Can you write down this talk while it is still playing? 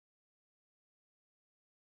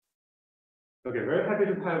Okay, very happy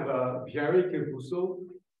to have Pierrick Bousseau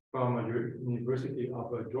from University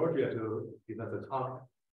of Georgia to give us a talk.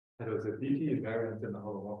 That was a DT invariants and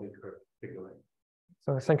holomorphic particularly.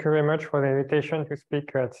 So thank you very much for the invitation to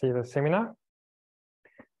speak at the seminar.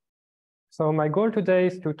 So my goal today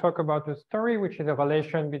is to talk about the story, which is a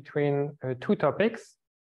relation between two topics,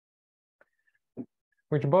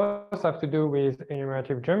 which both have to do with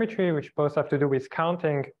enumerative geometry, which both have to do with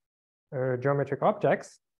counting geometric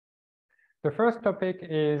objects. The first topic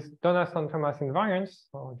is Donaldson-Thomas invariants,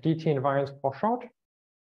 or DT invariants for short,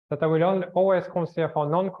 that I will always consider for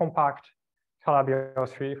non-compact Calabi-Yau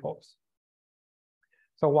threefolds.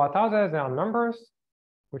 So what are they? They are numbers,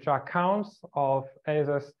 which are counts of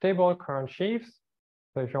either stable current sheaves,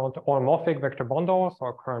 so if you want holomorphic vector bundles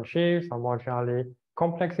or current sheaves, or more generally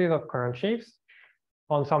complexes of current sheaves,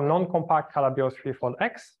 on some non-compact Calabi-Yau threefold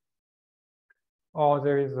X. Or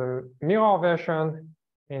there is a mirror version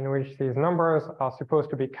in which these numbers are supposed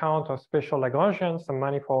to be count of special Lagrangians, some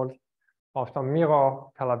manifolds of some mirror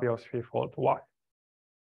Calabi-Yau threefold Y.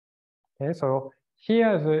 Okay, so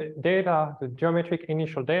here the data, the geometric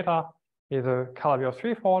initial data is a Calabi-Yau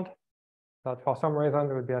threefold that for some reason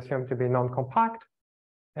would be assumed to be non-compact.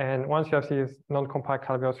 And once you have this non-compact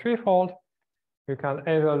Calabi-Yau threefold, you can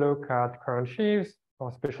either look at current sheaves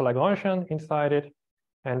or special Lagrangian inside it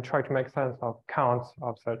and try to make sense of counts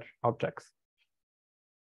of such objects.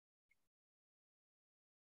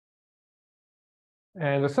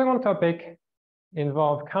 And the second topic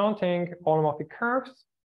involves counting holomorphic curves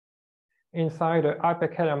inside a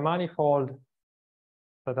hyperkähler manifold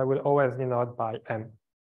that I will always denote by M.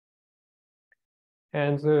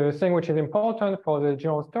 And the thing which is important for the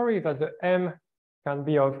general story is that the M can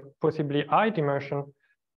be of possibly high dimension.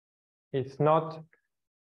 It's not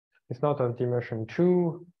of dimension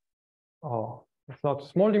 2, or it's not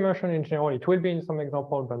small dimension in general. It will be in some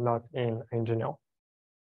example, but not in general.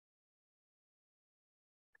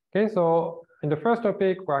 Okay, so in the first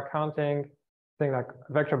topic, we're counting things like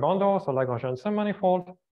vector bundles or Lagrangian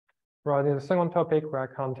submanifold. Whereas in the second topic,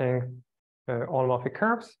 we're counting holomorphic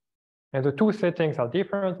curves. And the two settings are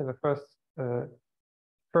different. In the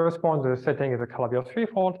first one, the setting is a Calabi-Yau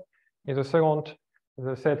threefold. In the second,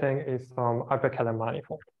 the setting is some hyperkähler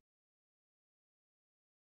manifold.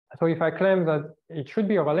 So if I claim that it should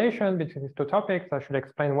be a relation between these two topics, I should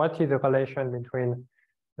explain what is the relation between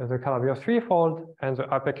the Calabi-Yau threefold and the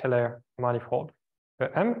hyperkähler manifold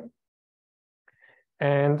M.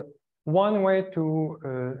 And one way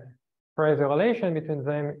to phrase the relation between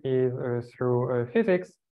them is through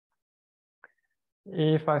physics.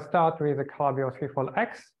 If I start with the Calabi-Yau threefold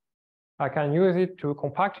X, I can use it to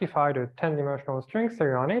compactify the 10-dimensional string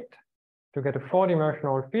theory on it to get a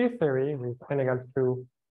 4-dimensional field theory with n equals to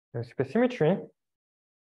supersymmetry.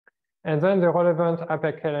 And then the relevant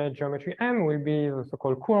hyperkähler geometry M will be the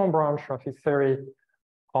so-called Coulomb branch of this theory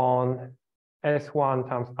on S1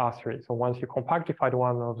 times R3. So once you compactify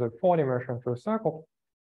one of the 4 dimensions to a circle,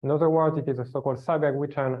 in other words, it is a so-called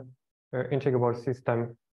Seiberg-Witten integrable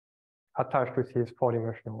system attached to this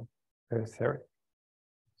 4-dimensional theory.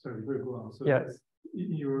 Sorry, very go on. So yes.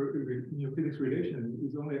 In your physics relation,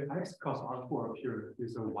 is only X cos R4 here?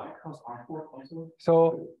 Is a Y cos R4 also?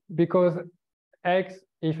 So because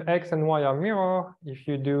if X and Y are mirror, if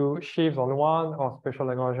you do sheaves on one or special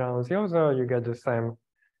Lagrangian on the other, you get the same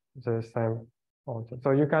answer.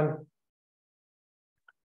 So you can,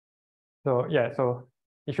 so yeah, so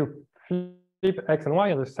if you flip X and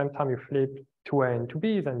Y at the same time you flip 2A and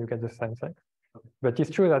 2B, then you get the same thing. Okay. But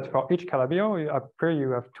it's true that for each Calabi-Yau, you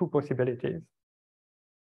have two possibilities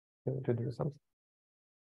to do something.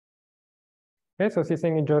 Okay, so this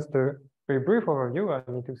thing is just a very brief overview. I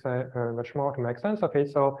need to say much more to make sense of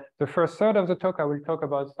it. So the first third of the talk, I will talk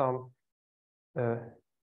about some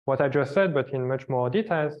what I just said, but in much more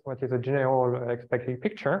details, what is a general expected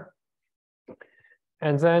picture.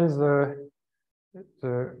 And then the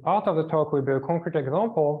part of the talk will be a concrete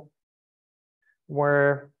example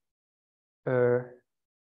where the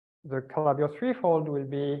Calabi-Yau threefold will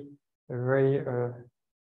be a very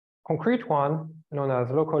concrete one known as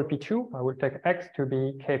local P2. I will take X to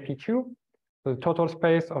be KP2, the total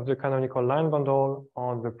space of the canonical line bundle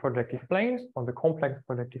on the projective planes, on the complex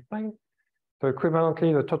projective plane. So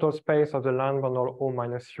equivalently, the total space of the line bundle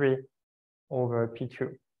O-3 over P2.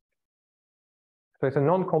 So it's a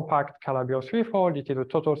non-compact Calabi-Yau threefold. It is a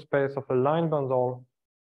total space of a line bundle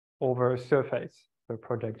over a surface, the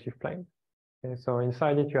projective plane. Okay, so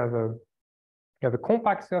inside it, you have a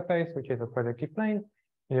compact surface, which is a projective plane.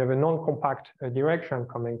 You have a non-compact direction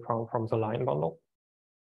coming from the line bundle.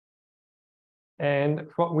 And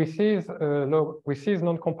with these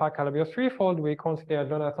non-compact Calabi-Yau threefold, we consider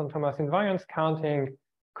Donaldson-Thomas invariants counting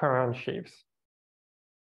current sheaves.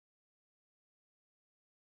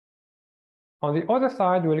 On the other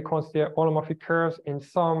side, we'll consider holomorphic curves in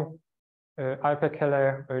some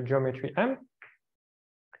hyperkähler geometry M.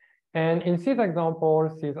 And in these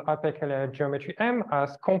examples, this hyperkähler geometry M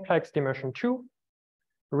has complex dimension 2,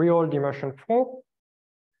 real dimension 4,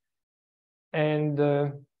 and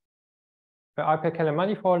the hyperkähler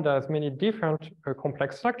manifold has many different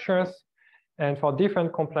complex structures. And for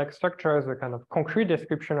different complex structures, the kind of concrete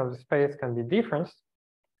description of the space can be different.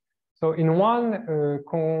 So in one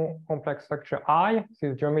complex structure I,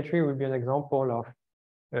 this geometry will be an example of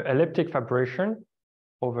elliptic fibration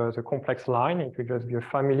over the complex line. It will just be a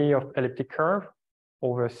family of elliptic curve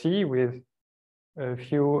over C with a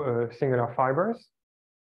few singular fibers.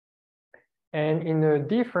 And in a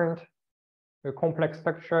different complex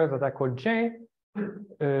structure that I call J,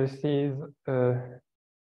 this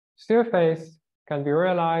surface can be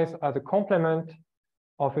realized as a complement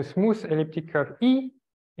of a smooth elliptic curve E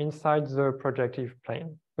inside the projective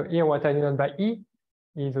plane. So here what I denote by E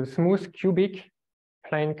is a smooth cubic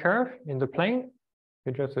plane curve in the plane.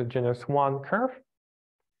 It's just a genus 1 curve.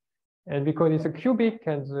 And because it's a cubic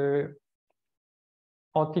and the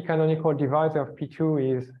anti-canonical divisor of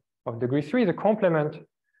P2 is of degree 3, the complement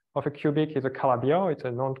of a cubic is a Calabi-Yau. It's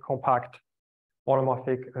a non-compact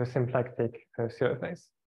holomorphic symplectic surface.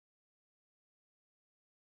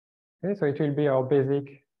 Okay, so it will be our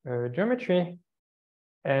basic geometry.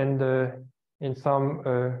 And in some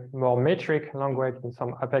more metric language, in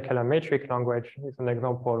some hyperkähler metric language, it's an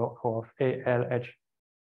example of ALH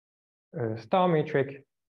star metric.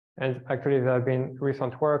 And actually, there have been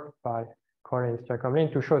recent work by Collins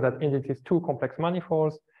Descombes to show that indeed these two complex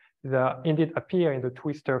manifolds that indeed appear in the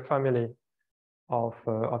twister family of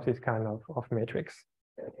this kind of matrix.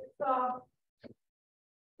 So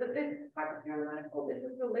this hyperkähler manifold is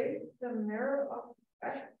related to the mirror of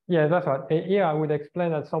fashion? Yeah, that's right. Here I would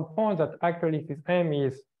explain at some point that actually this M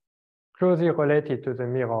is closely related to the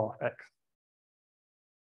mirror of X.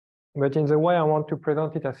 But in the way I want to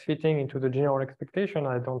present it as fitting into the general expectation,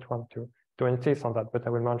 I don't want to insist on that, but I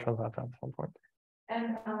will mention that at some point.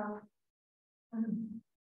 And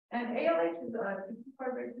ALH is T2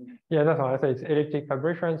 vibration? Yeah, that's what I say. It's elliptic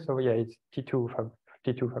vibration. So yeah, it's T2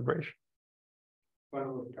 vibration.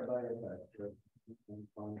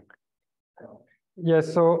 Yeah,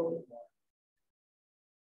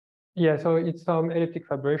 so it's some elliptic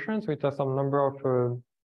vibration. So it has some number of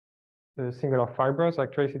singular fibers.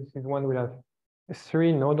 Actually, this one will have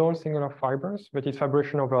 3 nodal singular fibers, but it's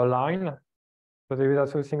vibration over a line. So there is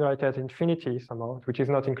also singularity at infinity somehow, which is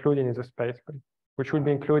not included in the space, but which will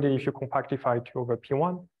be included if you compactify it over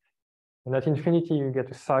P1. And at infinity, you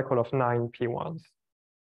get a cycle of 9 P1s.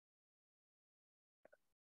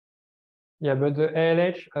 Yeah, but the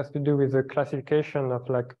ALH has to do with the classification of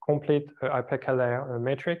like complete hyperkähler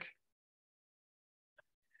metric.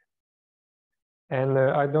 And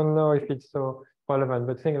I don't know if it's so relevant,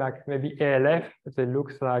 but things like maybe ALF, it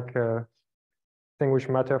looks like a thing which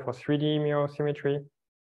matter for 3D mirror symmetry.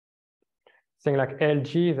 Things like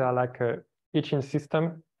LG, they are like Hitchin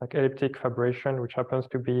system, like elliptic fibration, which happens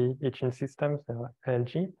to be Hitchin systems,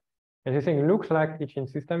 LG. And this thing looks like Hitchin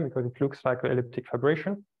system because it looks like an elliptic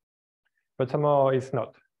fibration, but somehow it's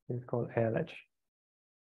not. It's called ALH.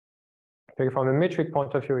 So from a metric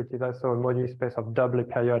point of view, it is also a moduli space of doubly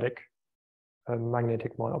periodic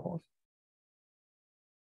magnetic monopoles.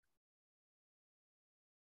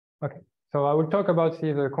 Okay, so I will talk about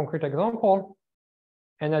the concrete example.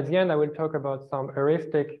 And at the end, I will talk about some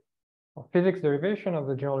heuristic or physics derivation of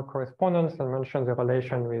the general correspondence and mention the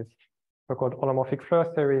relation with so-called holomorphic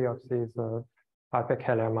Floer theory of this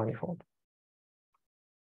hyperkähler manifold.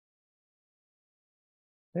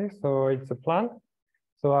 Okay, so it's a plan.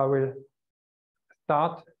 So I will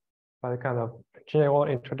start by a kind of general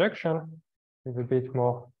introduction with a bit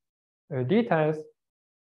more details.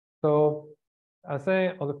 So I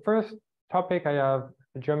say on the first topic, I have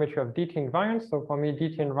the geometry of DT invariants. So for me,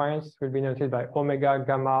 DT invariants will be noted by omega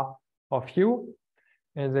gamma of U,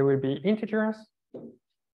 and they will be integers.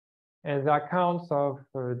 And the accounts of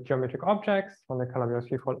geometric objects on the Calabi-Yau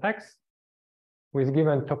threefold X with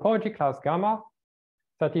given topology class gamma,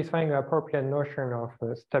 satisfying the appropriate notion of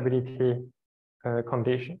stability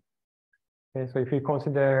condition. Okay, so if you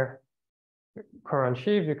consider current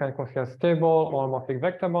sheaves, you can consider stable holomorphic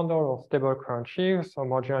vector bundle or stable current sheaves, or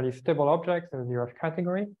more generally stable objects in the UF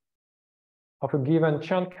category of a given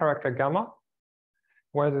chant character gamma,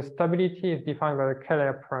 where the stability is defined by the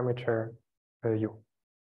Kähler parameter U.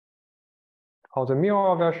 or the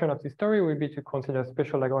mirror version of this story will be to consider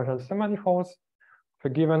special Lagrangian submanifolds for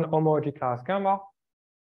a given homology class gamma,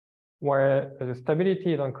 where the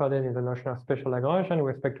stability is encoded in the notion of special Lagrangian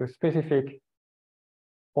with respect to a specific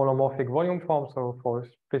holomorphic volume form, so for a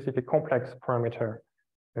specific complex parameter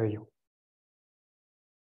U.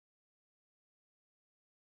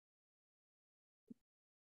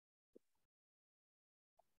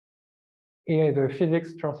 Here is the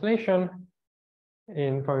physics translation.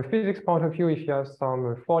 From a physics point of view, if you have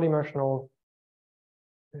some four-dimensional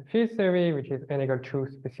field theory, which is n equal 2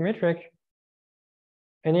 supersymmetric,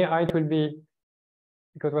 and here it will be,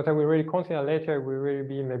 because what I will really consider later will really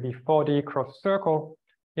be maybe 4D cross circle.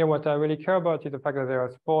 Here, what I really care about is the fact that there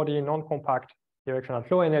is 4D non-compact direction at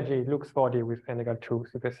low energy. It looks 4D with n equal 2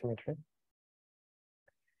 supersymmetry.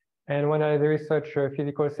 And when there is such a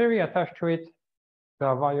physical theory attached to it, there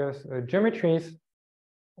are various geometries.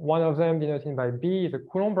 One of them denoted by B is the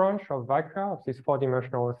Coulomb branch of vacua of this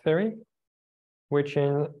four-dimensional theory, which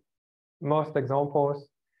in most examples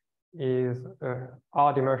is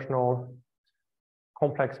R-dimensional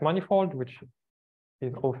complex manifold, which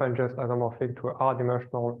is often just isomorphic to an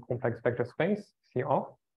R-dimensional complex vector space, CR.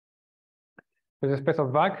 There's a space of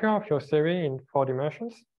vacua of your theory in 4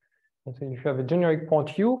 dimensions. And so if you have a generic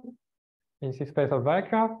point U in this space of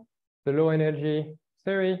vacua, the low energy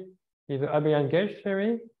theory is the abelian gauge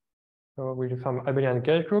theory. So with some abelian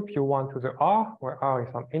gauge group, U1 to the R, where R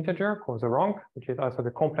is some integer called the rank, which is also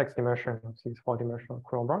the complex dimension of this 4-dimensional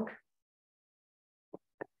Coulomb branch.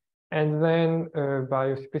 And then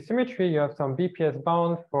by supersymmetry, you have some BPS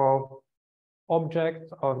bound for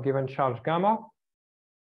objects of given charge gamma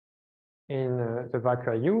in the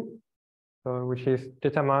vacua U, so which is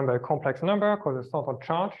determined by a complex number called the central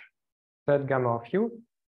charge, Z gamma of U.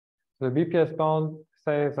 The BPS bound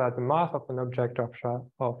says that the mass of an object of charge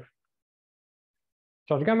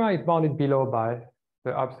gamma is bounded below by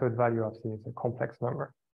the absolute value of this complex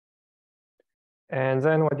number. And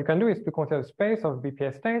then what you can do is to consider the space of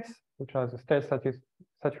BPS states, which are the states that is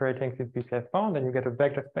saturating this BPS bound, and you get a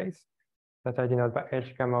vector space that I denote by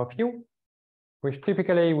H gamma of U, which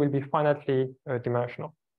typically will be finitely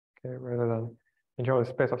dimensional, okay, rather than in general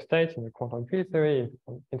space of states in the quantum field theory, it's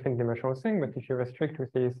an infinite dimensional thing. But if you restrict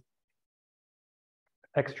with this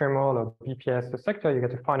extremal or BPS sector, you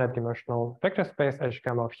get a finite dimensional vector space H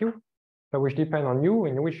gamma of U, so which depend on U,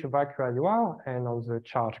 in which vacua you are, and on the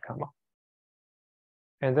charge gamma.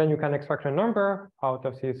 And then you can extract a number out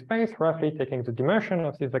of this space, roughly taking the dimension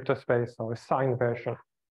of this vector space, or a signed version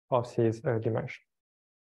of this dimension.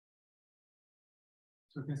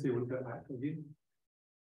 So you can see what the F again?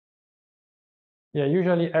 Yeah,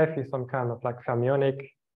 usually F is some kind of like fermionic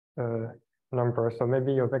number. So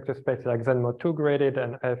maybe your vector space is like Z mod 2 graded,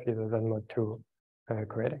 and F is a Z mod 2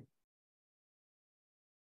 grading.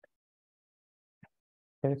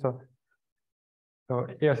 Okay, so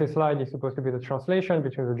here this slide is supposed to be the translation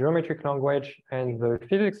between the geometric language and the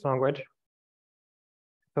physics language.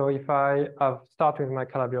 So if I start with my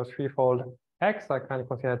Calabi-Yau threefold X, I can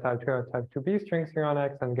consider type 2 and type 2b strings here on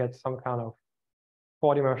X and get some kind of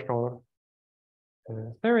 4-dimensional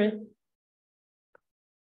theory.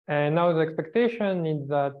 And now the expectation is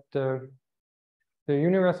that the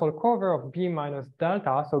universal cover of B minus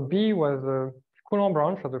delta, so B was the Coulomb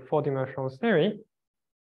branch of the 4-dimensional theory.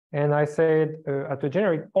 And I said at a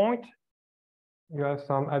generic point, you have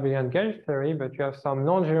some abelian gauge theory, but you have some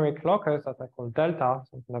non-generic locus that I call delta,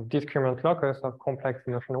 some kind of discriminant locus of complex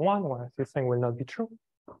dimension 1, where this thing will not be true.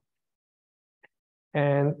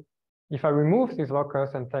 And if I remove this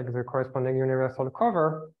locus and take the corresponding universal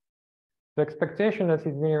cover, the expectation that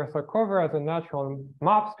this universal cover has a natural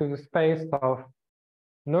maps to the space of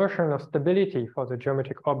notion of stability for the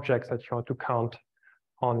geometric objects that you want to count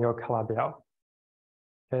on your Calabi-Yau.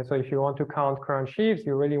 Okay, so if you want to count current sheaves,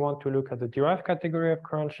 you really want to look at the derived category of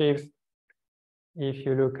current sheaves. If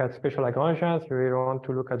you look at special Lagrangians, you really want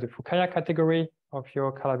to look at the Fukaya category of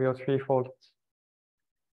your Calabi-Yau threefold.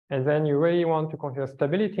 And then you really want to consider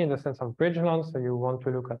stability in the sense of bridge-length. So you want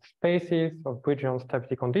to look at spaces of bridge-length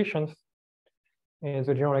stability conditions. And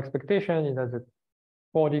the general expectation is that the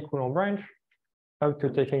 4D Coulomb branch, up to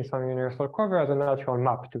taking some universal cover, has a natural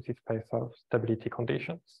map to this space of stability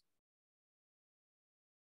conditions.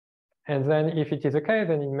 And then if it is okay,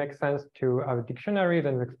 then it makes sense to have a dictionary.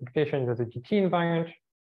 Then the expectation is that the DT invariant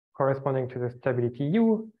corresponding to the stability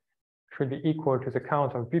U should be equal to the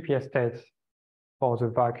count of BPS states for the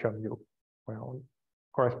vacuum U. Well,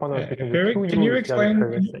 correspondence between the two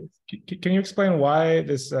can you explain why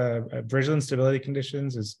this bridge-length stability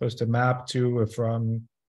conditions is supposed to map to or from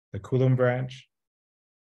the Coulomb branch?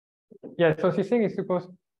 Yeah, so this thing is supposed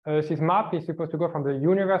this map is supposed to go from the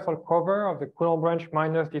universal cover of the Coulomb branch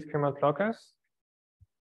minus discriminant locus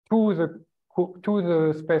to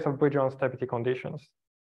the space of Bridger stability conditions.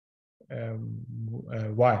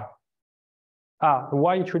 Why?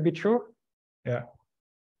 Why it should be true? Yeah.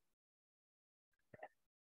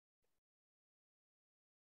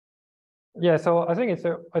 Yeah, so I think it's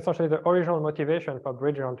essentially the original motivation for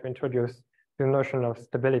Bridger to introduce the notion of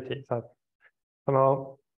stability. That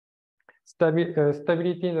somehow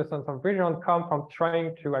stability in the sense of Bridger come from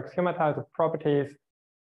trying to axiomatize the properties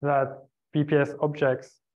that BPS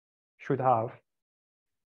objects should have.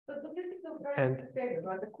 But this is so very straightforward,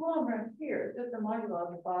 right? The Coulomb branch here is just a modulo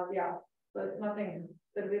of the Calabi-Yau, so it's nothing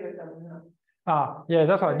specific. Yeah,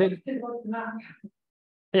 that's right. This is what's the map.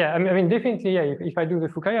 Yeah, I mean, definitely, yeah. If I do the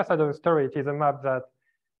Fukaya side of the story, it is a map that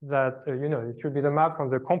you know, it should be the map from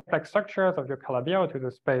the complex structures of your Calabi-Yau to the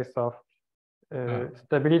space of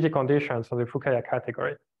stability conditions of the Fukaya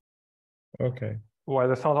category. Okay. Where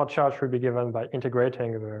the central charge should be given by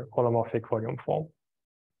integrating the holomorphic volume form.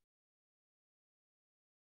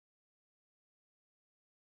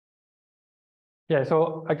 Yeah,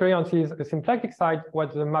 so actually on the symplectic side,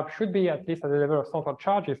 what the map should be, at least at the level of central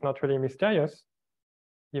charge, is not really mysterious.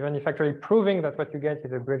 Even if actually proving that what you get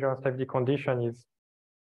is a Bridger stability condition is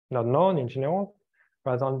not known in general.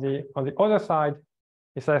 But on the other side,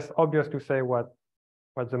 it's less obvious to say what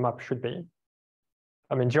the map should be.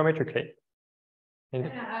 I mean, geometrically. And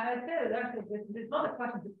I said it actually, it's not a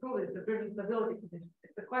question to prove it's the Bridger stability condition.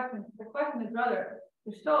 It's the question is rather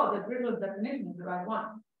to show that Bridger's definition is the right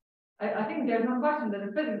one. I think there's no question that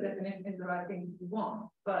the physics definition is the right thing to want,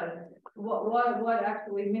 but what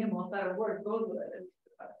actually minimal set of words goes with it.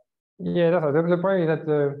 Yeah, that's right. The point is that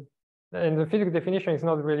the physics definition is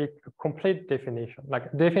not really a complete definition.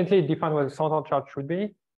 Like definitely define what the central charge should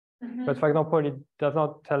be, but for example, it does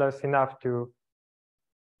not tell us enough to,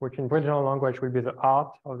 which in Bridger language will be the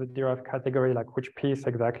art of the derived category, like which piece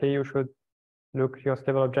exactly you should look your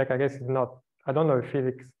stable object. I guess it's not. I don't know a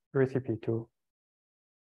physics recipe to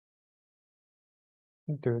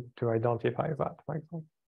identify that, for example.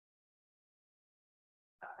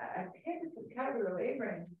 I think it's a category of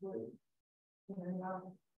A-brain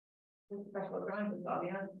with special arrangements on the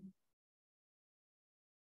end.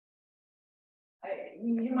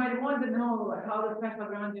 You might want to know how the special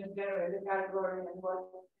arrangements generate the category and what.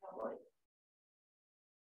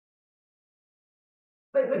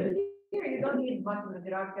 But here you don't need much of the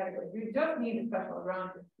derived category. You just need a special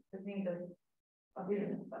arrangement to think of vision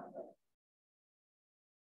and stuff.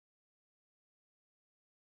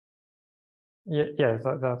 Yeah, yes,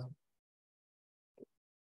 that's.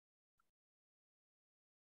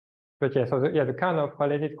 But yeah, so the kind of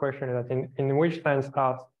related question is that in which sense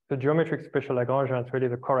are the geometric special Lagrangians really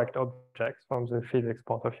the correct objects from the physics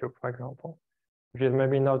point of view, for example, which is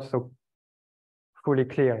maybe not so fully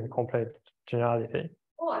clear in complete generality.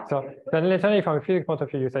 So then let's say from a physics point of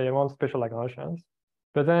view, you say you want special Lagrangians,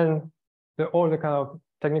 but then all the kind of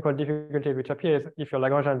technical difficulty which appears if your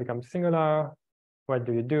Lagrangian becomes singular, what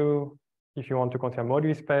do you do? If you want to consider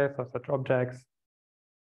moduli space of such objects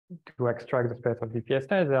to extract the space of BPS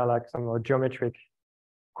state, there are like some more geometric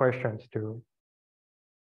questions to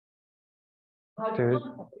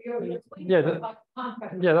yeah,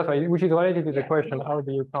 that's right, which is related to the question, how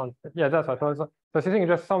do you count? Yeah, that's right. So I think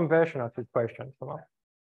just some version of this question somehow.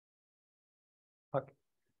 Okay.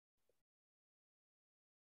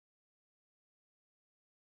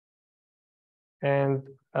 And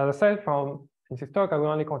as I said, in this talk, I will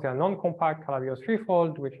only consider non-compact Calabi-Yau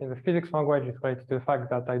threefold, which in the physics language is related to the fact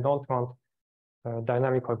that I don't want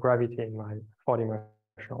dynamical gravity in my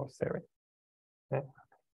four-dimensional theory. Yeah.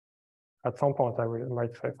 At some point, I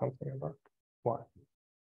might say something about why.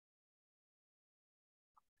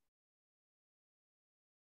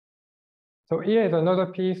 So here is another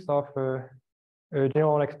piece of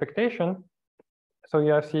general expectation. So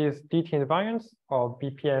you have these DT invariants or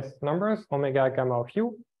BPS numbers, omega, gamma of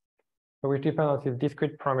u, which depend on this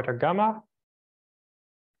discrete parameter gamma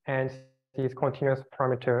and this continuous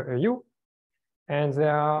parameter u. And they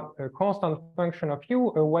are a constant function of u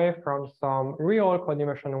away from some real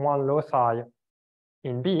codimension 1 loci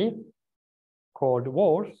in B called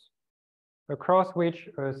walls, across which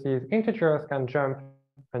these integers can jump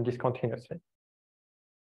and discontinuously.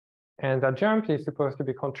 And that jump is supposed to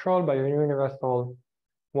be controlled by a universal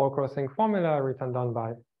wall crossing formula written down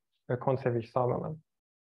by Kontsevich and Soibelman.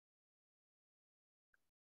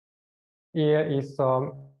 Here is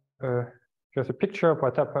just a picture of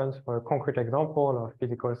what happens for a concrete example of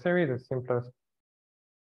physical theory, the simplest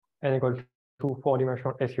n equal to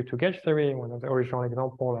 4-dimensional SU2 gauge theory, one of the original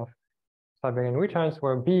examples of Soibelman returns,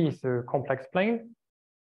 where B is a complex plane.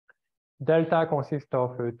 delta consists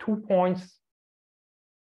of 2 points.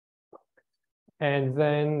 And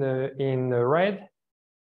then in red,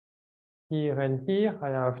 here and here, I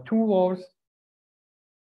have 2 walls,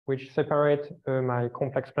 which separate my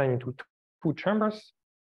complex plane into two chambers.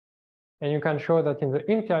 And you can show that in the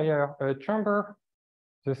interior chamber,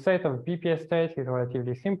 the set of BPS states is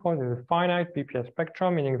relatively simple. There's a finite BPS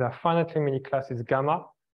spectrum, meaning there are finitely many classes gamma,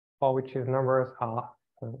 for which these numbers are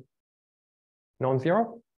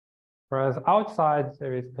non-zero. Whereas outside,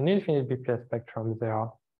 there is an infinite BPS spectrum. There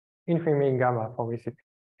are infinite gamma, for which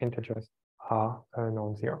integers are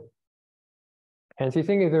non-zero. And this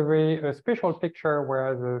thing is a very special picture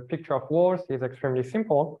where the picture of walls is extremely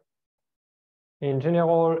simple. In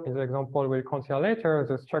general, in the example we'll consider later,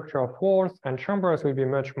 the structure of walls and chambers will be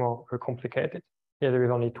much more complicated. Here there is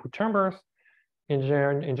only 2 chambers. In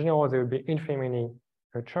general, there will be infinitely many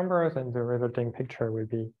chambers, and the resulting picture will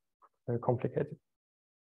be complicated.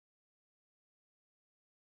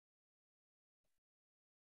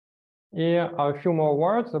 Here are a few more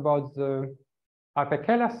words about the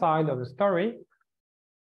hyperkähler side of the story.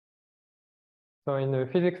 So in the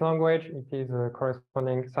physics language, it is a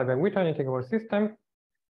corresponding Seibel-Witten integrable system.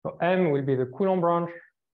 So M will be the Coulomb branch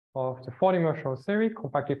of the 4-dimensional theory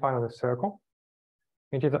compactified on a circle.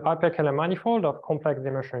 It is a hyperkähler manifold of complex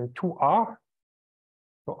dimension 2R.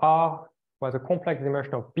 So R was a complex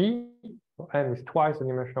dimension of B. So M is twice the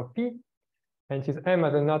dimension of P. And since M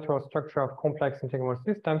has a natural structure of complex integrable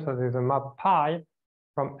systems, so there's a map pi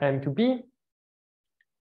from M to B,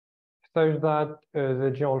 such that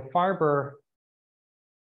the general fiber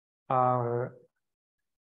are,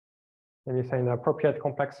 let me say, an appropriate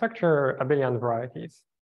complex structure, abelian varieties,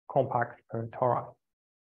 compact tori.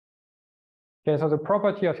 Okay, so the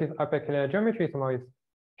property of this hyperkähler geometry is its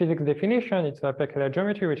physics definition. It's a hyperkähler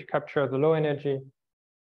geometry which captures the low energy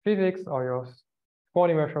physics or your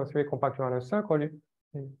 4-dimensional theory compacted on a circle.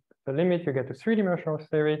 The limit, you get a 3-dimensional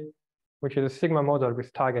theory, which is a sigma model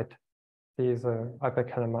which target these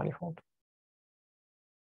hyperkähler manifold.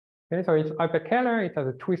 Okay, so it's hyperkähler. It has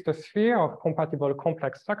a twistor sphere of compatible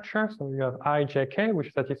complex structure. So you have IJK,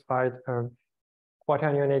 which satisfies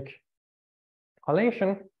quaternionic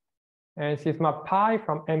relation. And this map pi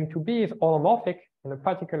from M to B is holomorphic in a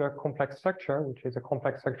particular complex structure, which is a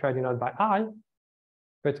complex structure denoted by I.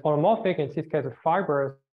 But it's holomorphic. In this case, the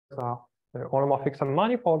fibers are holomorphic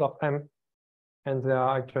submanifold of M, and they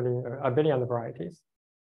are actually abelian varieties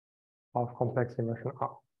of complex dimension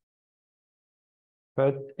R.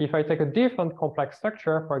 But if I take a different complex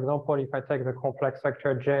structure, for example, if I take the complex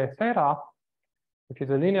structure J theta, which is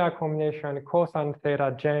a linear combination cosine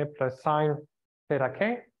theta J plus sine theta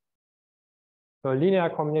K, so a linear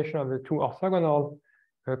combination of the 2 orthogonal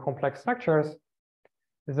complex structures,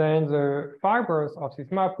 then the fibers of this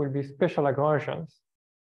map will be special Lagrangians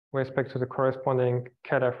with respect to the corresponding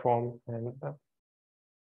Kähler form and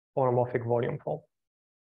holomorphic volume form.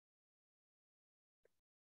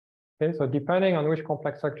 Okay, so depending on which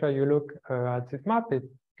complex structure you look at this map, it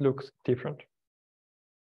looks different.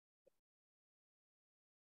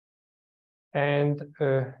 And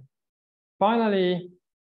finally,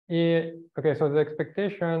 okay, so the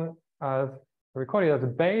expectation as we call it as a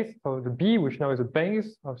base, so the B, which now is a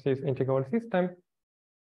base of this integral system,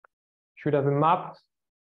 should have a map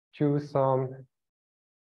to some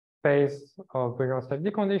space of Brigance safety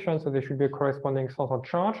conditions. So there should be a corresponding central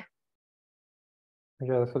charge.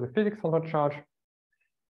 So the physics central charge.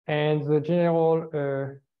 And the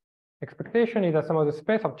general expectation is that some of the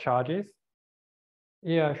space of charges,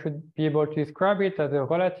 here I should be able to describe it as a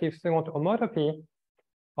relative second homotopy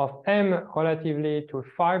of M relatively to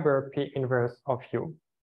fiber P inverse of U.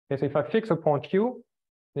 Okay, so if I fix a point U,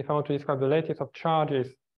 if I want to describe the lattice of charges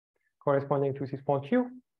corresponding to this point U,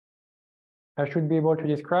 I should be able to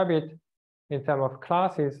describe it in terms of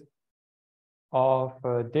classes of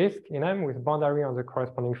disk in M with boundary on the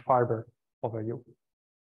corresponding fiber over U.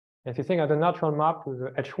 And this thing has a natural map to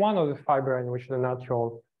the H1 of the fiber in which the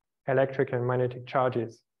natural electric and magnetic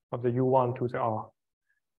charges of the U1 to the R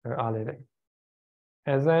are living.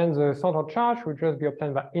 And then the central charge would just be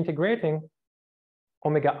obtained by integrating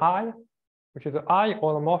omega I, which is the I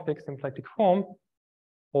holomorphic symplectic form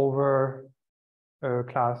over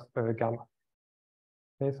class gamma.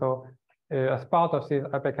 Okay, so as part of this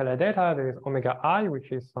hyperkähler data, there is omega I,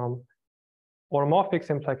 which is some holomorphic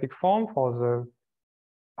symplectic form for the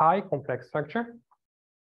pi complex structure.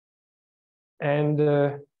 And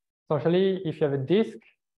essentially, if you have a disk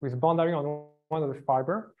with boundary on one of the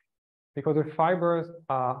fiber, because the fibers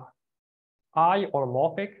are I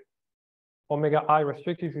holomorphic, omega I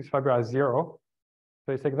restricted to this fiber as 0.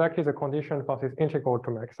 So it's exactly the condition for this integral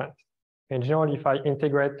to make sense. In general, if I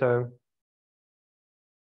integrate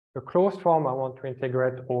a closed form, I want to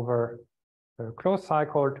integrate over a closed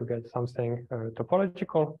cycle to get something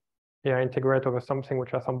topological. Here I integrate over something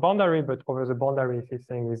which has some boundary, but over the boundary this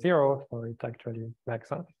thing is 0, so it actually makes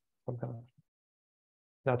sense, some kind of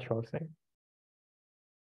natural thing.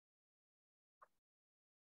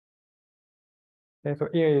 Okay, so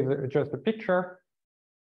here is just a picture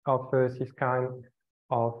of this kind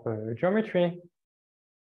of geometry.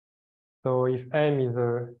 So if M is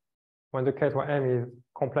when the case where M is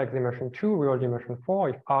complex dimension 2, real dimension 4,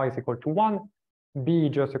 if R is equal to 1, B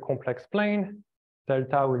is just a complex plane,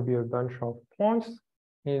 delta will be a bunch of points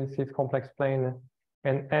in this complex plane,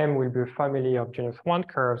 and M will be a family of genus 1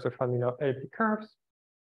 curves, a family of LP curves,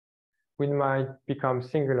 which might become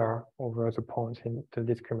singular over the points in the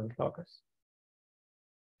discriminant locus.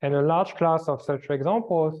 And a large class of such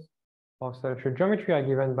examples of such a geometry are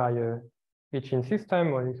given by a Hitchin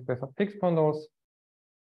system or a space of Higgs bundles,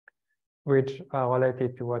 which are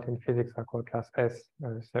related to what in physics are called class S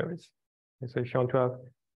series. And so if you want to have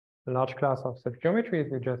a large class of such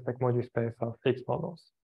geometries, we just take moduli space of Higgs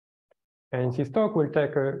bundles. And in this talk, we'll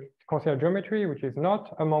take consider geometry which is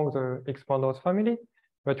not among the Higgs bundles family,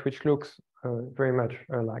 but which looks very much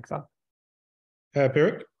like that.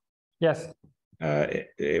 Pierrick? Yes.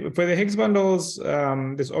 For the Higgs bundles,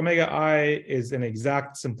 this omega I is an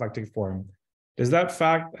exact symplectic form. Does that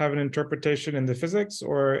fact have an interpretation in the physics,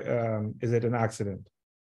 or is it an accident?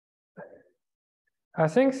 I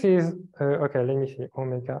think this is, okay, let me see,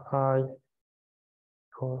 omega I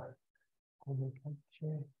equal omega J.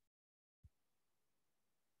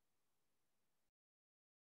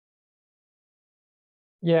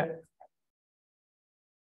 Yeah.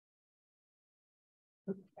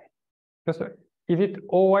 Just, is it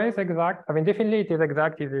always exact? I mean, definitely it is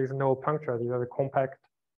exact if there is no puncture. These are the compact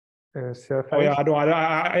surface. Oh yeah,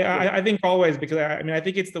 I think always, because I mean I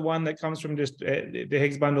think it's the one that comes from just the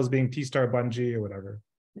Higgs bundles being T star bungee or whatever.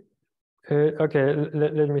 Okay,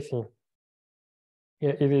 let me see.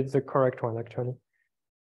 Yeah, if it's the correct one actually.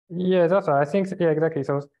 Yeah, that's right. I think yeah, exactly.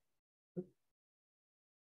 So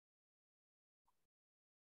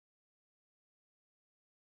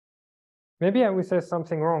maybe I will say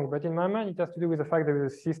something wrong, but in my mind it has to do with the fact that there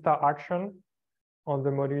is a C star action on the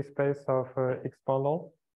moduli space of Higgs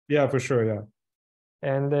bundle. Yeah, for sure. Yeah.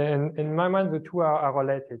 And in my mind, the two are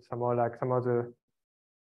related somehow, like some of the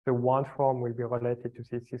one form will be related to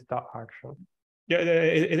the C star action. Yeah,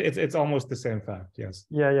 it's almost the same fact. Yes.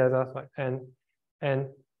 Yeah, that's right. And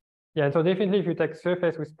yeah, so definitely if you take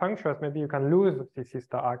surface with punctures, maybe you can lose the C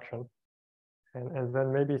star action. And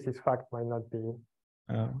then maybe this fact might not be.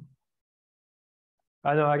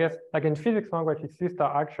 I know, I guess like in physics language, it's C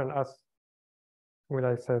star action as would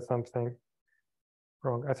I say something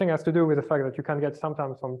wrong? I think it has to do with the fact that you can get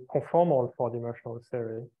sometimes some conformal four-dimensional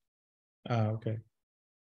theory. Okay.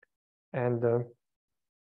 And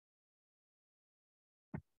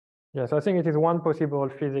yeah, so I think it is one possible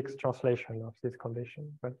physics translation of this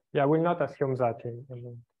condition. But yeah, I will not assume that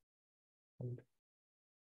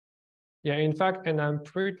yeah, in fact, and I'm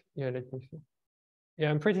pretty, yeah, let me see. Yeah,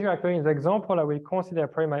 I'm pretty sure actually in the example I will consider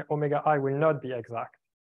probably my omega I will not be exact.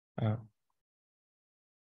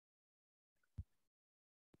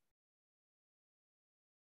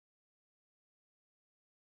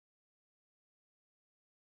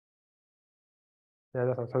 Yeah,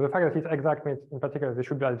 that's right. So the fact that it's exact means, in particular, there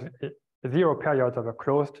should be a 0 period of a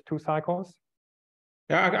closed 2 cycles.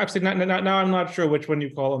 Yeah, actually, now I'm not sure which one you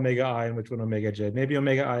call omega I and which one omega J. Maybe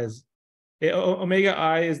omega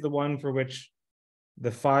I is the one for which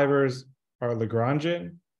the fibers are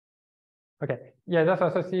Lagrangian. Okay, yeah, that's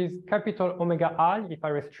also this capital omega I. If I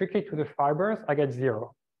restrict it to the fibers, I get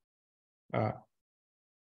 0.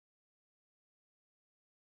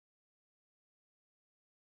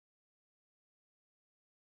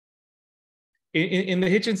 In the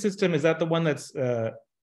Hitchin system, is that the one that's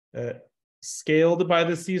scaled by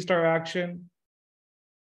the C star action?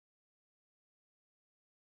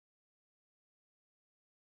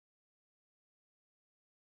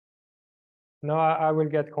 No, I will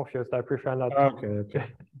get confused. I prefer not. Okay.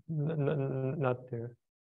 Not to.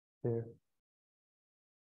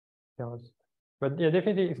 But yeah,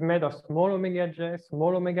 definitely it's made of small omega J,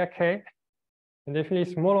 small omega K. And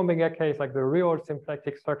definitely small omega K is like the real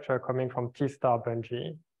symplectic structure coming from T star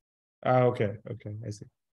bungee. Okay, I see.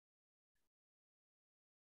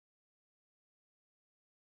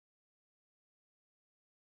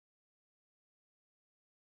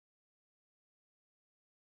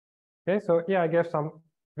 Okay, so here I gave some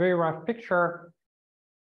very rough picture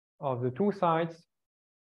of the two sides.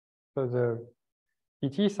 So the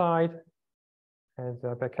ET side and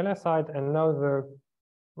the Berkeley side, and now the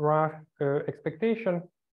rough expectation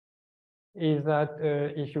is that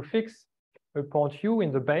if you fix a point U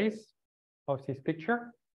in the base of this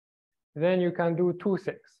picture, then you can do two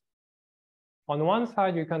things. On one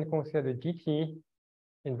side, you can consider the GT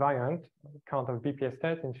invariant, count of BPS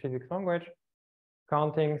state in physics language,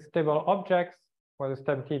 counting stable objects where the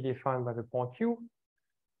stability is defined by the point U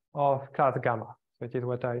of class gamma. So it is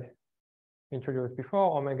what I introduced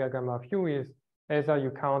before. Omega gamma of U is either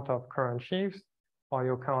your count of current sheaves or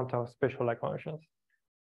your count of special Lagrangians.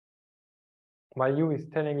 My U is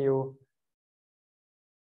telling you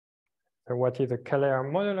what is the Keller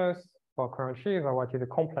modulus for current sheaves or what is the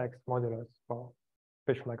complex modulus for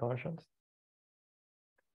special Lagrangians.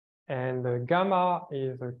 And the gamma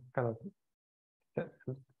is a kind of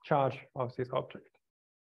charge of this object.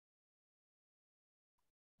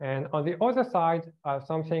 And on the other side, I have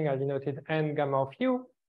something I denoted n gamma of U,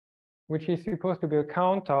 which is supposed to be a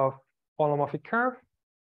count of holomorphic curve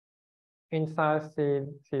inside this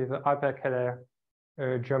hyperkeller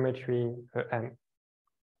geometry M.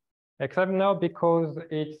 Except now, because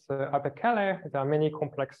it's hyperkeller, there are many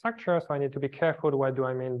complex structures, so I need to be careful what do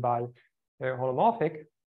I mean by holomorphic.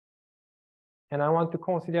 And I want to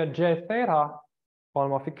consider J theta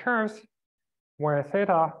holomorphic curves, where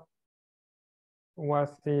theta was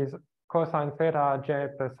this cosine theta J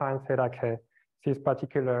plus sine theta K, this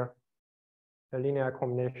particular linear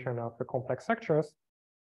combination of the complex structures.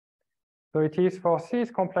 So it is for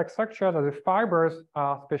these complex structures that the fibers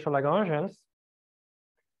are special Lagrangians.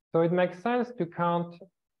 So it makes sense to count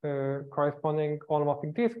corresponding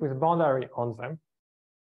holomorphic disks with boundary on them.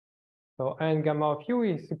 So n gamma of U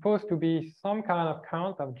is supposed to be some kind of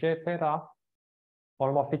count of J theta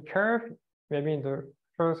holomorphic curve. Maybe in the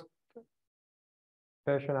first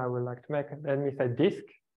version I would like to make, let me say disk.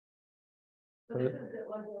 So this is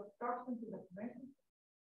like the abstraction to the information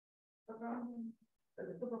program, the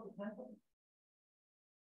superpotential.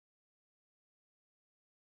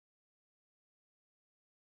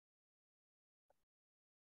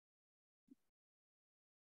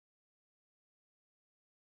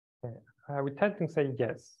 I would tend to say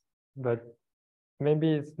yes, but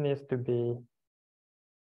maybe it needs to be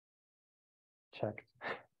checked.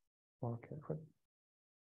 Okay.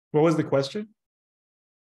 What was the question?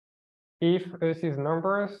 If these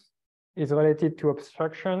numbers is related to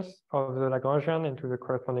obstructions of the Lagrangian into the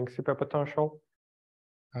corresponding superpotential.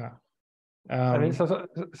 I mean, so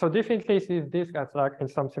definitely these disks as like in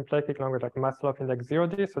some symplectic language like Maslov index 0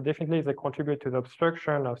 disk. So definitely they contribute to the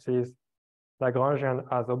obstruction of these Lagrangian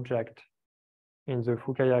as object in the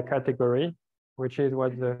Fukaya category, which is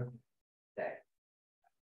what the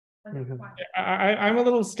I'm a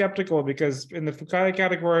little skeptical because in the Fukaya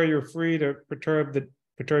category, you're free to perturb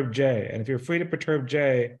J. And if you're free to perturb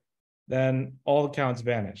J, then all counts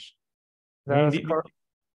vanish. That's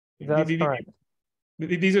correct.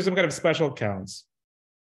 These are some kind of special counts.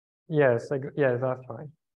 Yes, yes, that's right.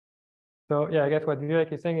 So yeah, I guess what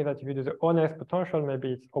Vivek is saying is that if you do the honest potential,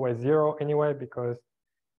 maybe it's always 0 anyway, because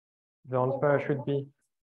the answer should be.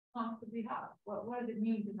 What does it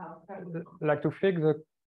mean to have? Like to fix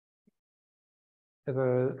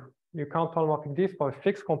you count holomorphic disk for a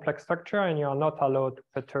fixed complex structure and you are not allowed to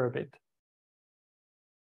perturb it.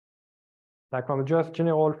 Like from just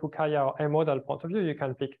general Fukaya or M model point of view, you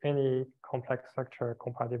can pick any complex structure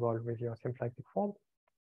compatible with your symplectic form.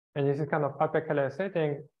 And this is kind of hyperkeller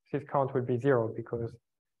setting, this count will be 0 because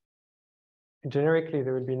generically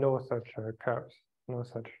there will be no such curves, no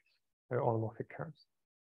such holomorphic curves.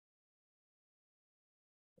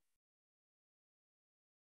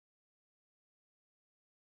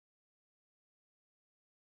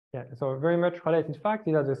 Yeah, so a very much related fact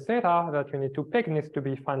is that the theta that you need to pick needs to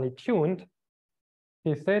be finely tuned.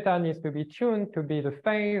 This theta needs to be tuned to be the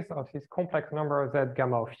phase of this complex number Z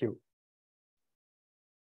gamma of U,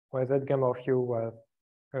 where Z gamma of U was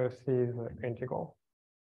this integral.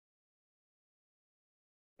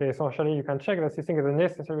 Okay, essentially, you can check that this thing is a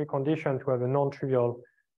necessary condition to have a non-trivial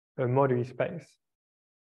moduli space.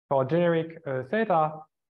 For generic theta,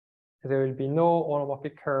 there will be no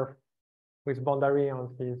holomorphic curve with boundary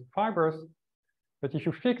on these fibers. But if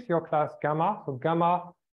you fix your class gamma, so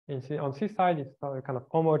gamma on this side is a kind of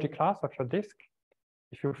homology class of your disk.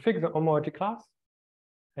 If you fix the homology class,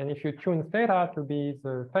 and if you tune theta to be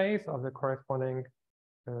the phase of the corresponding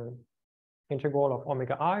integral of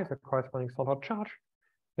omega I, the corresponding central charge,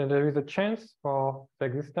 then there is a chance for the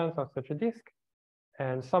existence of such a disk.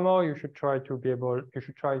 And somehow you should try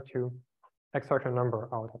to extract a number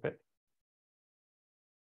out of it.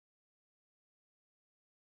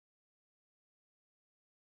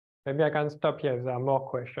 Maybe I can stop here if there are more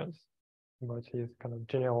questions about this kind of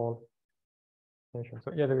general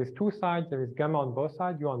So yeah, there is two sides. There is gamma on both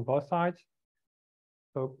sides, U on both sides.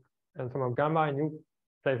 So and some of gamma and U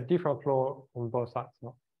place different flow on both sides.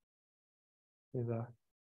 So,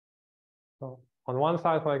 so on one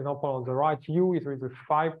side, for example, on the right, U is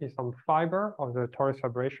some fiber of the torus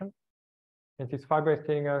vibration. And this fiber is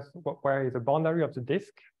telling us where is the boundary of the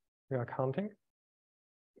disk we are counting.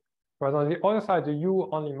 Whereas on the other side, the U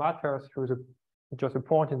only matters through just a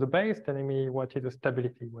point in the base telling me what is the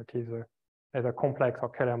stability, what is a complex or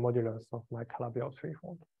Keller modulus of my Calabi-Yau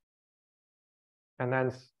threefold. And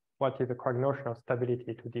then what is the correct notion of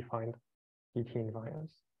stability to define DT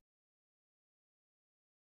invariance.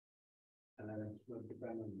 And then it will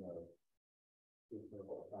depend on the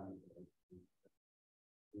time.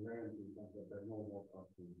 Invariance in terms of the normal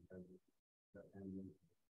function and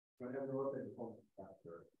whenever you look at the function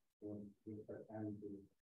factor,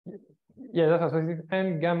 yeah, that's also this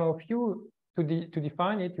n gamma of U. To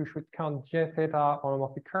define it, you should count J theta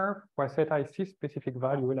holomorphic curve, where theta is this specific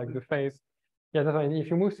value, like the phase. Yeah, that's right. If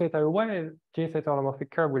you move theta away, J theta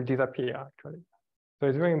holomorphic curve will disappear, actually. So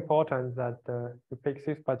it's very important that you pick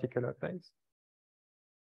this particular phase.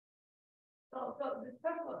 So the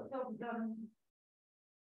special, the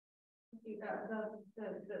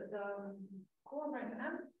coordinate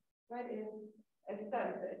M, right, is, as you said,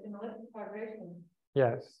 it's an elliptic vibration.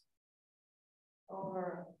 Yes.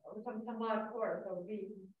 Over some large course, so V.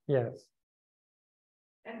 Yes.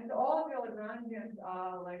 And so all of your Lagrangians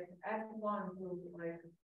are like S1 to like.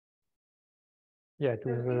 Yeah, to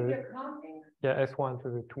the counting. Yeah, S1 to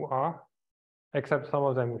the 2R, except some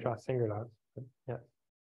of them which are singulars. But yeah.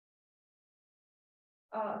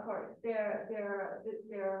 Sorry, they're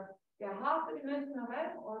half the dimension of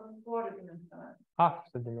S or quarter dimension of S?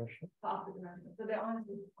 Half the dimension. Half the dimension. So they're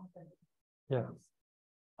honestly. Yes.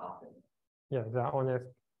 Half the. Yeah, they are honest,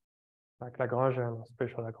 like Lagrangian or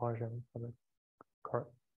special Lagrangian for the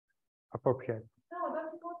correct appropriate. No,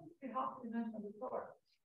 that's supposed to be half the dimension of the source.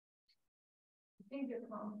 I think you're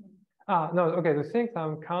counting. Ah, no, okay, the things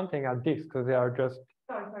I'm counting are disks, because they are just.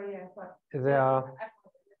 Sorry, yeah, sorry. They are.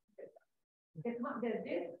 It's not the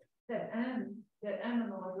disk, the N on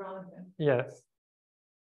the Lagrangian. Yes.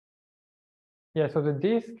 Yeah, so the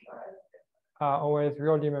disks are always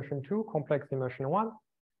real dimension 2, complex dimension 1.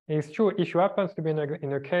 It's true, issue happens to be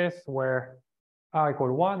in a case where R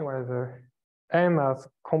equal 1, where the M has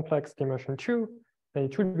complex dimension 2, then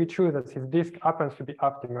it should be true that this disk happens to be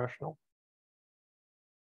half-dimensional.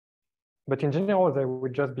 But in general, they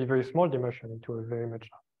would just be very small dimension into a very much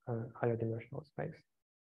higher dimensional space.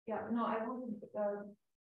 Yeah, no, I wasn't,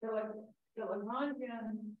 the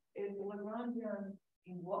Lagrangian is the Lagrangian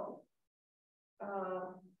in what?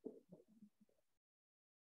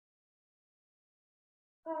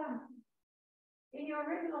 In your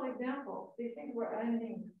original example, these things were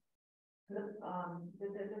ending. The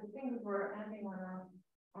things were ending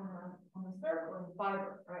on a circle in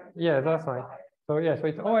fiber, right? Yeah, that's right. So yeah, so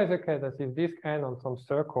it's always okay that this disk end on some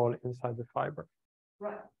circle inside the fiber.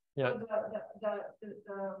 Right. Yeah. So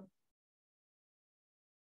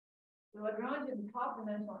the Lagrangian top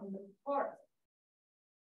dimensional in the part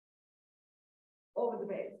over the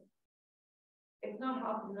base. It's not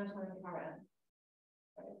half dimensional in the far end.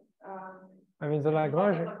 Right? I mean, the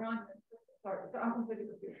Lagrangian. Sorry, so I'm completely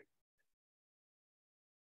confused.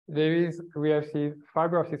 We have the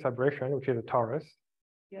fiber of this vibration, which is a torus.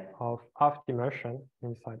 Yes. Of half dimension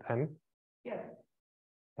inside M. Yes.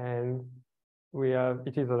 And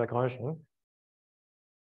it is a Lagrangian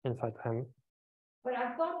inside M. But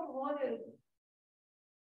I thought you wanted,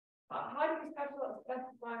 how do you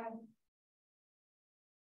specify?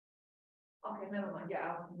 Okay, never mind.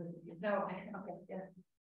 Yeah, never mind. Okay, yes.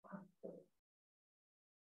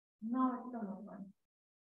 No, it's still not fine.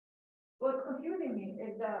 What's confusing me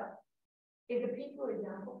is the P2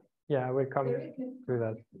 example. Yeah, I will come to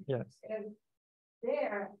that. Yes.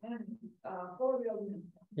 There and 4 real dimensions.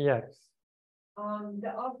 Yes.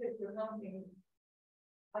 The objects you're counting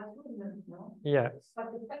are 2-dimensional. Yes.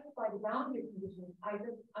 But to specify the boundary condition,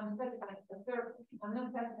 I'm specifying a circle. I'm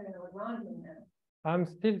not specifying a Lagrangian there. I'm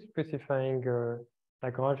still specifying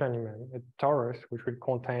Lagrangian element, a torus, which will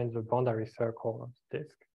contain the boundary circle of the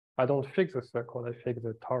disk. I don't fix the circle, I fix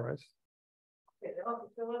the torus. Okay,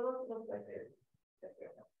 so it looks like this.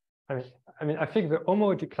 I mean, I fix the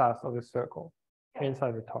homology class of the circle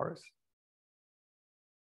inside the torus.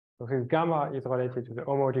 So this gamma is related to the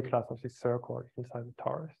homology class of this circle inside the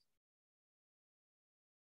torus.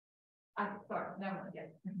 Sorry, never mind. Yes,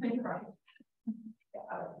 you're right.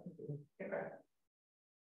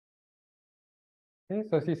 Yeah, okay,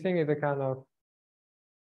 so this thing is a kind of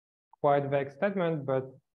quite vague statement, but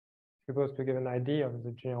supposed to give an idea of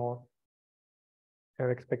the general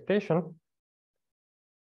expectation.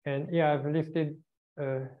 And yeah, I've listed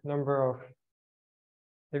a number of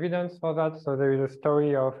evidence for that. So there is a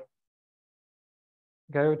story of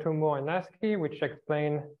Gayotomo and Nasky, which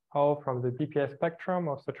explain how from the BPS spectrum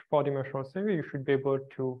of such four-dimensional theory, you should be able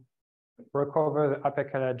to recover the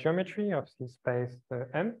apical geometry of this space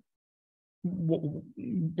M.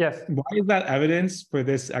 Yes. Why is that evidence for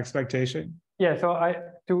this expectation? Yeah, so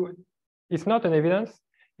it's not an evidence.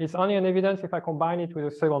 It's only an evidence if I combine it with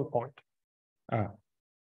a second point.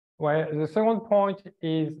 Where the second point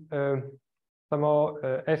is somehow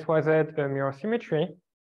SYZ mirror symmetry,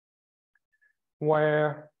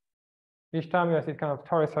 where each time you have this kind of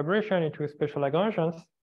torus aberration into special Lagrangians,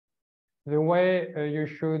 the way you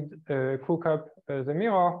should cook up the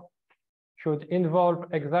mirror should involve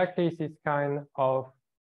exactly this kind of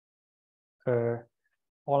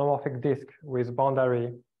holomorphic disk with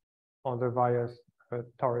boundary on the various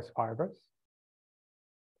torus fibers.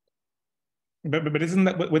 But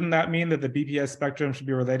wouldn't that mean that the BPS spectrum should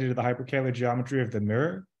be related to the hyperkähler geometry of the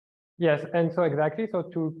mirror? Yes, and so exactly. So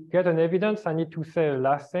to get an evidence, I need to say a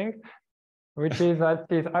last thing, which is that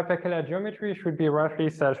this hyperkähler geometry should be roughly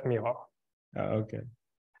self-mirror. Oh, okay.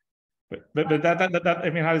 But that I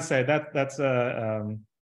mean, how to say that's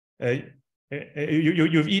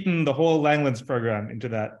you've eaten the whole Langlands program into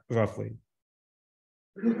that roughly.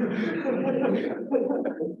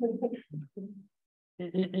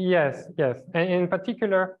 Yes, and in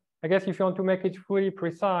particular, I guess if you want to make it fully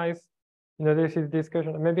precise, you know, this is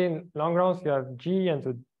discussion. Maybe in Lagrange you have G and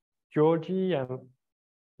the dual G and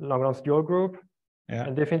Lagrange dual group. Yeah.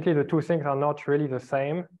 And definitely the two things are not really the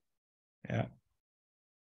same. Yeah.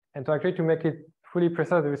 And so actually to make it fully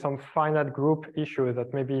precise, there is some finite group issue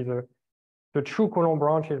that maybe the true Coulomb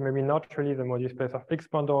branch is maybe not really the moduli space of X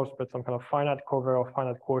bundles, but some kind of finite cover or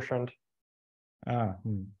finite quotient.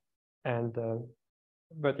 And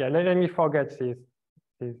but yeah, let me forget this.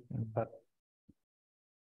 That.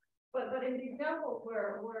 But in the example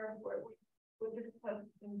where this has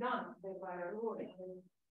been done, say by our Lord,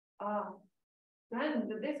 then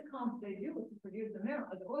the Descombes they use to produce the mirror,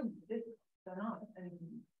 the ordinary Descombes are not, and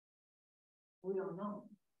we don't know.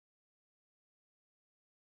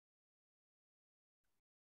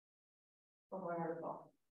 From what I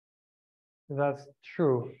recall. That's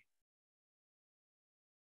true.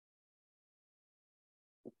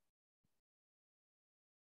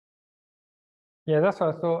 Yeah, that's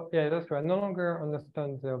why. So yeah, that's why I no longer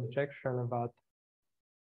understand the objection about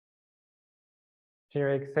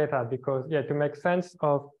generic theta, because yeah, to make sense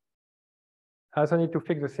of, I also need to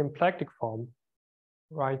fix the symplectic form,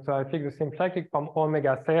 right? So I fix the symplectic form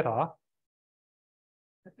omega theta,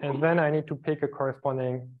 and then I need to pick a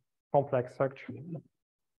corresponding complex structure.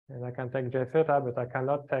 And I can take J theta, but I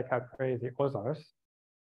cannot take actually the others.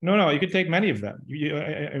 No, you could take many of them.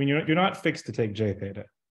 I mean, you're not fixed to take J theta.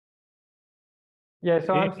 Yeah,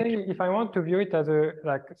 so I'm saying if I want to view it as a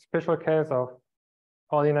like special case of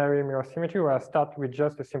ordinary mirror symmetry where I start with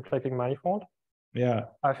just a symplectic manifold. Yeah.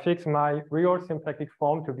 I fix my real symplectic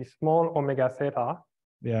form to be small omega theta.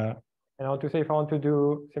 Yeah. And I want to say if I want to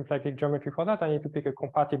do symplectic geometry for that, I need to pick a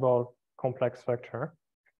compatible complex structure.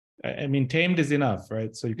 I mean, tamed is enough,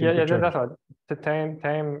 right? So you can. Yeah, that's right. It's a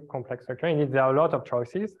tame complex structure. There are a lot of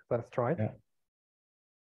choices. That's right. Yeah.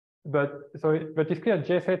 But it's clear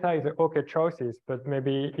J theta is okay choices. But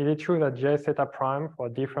maybe is it true that J theta prime for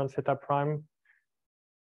different theta prime?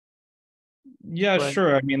 Yeah,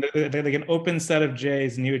 sure. I mean, like an open set of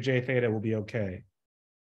J's near J theta will be okay.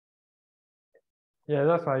 Yeah,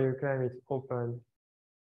 that's why you claim it's open.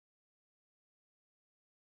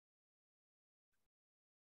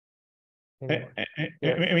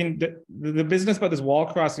 I mean, the business about this wall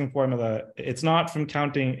crossing formula, it's not from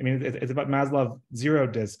counting. I mean, it's about Maslov zero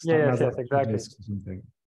disks. Yes, exactly. Disks or something.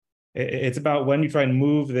 It's about when you try and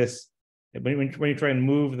move this, when you try and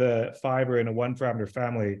move the fiber in a one parameter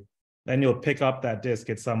family, then you'll pick up that disk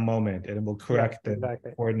at some moment and it will correct the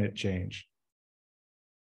coordinate change.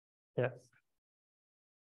 Yes.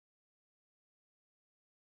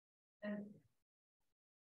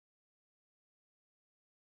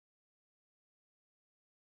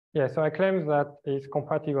 Yeah, so I claim that it's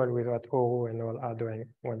compatible with what Oru and all are doing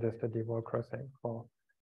when they study wall crossing for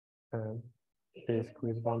disk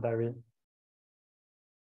with boundary.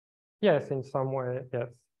 Yes, in some way, yes.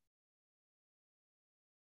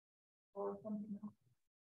 Or something else.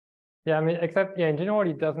 Yeah, I mean, except, yeah, in general,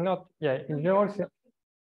 it does not, yeah, in general,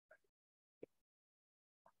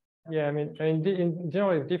 yeah, I mean, in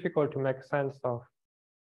general, it's difficult to make sense of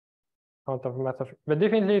count of Maslov, but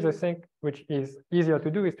definitely the thing which is easier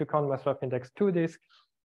to do is to count Maslov index 2 disk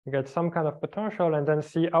You get some kind of potential and then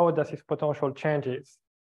see how does this potential changes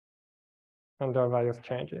under various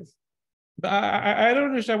changes. I don't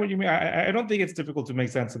understand what you mean. I don't think it's difficult to make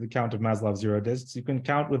sense of the count of Maslow's zero disks. You can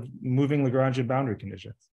count with moving Lagrangian boundary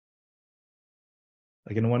conditions,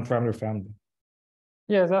 like in a one-parameter family.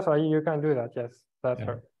 Yes, that's right. You can do that. Yes, that's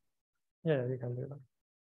Yeah. right. Yeah, you can do that.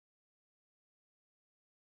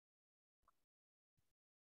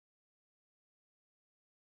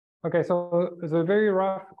 Okay, so the very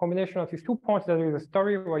rough combination of these 2 points, there is a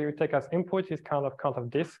story where you take as input this kind of count of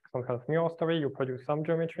disk, some kind of mirror story, you produce some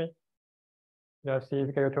geometry. You have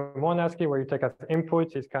the Monasky where you take as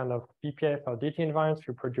input this kind of BPF or DT invariants,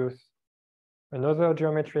 you produce another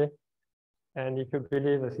geometry. And if you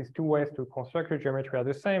believe that these 2 ways to construct the geometry are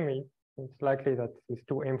the same, it's likely that these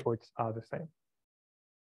 2 inputs are the same.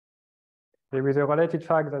 There is a related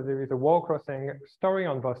fact that there is a wall crossing story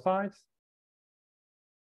on both sides.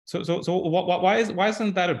 So why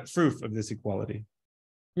isn't that a proof of this equality?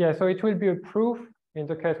 Yeah, so it will be a proof in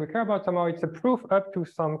the case we care about. Somehow it's a proof up to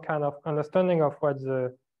some kind of understanding of what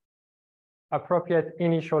the appropriate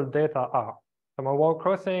initial data are. Somehow wall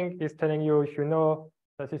crossing is telling you if you know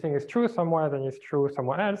that this thing is true somewhere, then it's true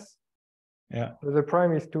somewhere else. Yeah. So the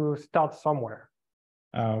prime is to start somewhere.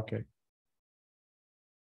 Oh, okay.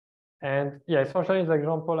 And yeah, essentially in the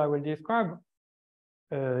example I will describe,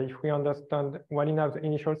 if we understand well enough the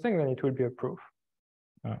initial thing, then it will be a proof.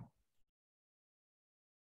 Oh.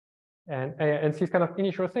 And this kind of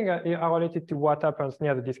initial thing are related to what happens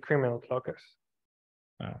near the discriminant locus.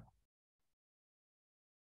 Oh.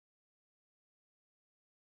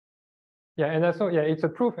 Yeah, and also, yeah, it's a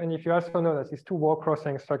proof. And if you also know that these 2 wall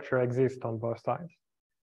crossing structure exist on both sides,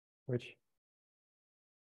 which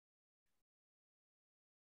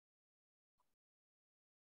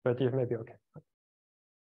but it may be okay.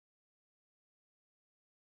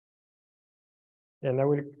 And I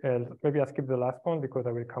will maybe I'll skip the last one because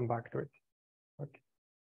I will come back to it. Okay.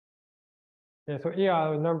 Yeah, so here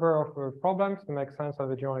are a number of problems to make sense of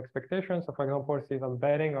the general expectation. So for example, this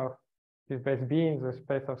embedding of this base B in the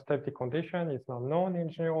space of stability condition is not known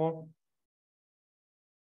in general.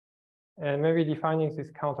 And maybe defining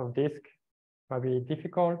this count of disk might be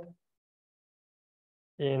difficult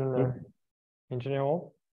in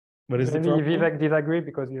general. What is maybe the problem? Vivek disagree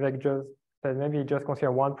because Vivek just said maybe just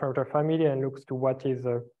consider one parameter family and looks to what is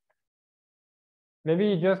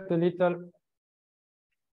maybe just a little.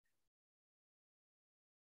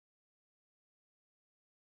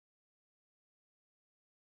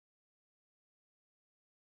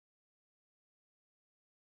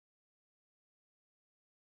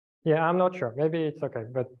 Yeah, I'm not sure. Maybe it's okay,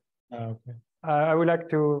 but okay. I would like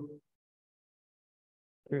to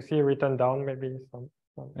see written down maybe some.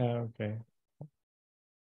 Okay.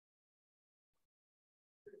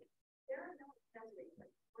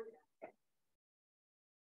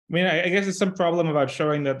 I mean, I guess it's some problem about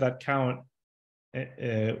showing that that count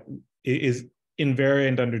is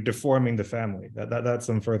invariant under deforming the family. That's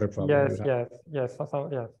some further problem. Yes, yes, yes,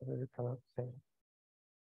 yes. You cannot say.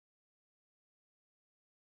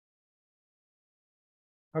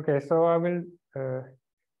 Okay, so I will.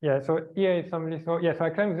 Yeah, so here is some list. So yes, I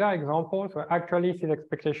claim there are examples where actually this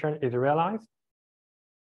expectation is realized.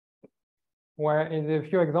 Where in the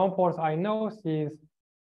few examples I know this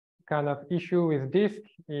kind of issue with disk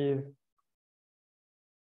is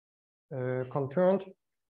confirmed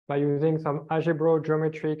by using some algebra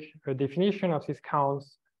geometric definition of these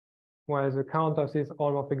counts, where the count of this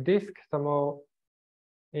holomorphic disk somehow,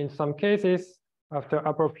 in some cases, after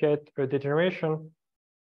appropriate degeneration,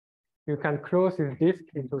 you can close this disk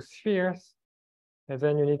into spheres, and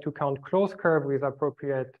then you need to count closed curve with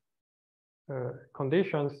appropriate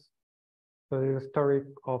conditions. So there's a story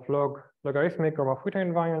of logarithmic Holomorphic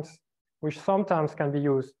invariants, which sometimes can be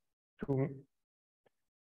used to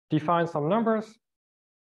define some numbers.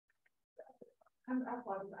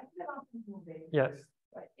 Yes.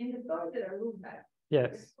 Right. In the story that I looked at,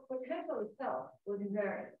 Yes. the potential itself was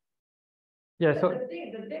invariant. Yeah. So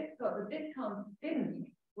the discount didn't.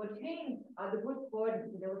 What changed are the group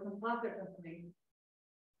coordinates. There was some cluster transformation.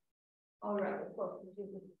 All right, of course, which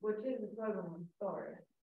is the Soibelman story.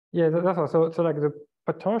 Yeah, that's also so like the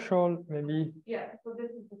potential maybe. Yeah. So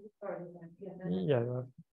this is the story. Yeah.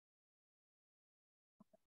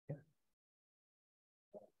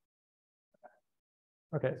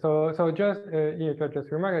 Okay, so just here to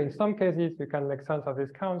just remark, in some cases you can make sense of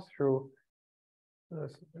these counts through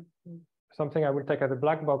something I will take as a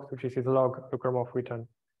black box, which is log Holomorphic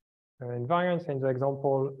invariance. In the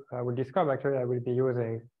example I will describe, actually, I will be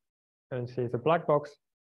using and see the black box.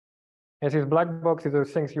 And this black box is the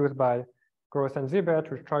things used by Gross and Zibert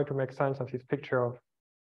to try to make sense of this picture of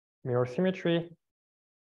mirror symmetry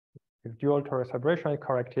with dual torus aberration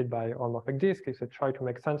corrected by holomorphic disk. If they try to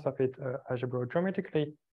make sense of it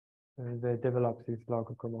algebrao-geometrically, they develop this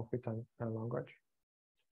log-homomorphic language.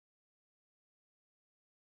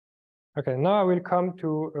 Okay, now I will come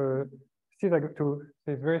to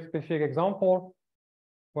this very specific example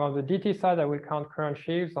where on the DT side I will count current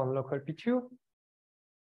sheaves on local P2.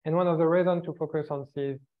 And one of the reasons to focus on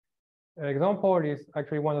this example is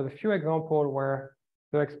actually one of the few examples where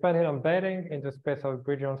the expanded embedding in the space of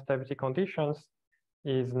Bridgian stability conditions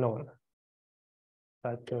is known.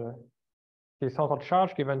 That the central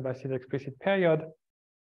charge given by this explicit period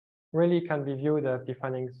really can be viewed as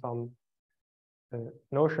defining some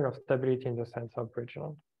notion of stability in the sense of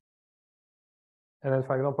Bridgian. And then,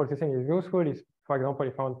 for example, this thing is useful is, for example,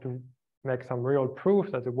 if I want to make some real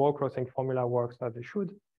proof that the wall crossing formula works as they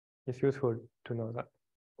should, it's useful to know that.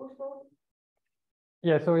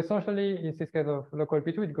 Yeah, so essentially, in this case of local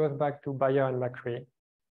P2, it goes back to Bayer and Macri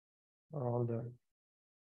around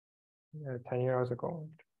 10 years ago.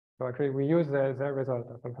 So actually, we use their result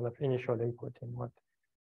as some kind of initial input in what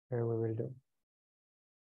we will do.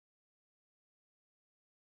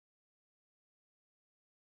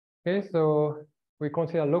 Okay, so we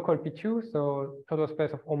consider local P2, so total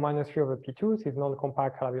space of O minus 3 over P2 is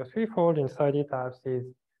non-compact Calabi-Yau threefold. Inside it, I have this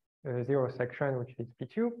zero section, which is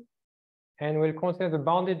P2. And we'll consider the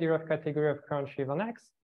bounded derived category of current sheaves on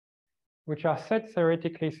X, which are set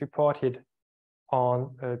theoretically supported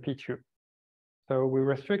on P2. So we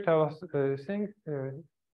restrict our thing to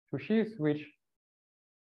sheaves which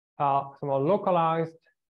are somehow localized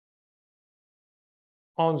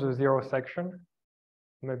on the zero section,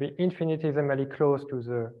 maybe infinitesimally close to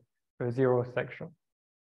the zero section.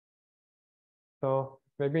 So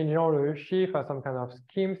maybe in general, the sheaf has some kind of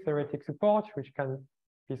scheme theoretic support, which can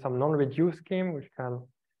be some non-reduced scheme, which can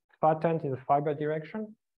flatten in the fiber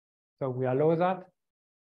direction. So we allow that,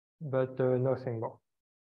 but nothing more.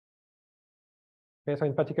 Okay, so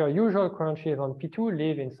in particular, usual current sheaves on P2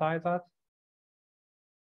 live inside that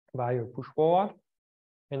by a push forward.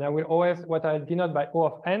 And I will always, what I denote by O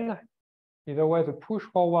of n is always a push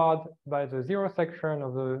forward by the zero section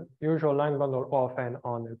of the usual line bundle O of n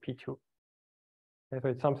on P2. Okay, so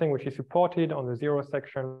it's something which is supported on the zero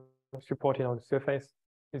section, supported on the surface,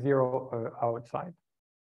 zero outside.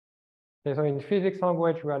 Okay, so in physics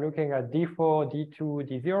language, we are looking at D4, D2,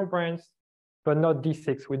 D0 branes, but not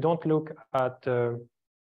D6. We don't look at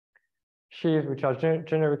sheaves which are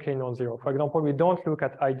generically non-zero. For example, we don't look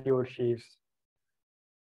at ideal sheaves.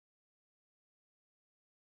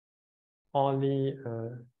 Only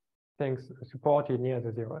things supported near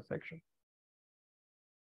the zero section.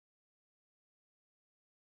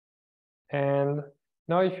 And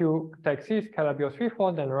now if you take this Calabi-Yau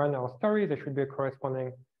threefold and run our story, there should be a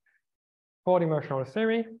corresponding four-dimensional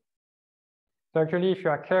theory. So actually, if you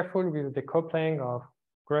are careful with the decoupling of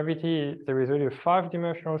gravity, there is really a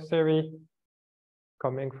five-dimensional theory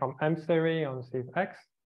coming from M theory on this X.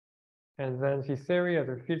 And then this theory as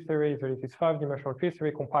a field theory is really this five-dimensional field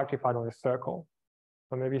theory compactified on a circle.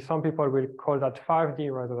 So maybe some people will call that 5D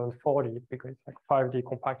rather than 4D because it's like 5D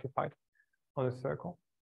compactified on a circle.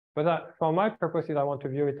 But that, for my purposes, I want to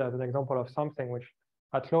view it as an example of something which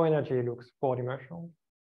at low energy looks four-dimensional.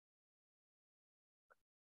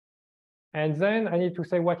 And then I need to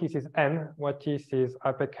say what is M, what is this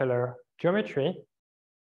hyperkähler geometry.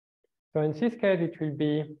 So in this case, it will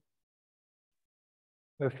be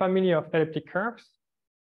a family of elliptic curves.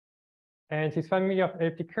 And this family of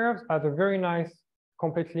elliptic curves has a very nice,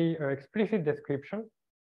 completely explicit description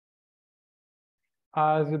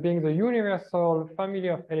as being the universal family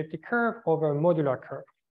of elliptic curve over a modular curve.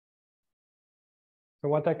 So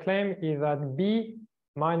what I claim is that B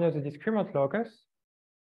minus the discriminant locus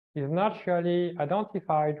is naturally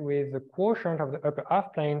identified with the quotient of the upper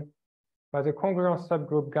half plane by the congruent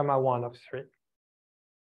subgroup gamma 1 of 3.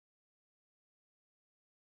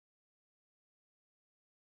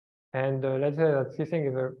 And let's say that this thing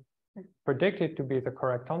is predicted to be the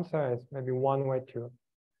correct answer. Is maybe one way to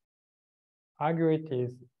argue it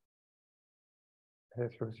is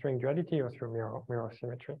through string duality or through mirror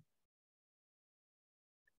symmetry.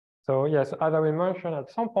 So yes, as I will mention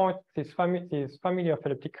at some point, this family of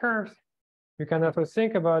elliptic curves, you can also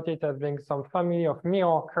think about it as being some family of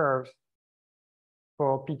mirror curves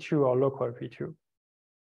for P2 or local P2.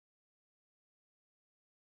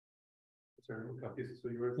 Sorry, so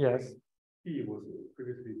you were yes. saying P was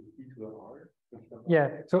previously E to the R? Yeah,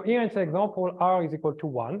 so here in the example, R is equal to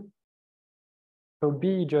 1. So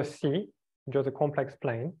B just C, just a complex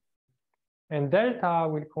plane. And delta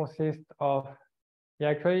will consist of, yeah,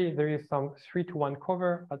 actually there is some 3-to-1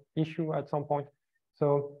 cover at issue at some point.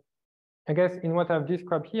 So I guess in what I've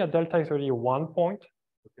described here, delta is only 1 point.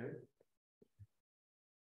 Okay.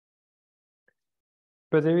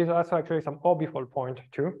 But there is also actually some orbifold point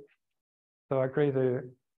too. So actually,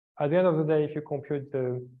 at the end of the day, if you compute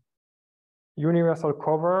the universal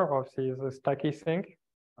cover of this stacky thing,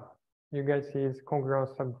 you get this congruent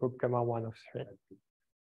subgroup gamma 1 of 3.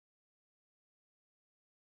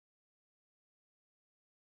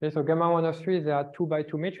 Okay, so gamma 1 of 3, there are 2 by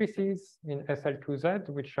 2 matrices in SL2Z,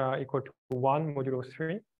 which are equal to 1 modulo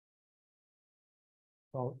 3.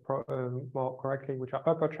 Or more correctly, which are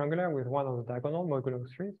upper triangular with 1 on the diagonal, modulo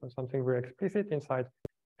 3. So something very explicit inside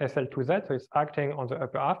SL2Z. So it's acting on the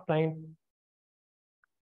upper half plane.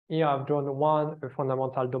 Here I've drawn a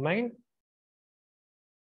fundamental domain.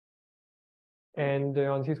 And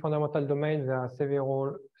on this fundamental domain, there are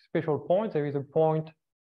several special points. There is a point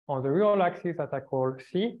on the real axis that I call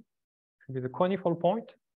C, should be the conical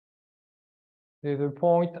point. There's a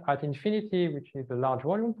point at infinity, which is the large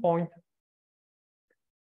volume point.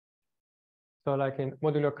 So like in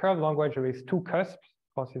modular curve language, there is 2 cusps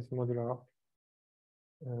for this modular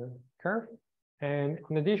curve. And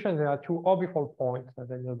in addition, there are 2 orbifold points that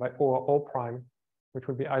are denoted by O or O prime, which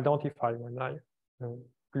will be identified when I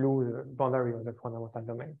glue the boundary of the fundamental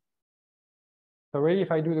domain. So really,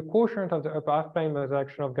 if I do the quotient of the upper half plane by the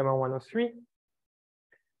action of gamma 1 of 3,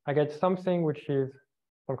 I get something which is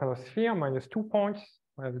some kind of sphere minus 2 points,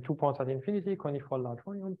 where I have the 2 points at infinity, conical large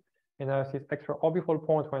volume, and I have this extra orbifold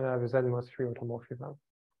point when I have a Z-3 automorphism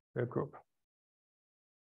group.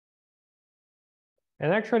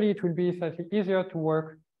 And actually, it will be slightly easier to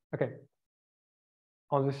work. Okay.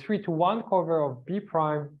 On the 3-to-1 cover of B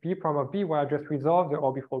prime of B, where I just resolve the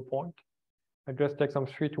orbifold point. I just take some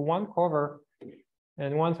 3-to-1 cover.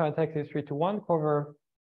 And once I take this 3-to-1 cover,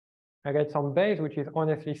 I get some base, which is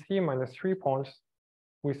honestly C minus 3 points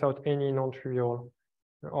without any non-trivial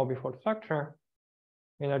orbifold structure.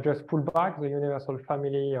 And I just pull back the universal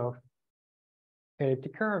family of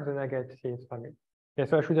elliptic curves, and I get this family. Yeah,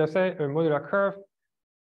 so I should have said a modular curve,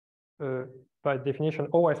 by definition,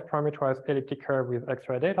 always parameterized elliptic curve with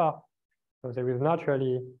extra data. So there is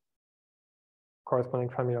naturally corresponding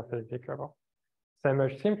family of elliptic curve. So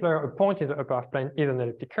much simpler, a point in the upper half plane is an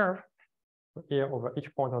elliptic curve. So here, over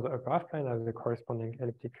each point on the upper half plane, I have the corresponding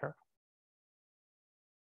elliptic curve.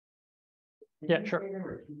 Yeah, sure.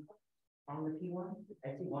 On the P1,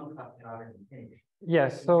 I see 1 cup already finished.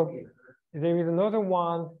 Yes, so there is another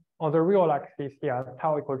one on the real axis here,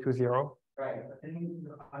 tau equal to 0. Right, but then you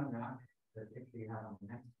look unwrap the picture you have on the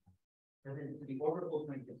next one. Doesn't the orbital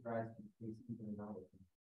point gives rise to these even numbers?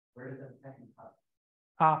 Where is the second cup?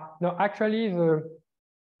 No, actually,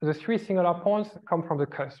 the 3 singular points come from the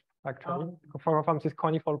cusp, actually, from this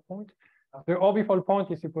conical point. The orbifold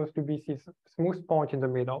point is supposed to be this smooth point in the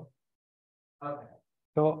middle. Okay.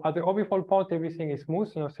 So at the orbifold point, everything is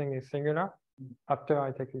smooth, nothing is singular. After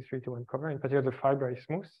I take this 3-to-1 cover, in particular, the fiber is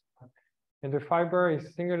smooth. And the fiber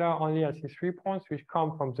is singular only at these 3 points, which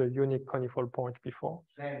come from the unique conical point before.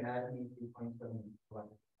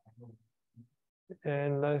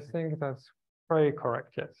 And I think that's very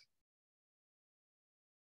correct, yes.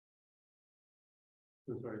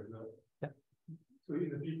 So sorry, yeah. So in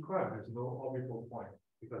the B prime, there's no orbital point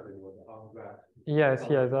because it was unwrapped. Yes,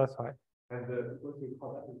 yes, that's right. And what do you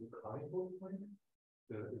call that? Is the conical point?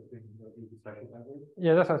 The thing that you special language?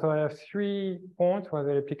 Yeah, that's right. So I have 3 points where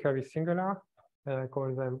the elliptic curve is singular, and I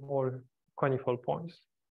call them all conical points.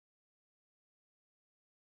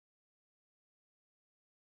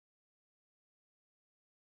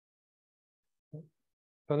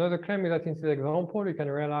 So another claim is that in this example, you can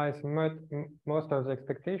realize most of the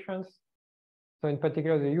expectations. So in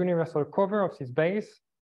particular, the universal cover of this base.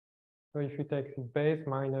 So if you take this base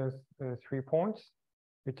minus 3 points,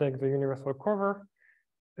 you take the universal cover.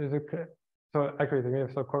 So actually, the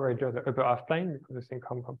universal cover is just the upper half plane because the thing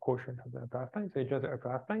comes from quotient of the upper half plane. So it's just the upper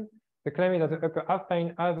half plane. The claim is that the upper half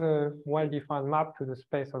plane has a well-defined map to the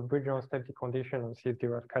space of Bridger stability condition on this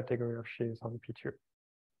derived category of sheaves on P2.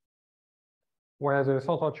 Where the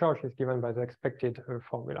central charge is given by the expected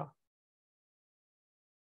formula.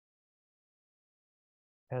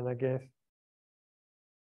 And I guess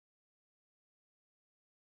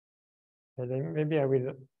maybe I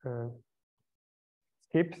will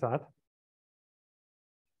skip that.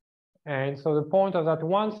 And so the point of that,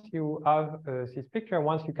 once you have this picture,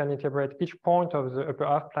 once you can interpret each point of the upper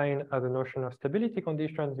half plane as a notion of stability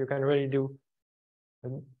conditions, you can really do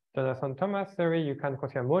Donaldson-Thomas theory. You can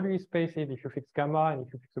consider moduli spaces. If you fix gamma and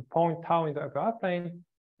if you fix a point tau in the upper half plane,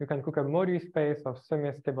 you can cook a moduli space of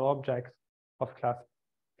semi-stable objects of class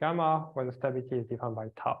gamma, where the stability is defined by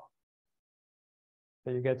tau. So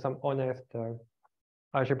you get some honest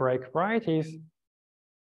algebraic varieties.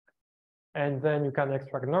 And then you can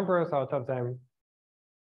extract numbers out of them,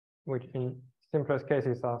 which in simplest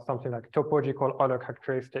cases are something like topological order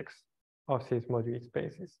characteristics of these moduli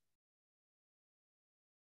spaces.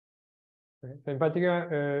 Okay. So in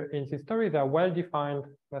particular, in this story, there are well-defined,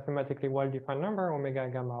 mathematically well-defined number, omega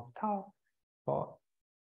gamma of tau,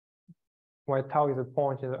 where tau is a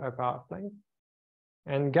point in the upper half plane.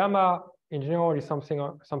 And gamma, in general, is something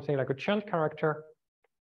like a chant character.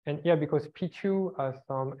 And here, because P2 has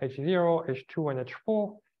some H0, H2, and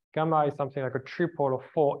H4, gamma is something like a triple of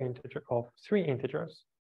three integers,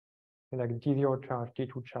 like D0 charge,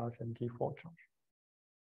 D2 charge, and D4 charge.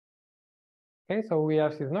 Okay, so we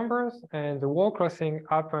have these numbers, and the wall crossing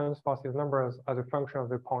happens for these numbers as a function of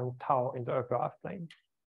the point tau in the upper half plane.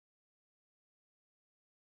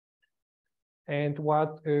 And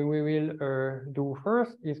what we will do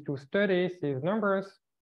first is to study these numbers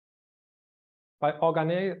by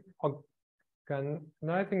organizing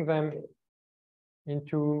them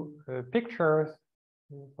into pictures,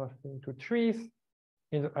 into trees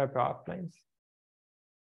in the upper half planes.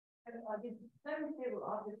 These semi-stable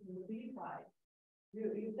objects in the B side,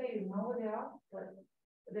 you say you know they are, but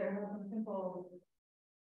there are some simple.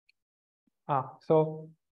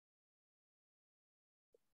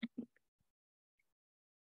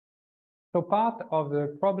 So part of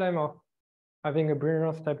the problem of having a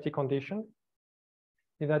Brunner stability condition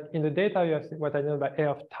is that in the data you have what I know by A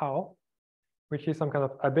of tau, which is some kind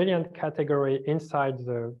of abelian category inside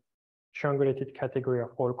the triangulated category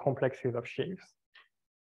of all complexes of sheaves.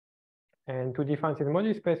 And to define this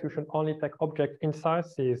moduli space, we should only take objects inside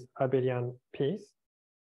this abelian piece.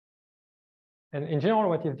 And in general,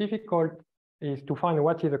 what is difficult is to find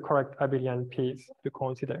what is the correct abelian piece to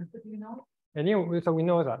consider. You know? And here, so we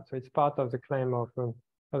know that. So it's part of the claim of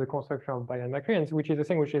the construction of Bayes Maclaurin, which is a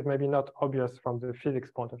thing which is maybe not obvious from the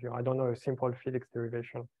physics point of view. I don't know a simple physics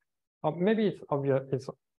derivation. Or maybe it's obvious.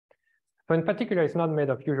 So in particular, it's not made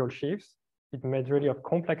of usual sheaves. It's made really of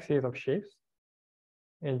complexes of sheaves.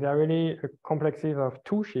 And there are really complexes of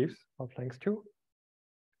two sheaves of length 2.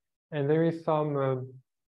 And there is some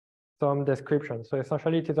description. So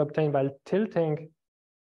essentially, it is obtained by tilting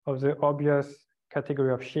of the obvious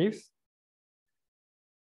category of sheaves.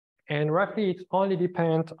 And roughly, it only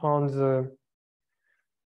depends on the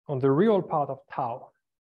real part of tau.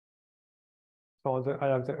 So I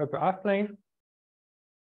have the upper half plane.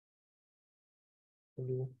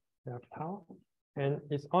 We have tau, and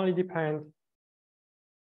it's only depends.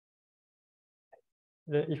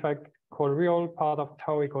 If I call real part of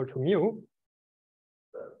tau equal to mu.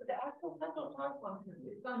 But the actual central charge function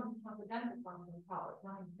is some transcendental function of tau. It's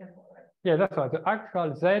not simple, right? Yeah, that's right. The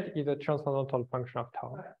actual Z is a transcendental function of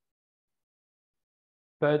tau. Right.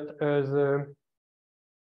 But this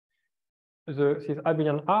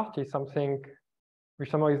abelian art is something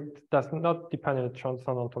which somehow does not depend in a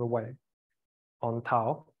transcendental way on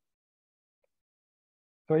tau.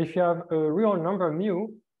 So if you have a real number mu,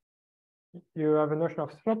 you have a notion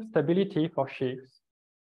of slope stability for sheaves.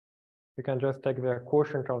 You can just take the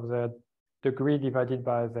quotient of the degree divided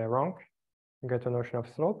by the rank, you get a notion of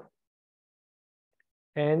slope.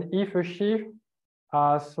 And if a sheaf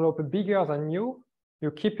has slope bigger than mu, you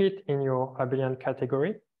keep it in your abelian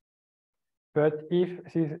category. But if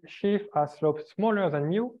this sheaf has slope smaller than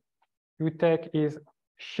mu, you take is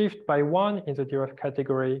shift by 1 in the Dirac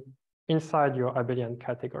category inside your abelian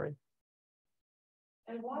category.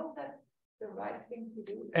 And why is that the right thing to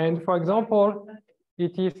do? And for example,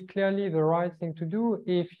 it is clearly the right thing to do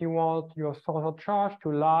if you want your source of charge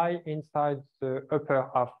to lie inside the upper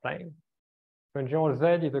half plane. So in general,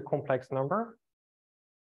 Z is a complex number.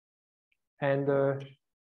 And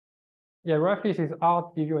yeah, roughly this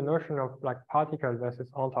art gives you a notion of like particle versus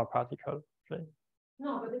antiparticle.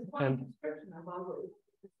 No, but it's one description about what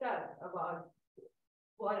it says about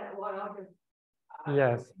what objects.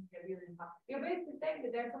 Yes. You're basically saying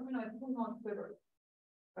that there's something like two-non quiver,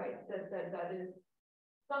 right? That is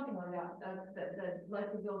something like that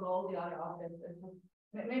lets you build all the other objects.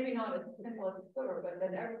 Maybe not as simple as a quiver, but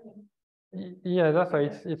then everything. Yeah, that's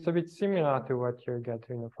right. It's a bit similar to what you get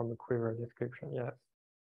from the quiver description. Yes.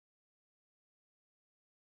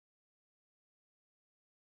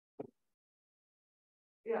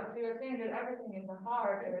 Yeah, so you're saying that everything in the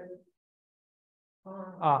heart is.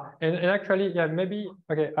 And actually, yeah, maybe,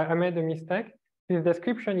 okay, I made a mistake. This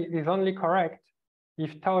description is only correct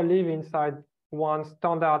if tau live inside one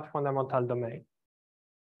standard fundamental domain,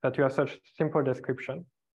 that you have such simple description.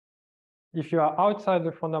 If you are outside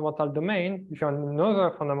the fundamental domain, if you're in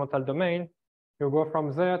another fundamental domain, you go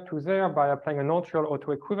from there to there by applying a non-trivial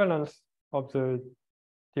autoequivalence of the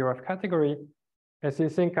Dirac category. And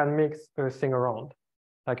this thing can mix a thing around.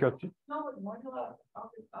 Like your No, but modular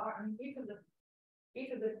objects are, I mean,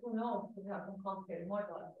 each of the two nodes would have some complicated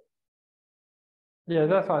modular. yeah,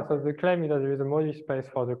 that's right. So the claim is that there is a moduli space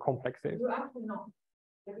for the complexes. You actually know.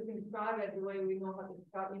 If we can describe it the way we know how to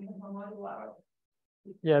describe internal modular.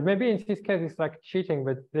 Yeah, maybe in this case it's like cheating,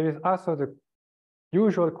 but there is also the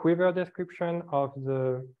usual quiver description of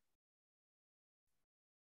the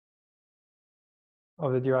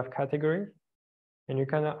derived category. And you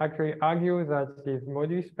can actually argue that this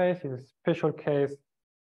moduli space is a special case,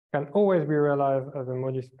 can always be realized as a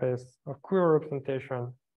moduli space of quiver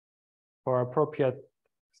representation for appropriate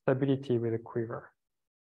stability with a quiver.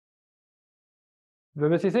 The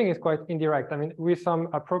basic thing is quite indirect. I mean, with some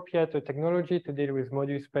appropriate technology to deal with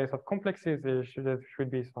moduli space of complexes, there should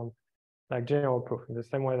be some like general proof in the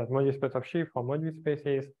same way that moduli space of sheaf or moduli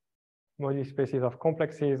spaces of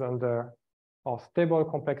complexes under or stable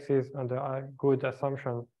complexes under a good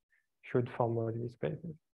assumption should form moduli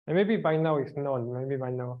spaces. And maybe by now it's known, maybe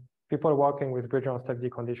by now people working with Bridger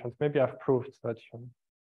stability conditions maybe have proved such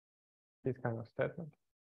this kind of statement.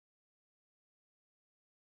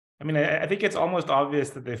 I mean, I think it's almost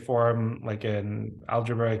obvious that they form like an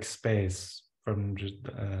algebraic space from just,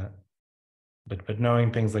 but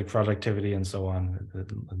knowing things like projectivity and so on, I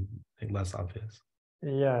think less obvious.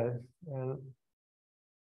 Yes, and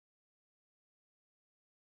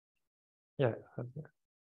yeah.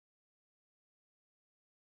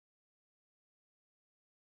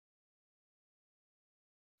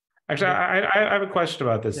 Actually, I have a question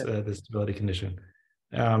about this Yeah. this stability condition.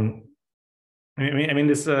 I mean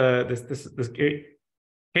this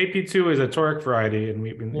KP2 is a toric variety, and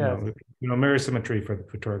we mirror symmetry for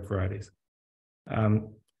toric varieties.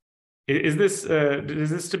 Does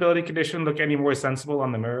this stability condition look any more sensible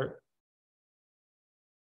on the mirror?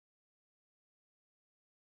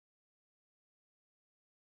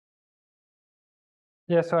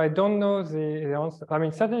 Yeah, so I don't know the answer. I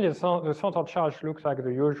mean, certainly the central charge looks like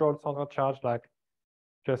the usual central charge, like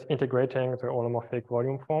just integrating the holomorphic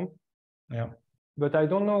volume form. Yeah. But I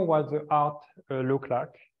don't know what the art look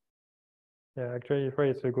like. Yeah, actually,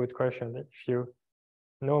 it's a good question. If you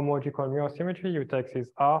know logical mirror symmetry, you take this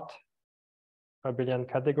art abelian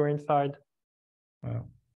category inside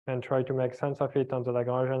and try to make sense of it on the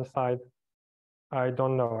Lagrangian side. I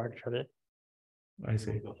don't know, actually. I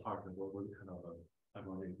see. The heart and what kind of I'm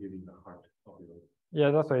only giving the heart of the.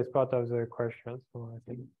 Yeah, that's why it's part of the question. So I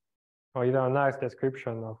think, or either a nice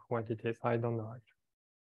description of what it is. I don't know, actually.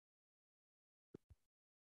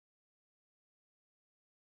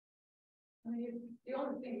 I mean, the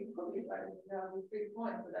only thing you could be right is the 3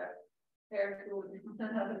 points for that pair two and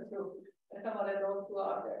another two, and some of those two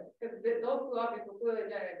objects. Because those two objects will clearly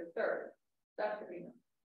generate the third. That should be enough.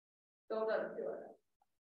 So doesn't do it.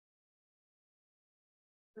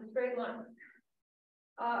 The straight line.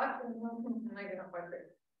 Actually, maybe not quite straight.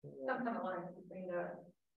 Some kind of line between the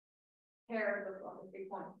pairs of the 3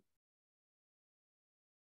 points.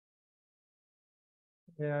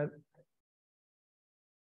 Yeah.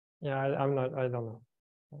 Yeah, I'm not, I don't know.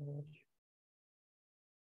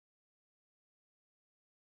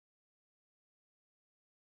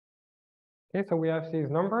 Okay, so we have these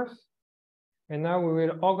numbers, and now we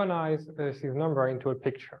will organize this number into a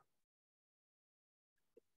picture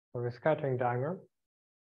of a scattering diagram.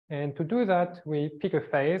 And to do that, we pick a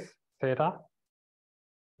phase, theta,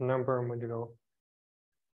 number modulo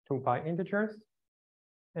 2 pi integers.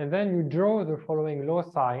 And then you draw the following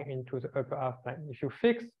loci into the upper half plane. If you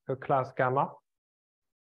fix a class gamma,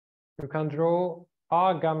 you can draw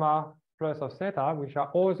R gamma plus of theta, which are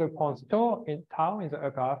all the points tau in the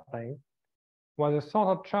upper half plane, where the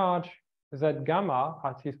central charge Z gamma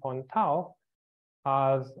at this point tau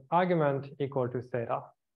has argument equal to theta.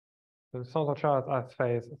 The central charge has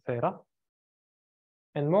phase theta.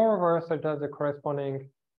 And moreover, such that the corresponding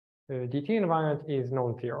DT invariant is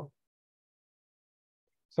non-zero.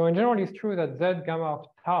 So in general, it's true that Z gamma of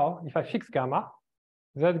tau, if I fix gamma,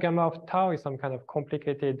 Z gamma of tau is some kind of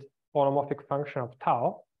complicated holomorphic function of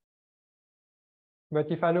tau. But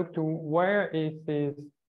if I look to where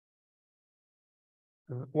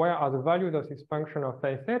are the values of this function of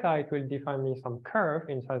phase theta, it will define me some curve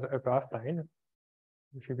inside the upper half plane.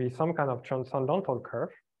 It should be some kind of transcendental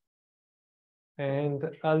curve. And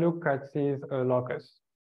I look at this locus.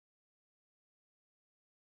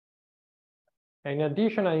 In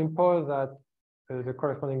addition, I impose that the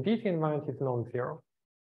corresponding DT invariant is non-zero.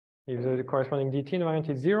 If the corresponding DT invariant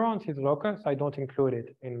is 0 on this locus, I don't include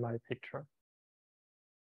it in my picture.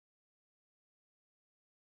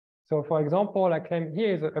 So for example, I claim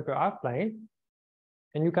here is the upper half plane.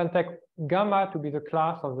 And you can take gamma to be the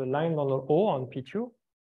class of the line bundle O on P2,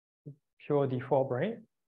 pure D4 brane.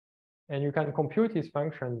 And you can compute this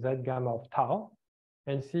function Z gamma of tau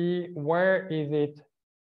and see where is it.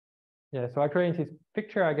 Yeah, so actually in this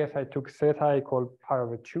picture, I guess I took theta equal pi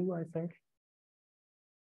over 2, I think.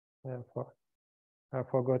 Yeah, I've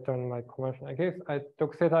forgotten my convention. I guess I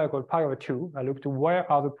took theta equal pi over 2. I looked to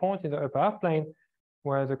where are the points in the upper half plane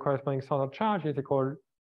where the corresponding standard charge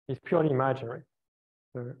is purely imaginary.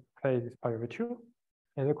 The phase is pi over 2.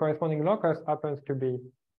 And the corresponding locus happens to be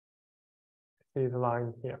this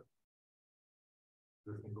line here.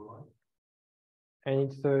 The single line.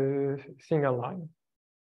 And it's a single line.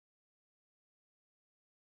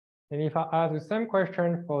 And if I ask the same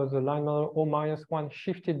question for the line model O minus 1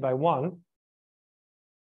 shifted by 1,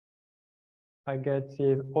 I get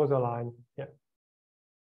this other line here.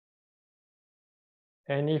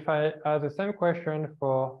 And if I ask the same question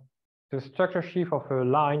for the structure shift of a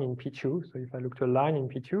line in P2, so if I look to a line in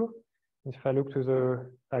P2, if I look to the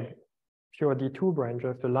pure D2 branch,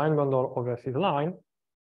 just a line bundle over this line,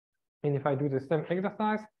 and if I do the same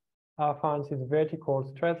exercise, I'll find this vertical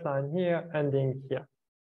straight line here ending here.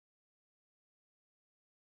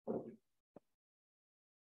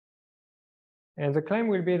 And the claim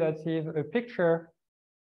will be that a picture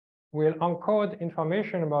will encode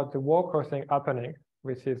information about the wall crossing happening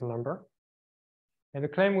with this number. And the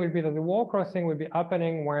claim will be that the wall crossing will be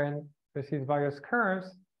happening when these various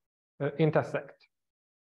curves intersect.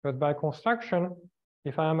 But by construction,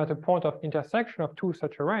 if I am at a point of intersection of two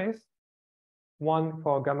such arrays, one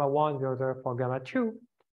for gamma 1, the other for gamma 2,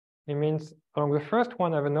 it means along the first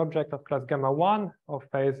one, I have an object of class gamma 1 of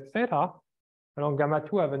phase theta. Along gamma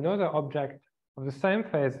 2, I have another object of the same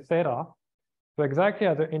phase theta. So exactly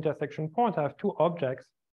at the intersection point, I have two objects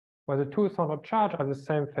where the two standard charge are the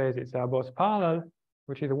same phases. They are both parallel,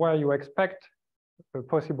 which is where you expect a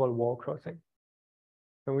possible wall crossing.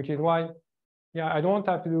 So which is why, yeah, I don't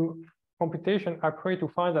have to do computation accurate to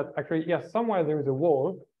find that actually, yes, somewhere there is a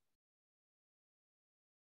wall.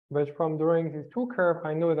 But from drawing these two curves,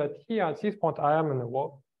 I know that here at this point, I am in a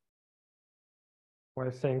wall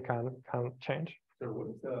where things can change. So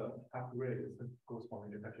what's the accurate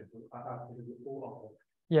corresponding intersection to O of?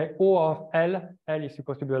 Yeah, O of L. L is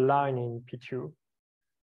supposed to be a line in P2.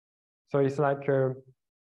 So it's like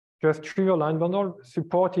just trivial line bundle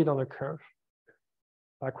supported on a curve.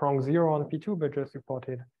 Like rank 0 on P2, but just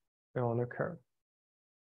supported on a curve.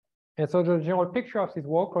 And so the general picture of this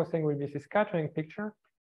wall crossing will be this scattering picture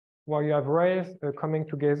where you have rays coming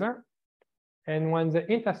together. And when they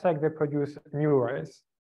intersect, they produce new rays.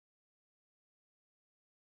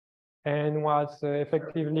 And what's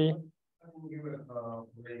effectively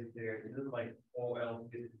Raise there, is it like OL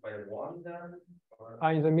divided by 1 then?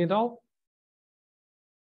 In the middle?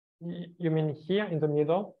 You mean here in the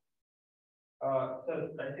middle? So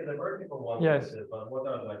I see the vertical one. Yes. But what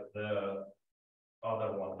are like the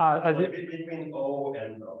other ones? Between O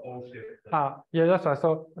and O shift. Yeah, that's right.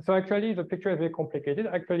 So actually the picture is very complicated.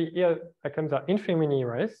 Actually here I claim the infimini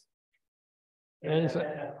rays. And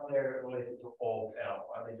how they're related to O L?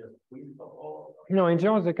 Are they just squeezed of O? No, in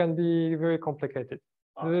general they can be very complicated.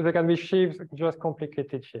 They can be shapes, just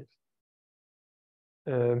complicated shapes.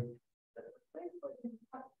 In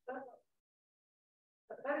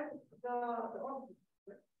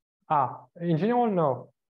general, no.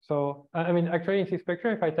 So I mean, actually, in this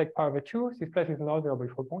picture, if I take pi over 2, this place is not the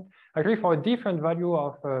orbital point. Actually, for a different value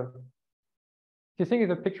of this thing is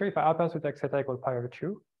a picture if I happen to take theta equal pi over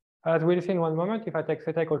 2. As we'll see in one moment, if I take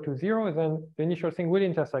theta equal to 0, then the initial thing will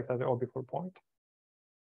intersect at the orbital point.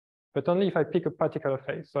 But only if I pick a particular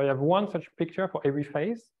phase. So I have one such picture for every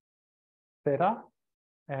phase, theta.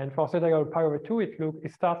 And for theta equal pi over 2,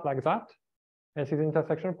 it starts like that. And this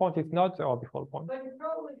intersection point is not the orbital point. But you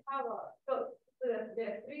probably have there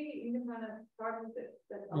are 3 independent charges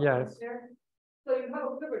that are yes. there. So you have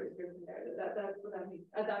a Hilbert description there. That's what I mean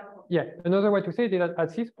at that point. Yeah, another way to say it is that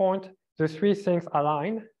at this point, the 3 things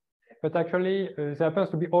align, but actually they happens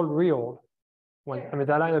to be all real. When I mean,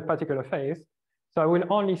 they align a particular phase. So I will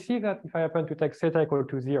only see that if I happen to take theta equal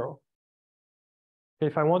to 0.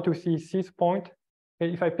 If I want to see this point,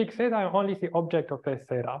 if I pick theta, I only see object of phase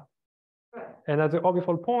theta. Right. And at the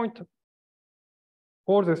orbital point,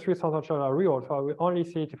 all the 3 standard charges are real, so I will only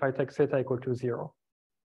see it if I take theta equal to 0.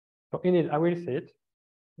 So indeed, I will see it,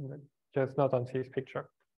 just not on this picture.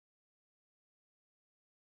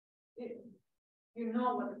 You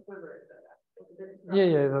know what the quiver is.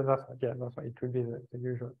 That's why it will be the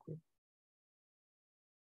usual quiver.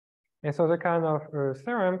 And so the kind of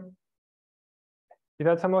theorem is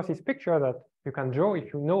that some of this picture that you can draw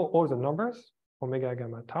if you know all the numbers, omega,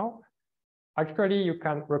 gamma, tau. actually you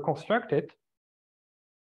can reconstruct it.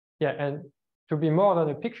 Yeah, and to be more than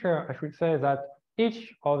a picture, I should say that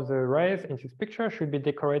each of the rays in this picture should be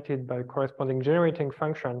decorated by a corresponding generating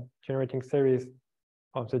function, generating series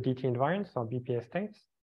of the DT invariants or BPA states.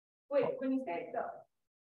 Wait, when you say stuff,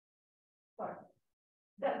 sorry,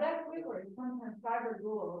 that quiver is sometimes fiber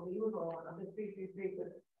rule of the usual one of the 333.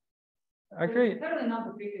 Actually, it's certainly not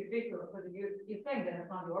the 333 because you're saying that it's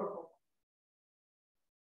not the oracle.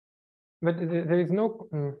 but there is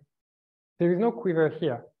no quiver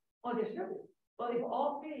here. Oh, there should be. Well, if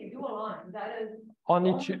all three do align, that is On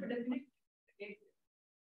also each, for definition.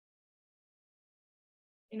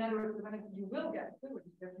 In other words, you will get two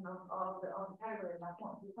description of the category in that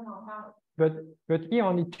one. You cannot count it. but here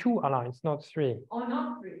only two aligns, not three. Oh,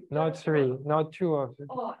 not three. Not three, not two of the,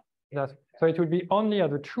 Oh, that's, so it will be only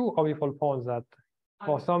at the true orbifold points that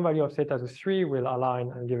for some value of theta, the 3 will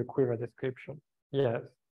align and give a quiver description. Yes.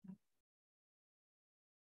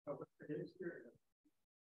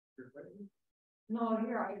 no,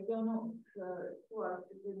 here I don't know. Who else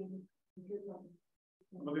is doing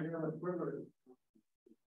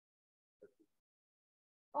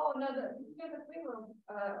Oh no, the quiver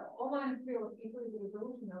O minus 3 will equal the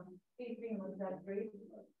resolution of C3 with that 3.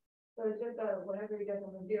 So it's just whatever you get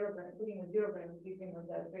on the 0 brand, putting a 0 brand C3 with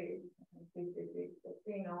that 3. 3, 3, 3. So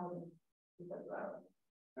 3 now and that's right.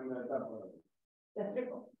 And that's up. That's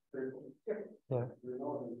triple. Triple. Yeah.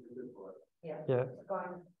 Yeah. Yeah.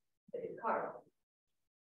 It's Carl.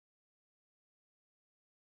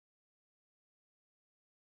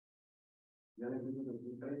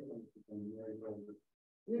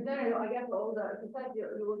 You generate, I guess, all the,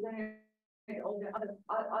 you will generate all the other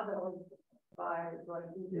by like.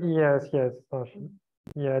 Yes, yes.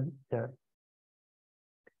 Yeah, yeah.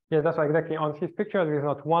 Yeah, that's right, exactly. On this picture, there is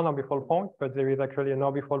not one orbifold point, but there is actually an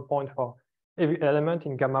orbifold point for every element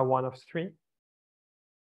in gamma 1 of 3.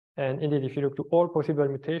 And indeed, if you look to all possible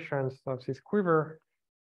mutations of this quiver,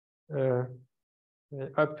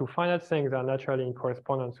 up to finite things are naturally in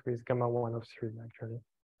correspondence with gamma 1 of 3, actually.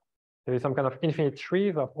 There is some kind of infinite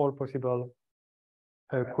trees of all possible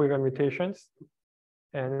quiver mutations,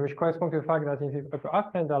 and which corresponds to the fact that in the upper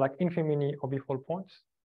half plane, there are like infinite many orbifold points.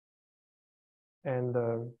 And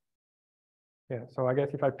yeah, so I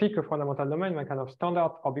guess if I pick a fundamental domain, my kind of standard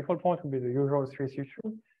orbifold point would be the usual 3, 3,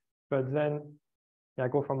 3. But then I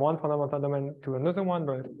go from one fundamental domain to another one,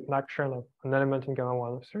 but an action of an element in gamma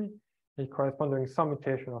 1 of 3. It corresponds to some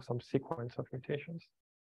mutation or some sequence of mutations.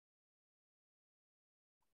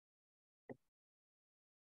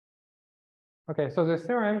 Okay, so the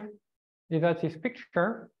theorem is that this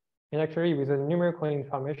picture, and actually with the numerical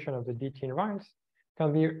information of the DT invariants,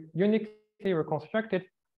 can be uniquely reconstructed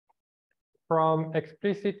from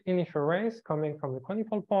explicit initial rays coming from the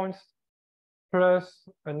conical points, plus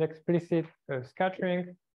an explicit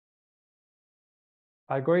scattering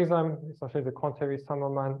algorithm, essentially the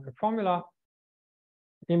Kontsevich-Soibelman formula,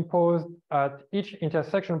 imposed at each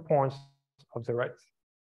intersection points of the rays.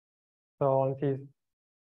 So on this,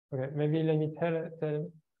 okay, maybe let me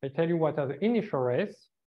tell you what are the initial rays.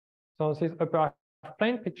 So on this upper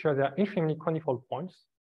plane picture, there are infinitely conifold points.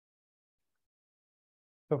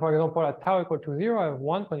 So for example, at tau equal to 0, I have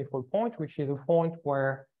one conifold point, which is a point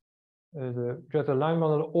where just a line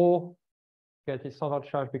model O gets its standard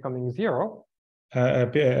charge becoming 0.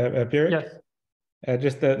 Pierrick? Yes.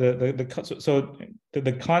 Just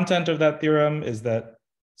the content of that theorem is that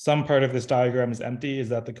some part of this diagram is empty. Is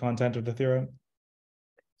that the content of the theorem?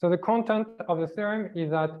 So the content of the theorem is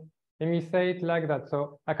that, let me say it like that.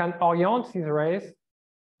 So I can orient these rays,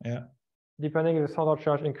 yeah, depending if the standard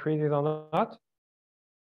charge increases or not.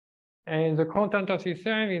 And the content of this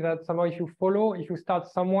theorem is that somehow if you start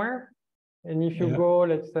somewhere, and if you go,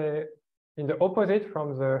 let's say, in the opposite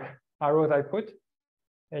from the arrows I put,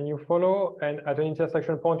 and you follow, and at an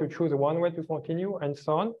intersection point, you choose one way to continue, and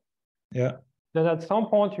so on. Yeah. Then at some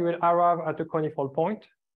point, you will arrive at a conifold point.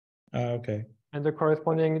 Okay. And the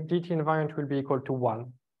corresponding DT invariant will be equal to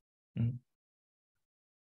 1. Mm-hmm.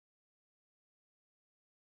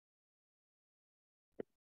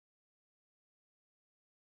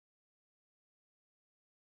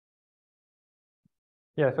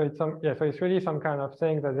 Yeah, so it's really some kind of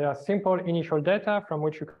thing that there are simple initial data from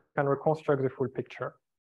which you can reconstruct the full picture.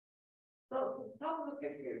 So top of the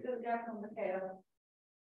picture is just get from the chaos.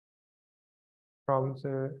 From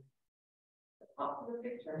the Top of the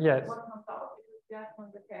picture. Yes. What's on top is just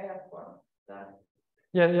from the chaos form.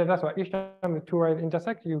 Yeah, that's why each time the two rays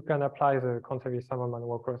intersect, you can apply the Kontsevich-Soibelman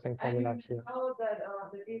wall-crossing formula here. Know that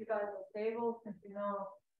these guys are stable since you know.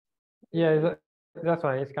 Yeah, that's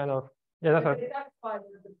why it's kind of, yeah, that's why. It satisfies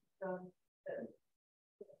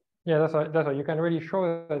Yeah, that's why you can really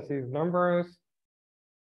show that these numbers,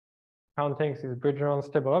 counting these bridge-around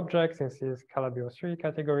stable objects in this Calabi-Yau 3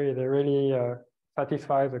 category, they really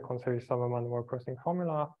satisfy the Kontsevich-Soibelman word processing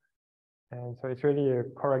formula. And so it's really a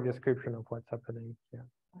correct description of what's happening here.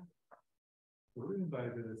 What do you mean by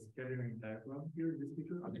the scattering diagram here, this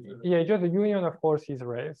picture? Yeah, just the union of all these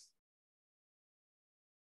rays.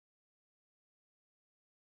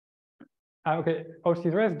 Okay, all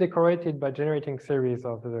these rays decorated by generating series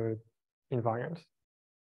of the invariants.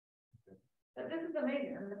 But this is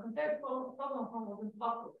amazing. And the Kontsevich problem was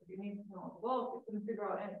impossible because you need to know the walls, you couldn't figure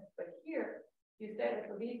out anything. But here, you said that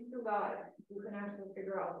for these two guys, you can actually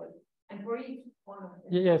figure out what, and for each one of them.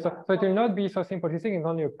 Yeah, so it will not be so simple. This thing is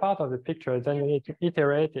only a part of the picture, then you need to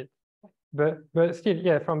iterate it. But still,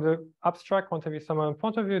 yeah, from the abstract Kontsevich-Soibelman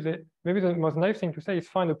point of view, maybe the most nice thing to say is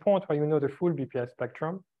find a point where you know the full BPS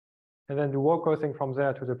spectrum, and then do walk crossing from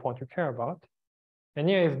there to the point you care about. And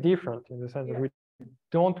here it's different in the sense that we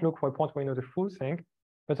don't look for a point where you know the full thing,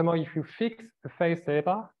 but somehow if you fix the phase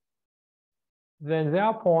theta, then there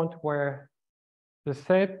are points where the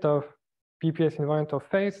set of BPS invariant of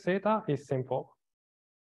phase theta is simple.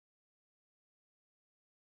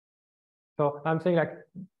 So I'm saying like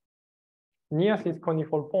near this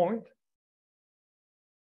conical point,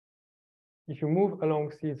 if you move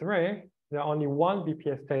along this ray, there are only one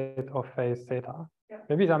BPS state of phase theta. Yeah.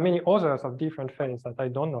 Maybe there are many others of different phases that I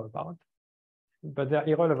don't know about, but they're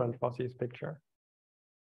irrelevant for this picture.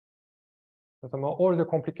 So somehow all the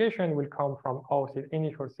complication will come from how the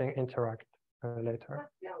initial thing interact later.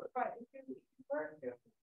 Yeah, right. If you were to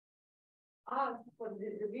ask for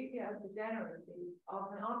the BPS degeneracy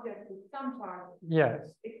of an object with some charge,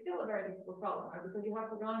 Yes. it's still a very difficult problem, right? Because you have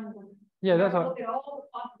to run. Yeah, that's look at all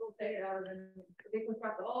the possible data and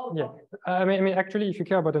deconstruct all. Yeah, I mean, actually, if you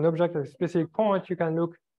care about an object at a specific point, you can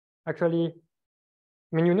look. Actually,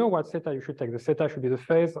 I mean, you know what theta you should take. The theta should be the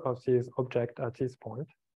phase of this object at this point.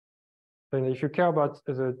 Then, if you care about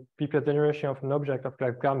the BPS generation of an object of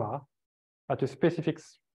like gamma at a specific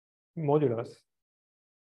modulus,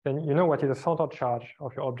 then you know what is the central charge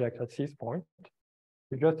of your object at this point.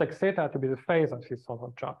 You just take theta to be the phase of this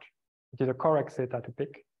central charge. It is a correct theta to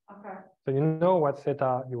pick. Okay. So you know what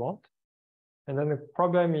theta you want. And then the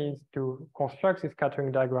problem is to construct this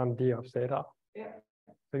scattering diagram D of theta. Yeah.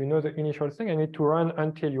 So you know the initial thing, and you need to run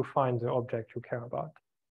until you find the object you care about.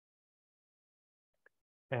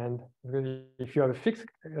 And really, if you have a fixed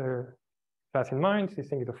class in mind, this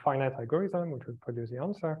thing is a finite algorithm, which will produce the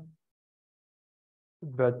answer.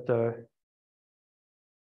 But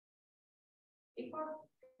if I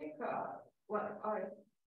think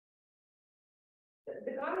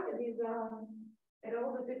the guy that is at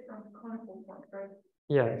all the different conical points, right?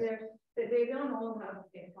 yes, They don't all have the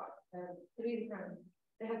same part. They have three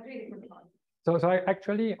different parts. so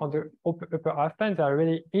actually on the upper half plane, there are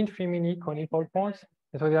really infinitely conical points.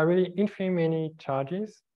 And so there are really infinitely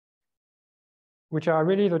charges, which are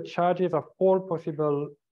really the charges of all possible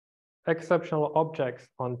exceptional objects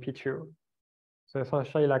on P2. So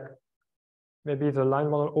essentially like maybe the line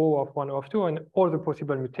model O of 1 of 2 and all the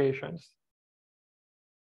possible mutations.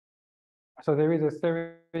 So there is a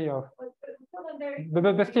theory of,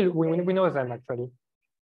 but still we know them actually.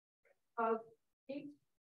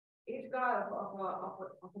 Each guy of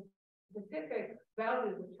a specific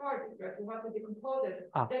values of charges, right? You have to decompose it.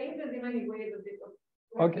 There isn't many ways of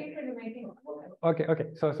Okay. Okay.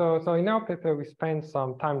 So in our paper we spent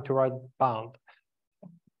some time to write bound.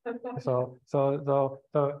 So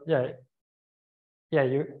yeah,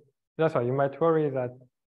 that's why you might worry that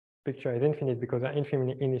picture is infinite because there are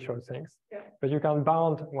infinite initial things. Yeah. But you can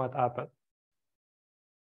bound what happened.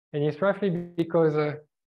 And it's roughly because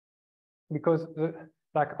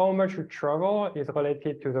like how much you travel is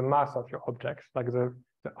related to the mass of your objects. Like the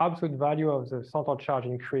absolute value of the central charge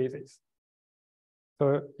increases.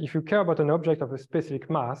 So if you care about an object of a specific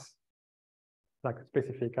mass, like a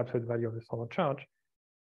specific absolute value of the central charge,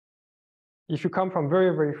 if you come from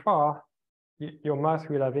very, very far, your mass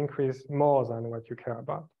will have increased more than what you care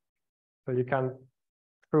about. So you can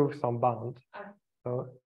prove some bound. So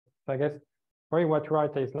I guess probably what you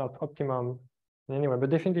write is not optimum in any way, but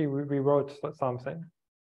definitely we wrote something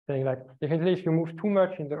saying like, definitely if you move too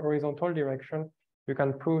much in the horizontal direction, you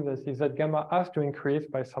can prove that Z gamma has to increase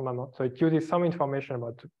by some amount. So it uses some information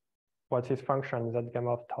about what this function Z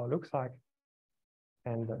gamma of tau looks like.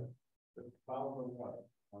 And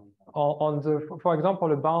on the, for example,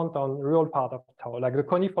 the bound on real part of tau, like the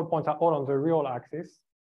conical points are all on the real axis.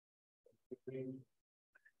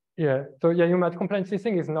 Yeah, so yeah, you might complain this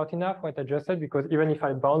thing is not enough what I just said, because even if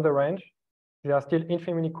I bound the range, there are still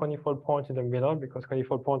infinitely conical points in the middle, because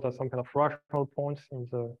conical points are some kind of rational points in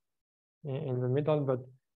the in the middle, but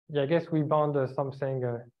yeah, I guess we bound something.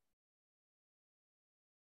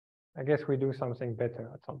 I guess we do something better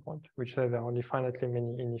at some point, which says there are only finitely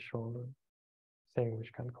many initial things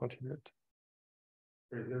which can contribute.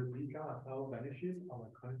 Is there B gamma tau vanishes on a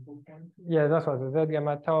conical point? Yeah, that's what the Z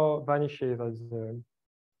gamma tau vanishes as the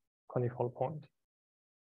conical point.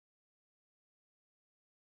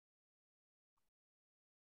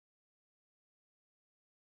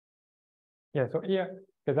 Yeah, so here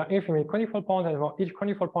there are infinite conical points, and for each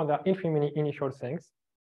conical point there are infinite initial things.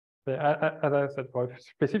 But as I said, for a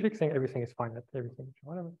specific thing, everything is finite, everything,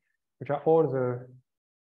 whatever, which are all the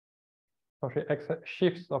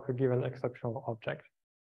shifts of a given exceptional object.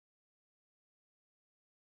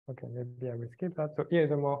 Okay, maybe I will skip that. So here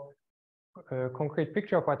is a more concrete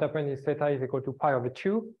picture of what happened is theta is equal to pi over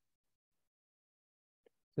 2.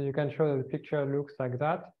 So you can show that the picture looks like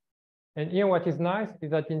that. And here what is nice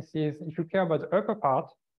is that if you care about the upper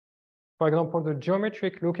part, for example, the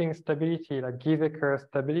geometric looking stability, like Giesecker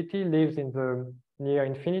stability, lives in the near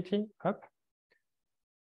infinity up.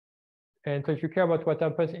 And so if you care about what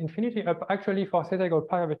happens infinity up, actually for theta equal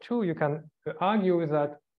pi over 2, you can argue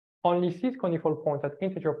that only these conical points at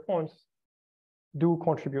integer points do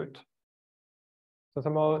contribute. So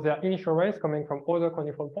somehow there are initial rays coming from other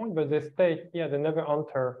conical points, but they stay here, they never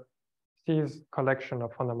enter this collection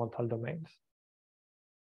of fundamental domains.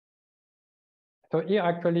 So here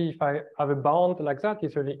actually, if I have a bound like that,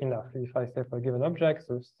 it's really enough. If I say for a given object,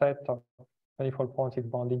 the set of conical points is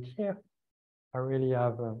bounded here, I really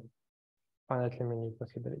have finitely many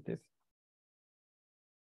possibilities.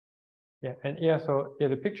 Yeah, and here, so here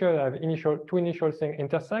the picture, I have two initial things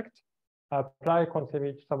intersect. I apply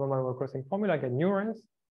Kontsevich and Soibelman crossing formula, I get new rays,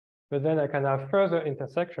 but then I can have further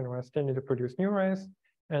intersection where I still need to produce new rays,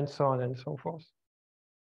 and so on and so forth.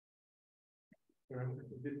 I'm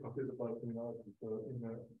a bit confused about terminology. So in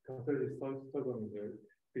the Kontsevich and Soibelman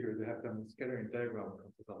figure, they have some scattering diagram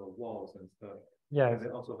consist of walls and stuff. Yes. And they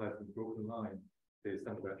also have some broken line. There's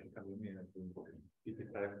some direction coming in and be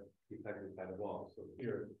detected by the wall. So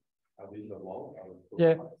here, are these the walls?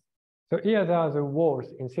 Yeah. So here there are the walls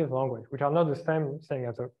in this language, which are not the same thing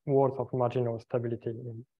as the walls of marginal stability,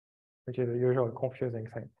 which is a usual confusing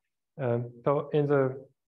thing. So in the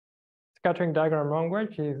scattering diagram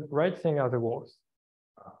language, is right thing are the walls.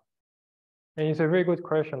 And it's a very good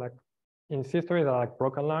question. Like in this story, there are like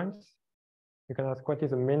broken lines. You can ask what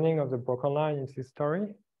is the meaning of the broken line in this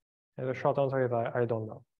story? And the short answer is I don't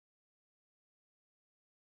know.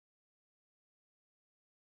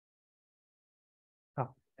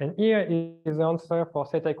 And here is the answer for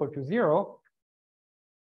theta equal to 0,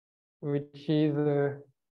 which is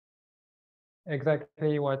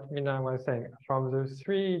exactly what Mina was saying. From the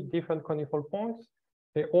 3 different conical points,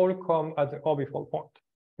 they all come at the orbifold point.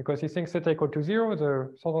 Because he thinks theta equal to 0,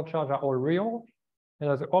 the central charges are all real. And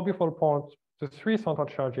at the orbifold point, the 3 central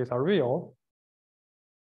charges are real.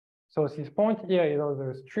 So this point here is on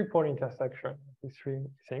the triple intersection, these 3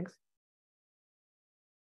 things.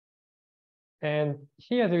 And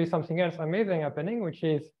here there is something else amazing happening, which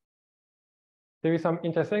is there is some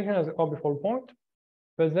intersection at the orbifold point,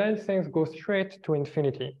 but then things go straight to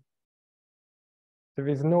infinity. There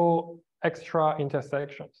is no extra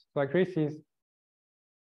intersections. So like this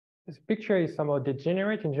picture is somehow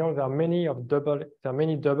degenerate. In general, there are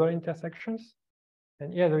many double intersections.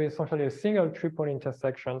 And here there is essentially a single triple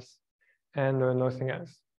intersections and nothing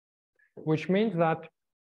else, which means that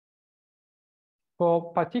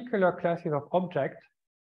for particular classes of objects,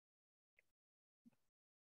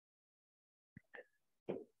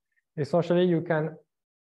 essentially you can,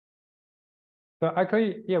 but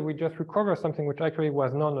actually, yeah, we just recovered something which actually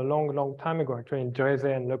was known a long time ago. Actually, in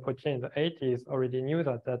Drese and Le Potier in the 80s already knew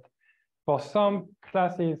that for some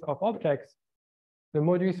classes of objects, the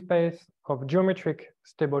moduli space of geometric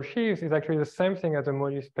stable sheaves is actually the same thing as the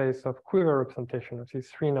moduli space of quiver representation of these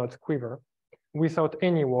 3 nodes quiver without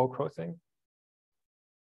any wall crossing.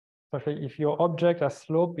 Especially if your object has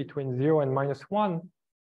slope between 0 and -1,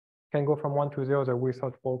 can go from 1 to 0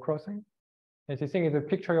 without wall crossing. And this thing is a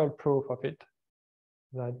pictorial proof of it,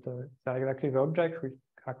 that exactly the objects which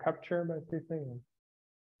are captured by this thing. And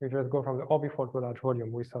we just go from the orbifold to large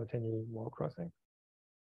volume without any wall crossing.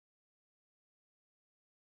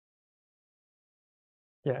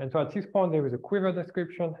 Yeah, and so at this point, there is a quiver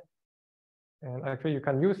description. And actually, you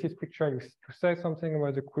can use this picture to say something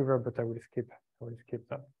about the quiver, but I will skip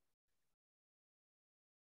that.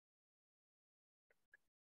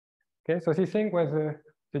 Okay, so this thing was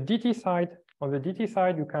the DT side. On the DT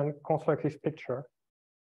side, you can construct this picture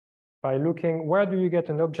by looking where do you get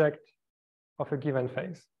an object of a given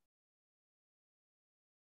phase.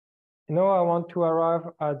 Now I want to arrive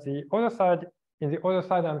at the other side. In the other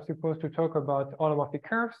side, I'm supposed to talk about holomorphic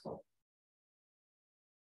curves.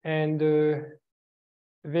 And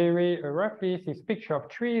very roughly, this picture of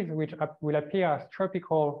trees, which will appear as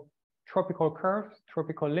tropical curves,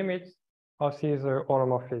 tropical limits of these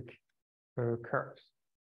holomorphic curves.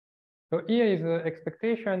 So here is the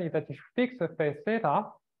expectation is that if you fix the phase theta,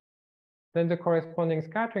 then the corresponding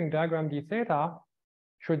scattering diagram d theta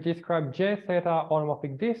should describe j theta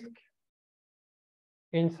holomorphic disk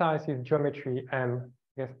inside this geometry M.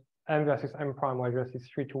 Yes, M versus M prime was just this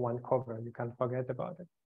 3-to-1 cover. You can't forget about it.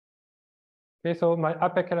 Okay, so my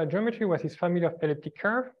apical geometry was this family of elliptic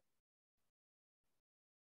curve,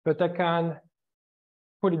 but I can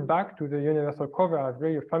put it back to the universal cover as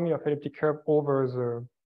really a family of elliptic curve over the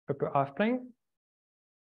upper half plane.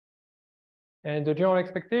 And the general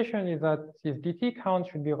expectation is that this dt count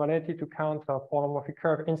should be related to count of holomorphic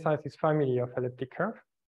curve inside this family of elliptic curve.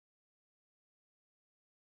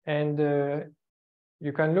 And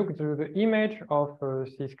you can look through the image of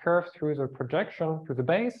these curves through the projection to the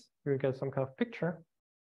base. You get some kind of picture.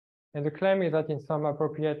 And the claim is that in some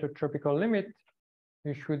appropriate tropical limit,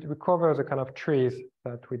 you should recover the kind of trees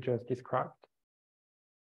that we just described.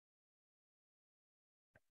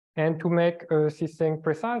 And to make this thing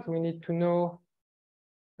precise, we need to know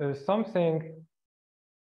something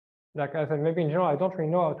like, as I maybe in general, I don't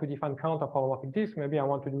really know how to define count of holomorphic disks. Maybe I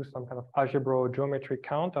want to do some kind of algebra geometric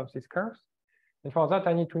count of these curves. And for that,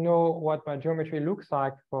 I need to know what my geometry looks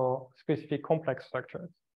like for specific complex structures.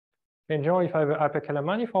 In general, if I have an apical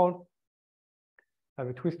manifold, I have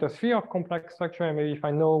a twistor sphere of complex structure, and maybe if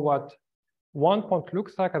I know what one point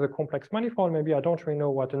looks like as a complex manifold, maybe I don't really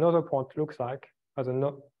know what another point looks like as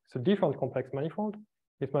a different complex manifold.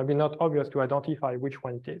 It might be not obvious to identify which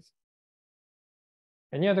one it is.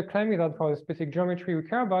 And here the claim is that for the specific geometry we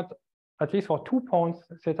care about, at least for 2 points,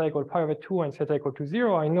 theta equal pi over 2 and theta equal to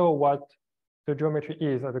 0, I know what the geometry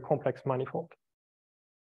is as a complex manifold.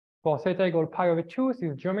 For theta equal pi over 2,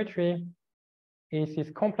 this geometry is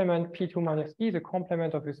this complement P2 minus E, the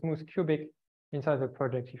complement of the smooth cubic inside the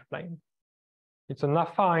projective plane. It's an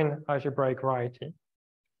affine algebraic variety.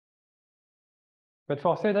 But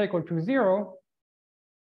for theta equal to 0,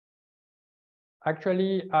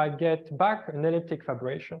 actually I get back an elliptic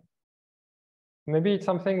fibration. Maybe it's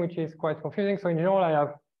something which is quite confusing. So in general, I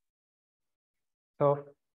have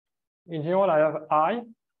I,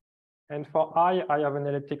 and for I have an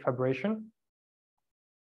elliptic fibration.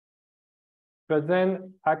 But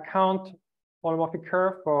then I count holomorphic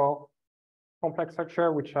curve for complex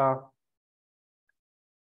structure which are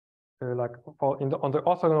like on the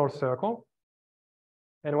orthogonal circle.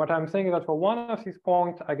 And what I'm saying is that for one of these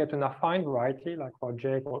points, I get an affine variety, like for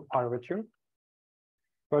j equal pi over 2.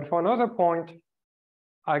 But for another point,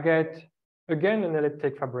 I get again an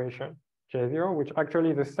elliptic fibration, j0, which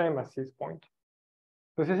actually is the same as this point.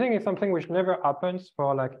 So this thing is something which never happens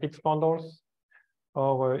for like X bundles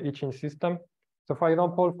or Hitchin system. So for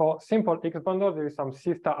example, for simple X bundles, there is some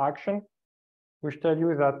sister action, which tell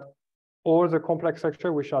you that all the complex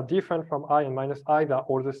structures which are different from I and minus I, they're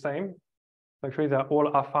all the same. Actually, they're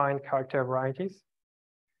all affine character varieties.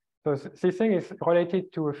 So this thing is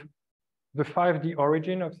related to the 5D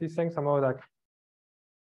origin of this thing, somehow like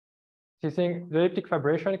this thing, the elliptic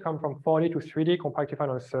fibration comes from 4D to 3D compactified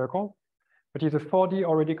on a circle. But if the 4D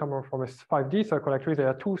already comes from a 5D circle, actually there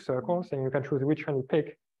are 2 circles, and you can choose which one you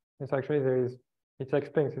pick. And so actually it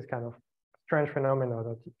explains this kind of strange phenomena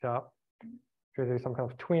that there is some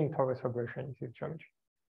kind of twin torus fibration in this geometry.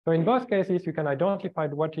 So in both cases, you can identify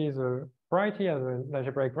what is a variety as an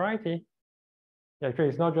algebraic variety. Actually,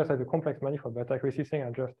 it's not just as a complex manifold, but actually these things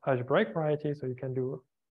are just algebraic varieties. So you can do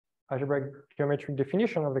algebraic geometric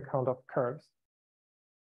definition of the count of curves.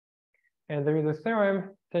 And there is a theorem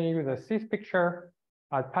telling you that this picture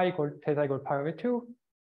at pi equal theta equal pi over 2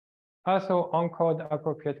 also encode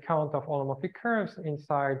appropriate count of holomorphic curves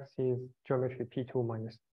inside this geometry P2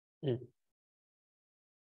 minus E.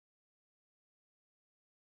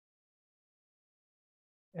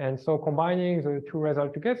 And so combining the two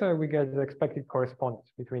results together, we get the expected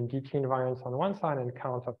correspondence between dt invariance on one side and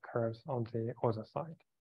count of curves on the other side.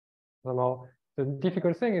 Somehow, the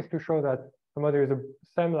difficult thing is to show that somehow there is a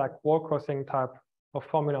same like wall crossing type of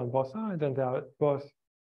formula on both sides, and there are both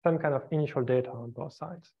some kind of initial data on both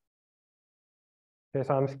sides. Okay,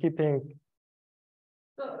 so I'm skipping.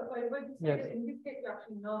 So, but yes. In this case, you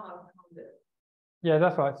actually know how to count this. Yeah,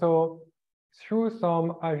 that's right. So through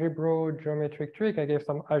some algebra geometric trick, I gave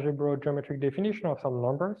some algebra geometric definition of some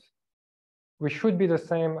numbers, which should be the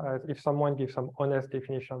same as if someone gives some honest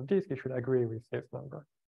definition of disk, you should agree with this number.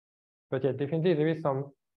 But yeah, definitely there is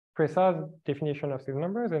some precise definition of these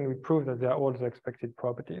numbers, and we prove that they are all the expected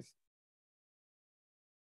properties.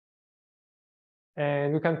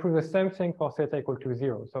 And we can prove the same thing for theta equal to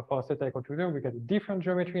 0. So for theta equal to 0, we get a different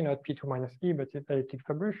geometry, not P2 minus E, but it's elliptic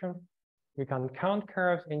fibration. We can count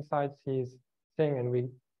curves inside this thing, and we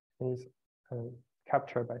is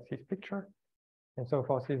captured by this picture. And so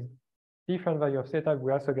for this different value of theta,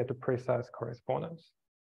 we also get a precise correspondence.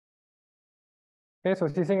 Okay, so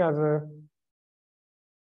this thing has a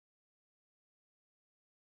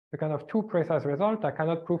kind of two precise result. I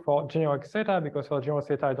cannot prove for generic theta because for general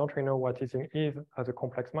theta, I don't really know what this thing is as a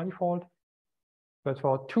complex manifold. But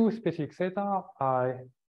for two specific theta, I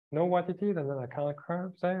know what it is, and then I can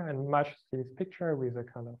curve there and match this picture with a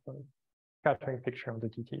kind of scattering picture on the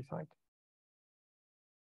DT side.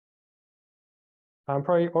 I'm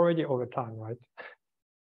probably already over time, right?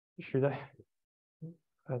 Should I?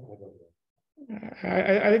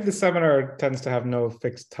 I think the seminar tends to have no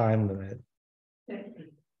fixed time limit.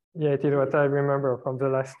 Yeah, it is what I remember from the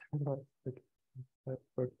last. Yeah.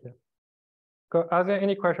 Are there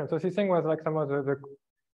any questions? So this thing was like some of the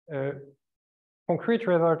concrete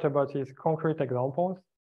results about these concrete examples.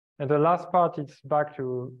 And the last part is back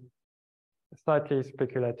to slightly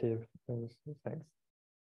speculative things.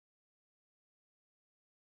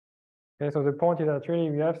 Okay, so the point is that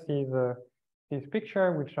really we have these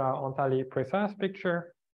pictures which are entirely precise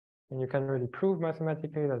picture. And you can really prove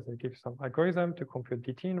mathematically that they give some algorithm to compute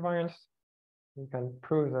DT invariance. You can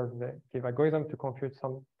prove that they give algorithm to compute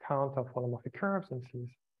some count of holomorphic curves in this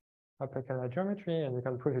hypercalabi geometry. And you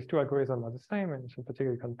can prove these two algorithms are the same. And in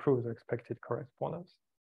particular, you can prove the expected correspondence.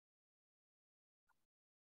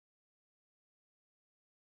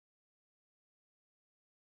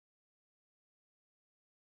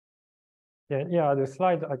 Yeah, the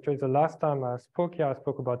slide, actually, the last time I spoke here, I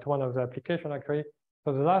spoke about one of the applications, actually.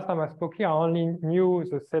 So the last time I spoke here, I only knew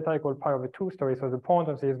the theta equal pi over 2 story. So the point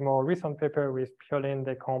of this more recent paper with Pioline,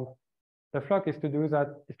 Descombes, the Floch is to do that,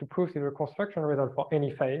 is to prove the reconstruction result for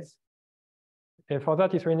any phase. And for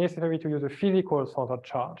that, it's really necessary to use a physical standard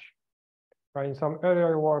charge. Right? In some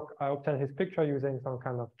earlier work, I obtained his picture using some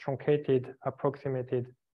kind of truncated, approximated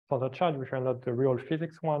standard charge, which are not the real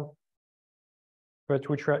physics one, but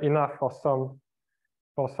which were enough for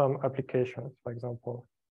some applications, for example.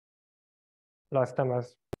 Last time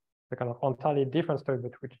was a kind of entirely different story,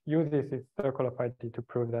 but which uses this circle of ID to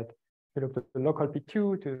prove that you look at the local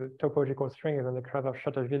P2 to the topological string and then the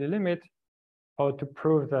Krasav-Shotashvili limit, or to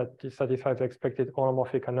prove that this satisfies the expected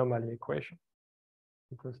holomorphic anomaly equation.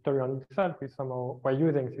 Because story on itself is somehow was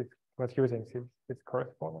using this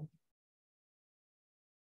correspondence.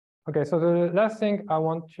 Okay, so the last thing I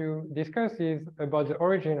want to discuss is about the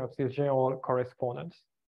origin of this general correspondence.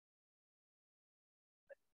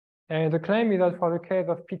 And the claim is that for the case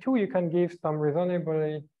of P2, you can give some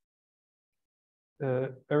reasonably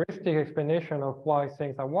heuristic explanation of why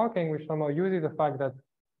things are working, which somehow uses the fact that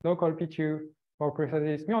local P2, more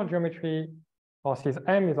precisely this mirror geometry, or this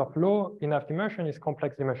M is of low enough dimension, is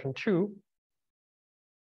complex dimension 2.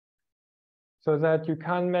 So that you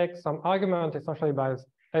can make some argument essentially by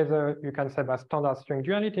either you can say by standard string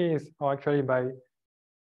dualities or actually by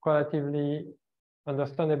relatively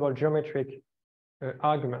understandable geometric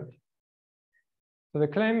argument. So the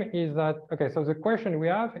claim is that, okay, so the question we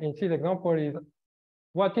have in this example is,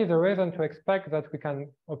 what is the reason to expect that we can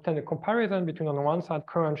obtain a comparison between on one side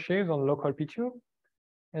current shapes on local P2,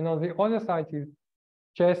 and on the other side is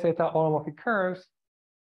J theta holomorphic curves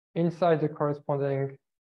inside the corresponding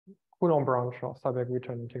Coulomb branch or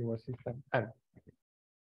sub-Egwitchen integral system M.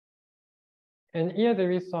 And here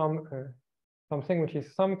there is something which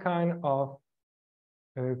is some kind of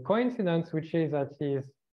coincidence, which is that this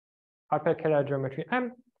hypercalabi geometry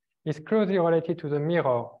M is closely related to the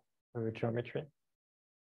mirror geometry.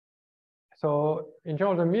 So in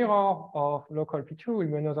general, the mirror of local P2 will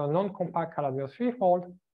be another non-compact Calabi-Yau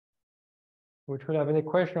threefold, which will have an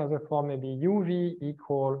equation of the form maybe UV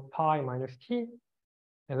equal pi minus T.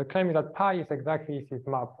 And the claim is that pi is exactly this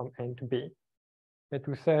map from N to B. But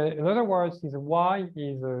to say, in other words, is Y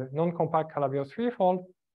is a non-compact Calabi-Yau threefold.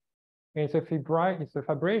 And it's a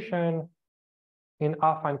fibration in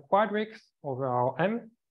affine quadrics over our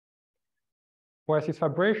M, whereas this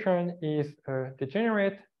fibration is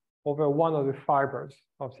degenerate over one of the fibers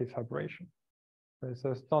of this fibration. So it's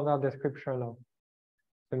a standard description of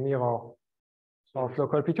the mirror of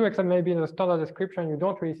local P2, except maybe in the standard description, you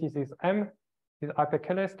don't really see this M, this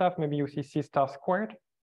hypercalabi stuff, maybe you see C star squared,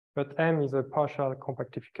 but M is a partial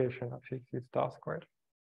compactification of C star squared.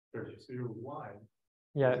 So your Y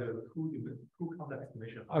yeah. is a two complex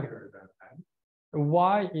dimension higher than M.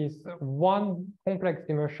 Y is one complex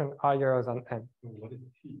dimension higher than M. What is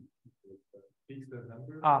T? Fixed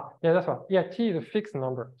number? Yeah, that's right. Yeah, T is a fixed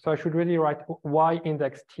number. So I should really write Y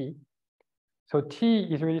index T. So T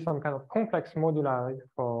is really some kind of complex moduli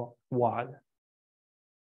for Y.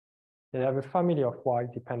 They have a family of Y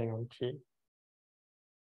depending on T.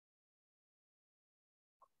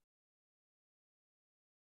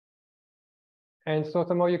 And so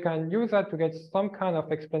somehow you can use that to get some kind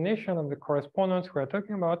of explanation of the correspondence we're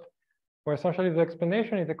talking about, where essentially the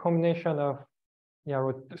explanation is a combination of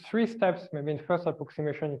three steps. Maybe in first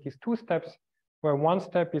approximation, it is two steps, where one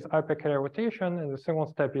step is hyperkähler rotation and the second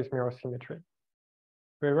step is mirror symmetry.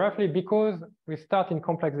 Very roughly, because we start in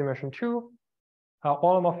complex dimension 2, our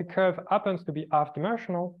holomorphic curve happens to be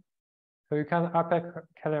half-dimensional, so you can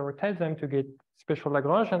hyperkähler rotate them to get special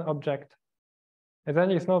Lagrangian object. And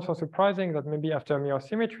then it's not so surprising that maybe after mirror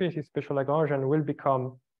symmetry, this special Lagrangian will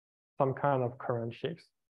become some kind of current shifts.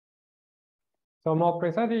 So more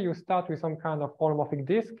precisely, you start with some kind of holomorphic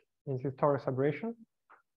disk in this torus aberration.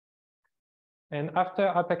 And after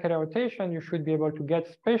hyperkähler rotation, you should be able to get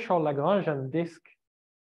special Lagrangian disk,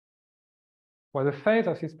 where the phase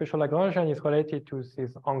of this special Lagrangian is related to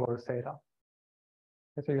this angle theta.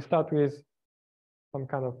 And so you start with some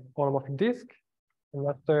kind of holomorphic disk, and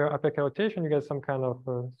after hyperkähler rotation, you get some kind of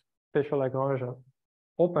special Lagrangian,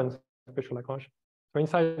 open special Lagrangian. So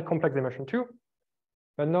inside complex dimension 2,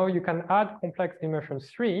 but now you can add complex dimension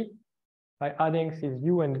 3 by adding these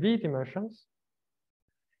U and V dimensions.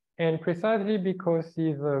 And precisely because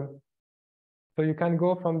these, so you can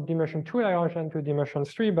go from dimension 2 Lagrangian to dimension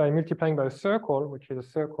 3 by multiplying by a circle, which is a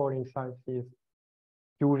circle inside these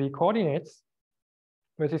UV coordinates.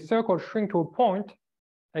 But this circle shrink to a point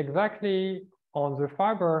exactly on the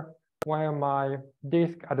fiber where my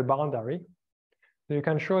disk at the boundary. So you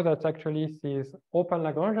can show that actually this open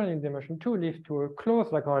Lagrangian in dimension 2 leads to a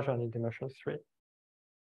closed Lagrangian in dimension 3.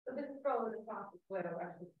 So this is probably the fastest way of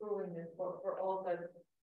actually proving this for all the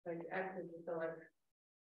axes, so like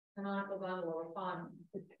canonical bundle or fun.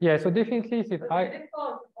 Yeah, so definitely this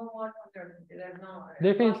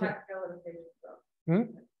definitely.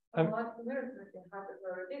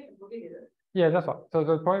 Yeah, that's right. So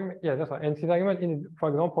the point, yeah, that's right. And this argument, for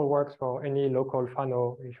example, works for any local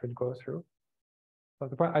Fano you should go through. So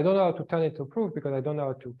the point, I don't know how to turn it to proof because I don't know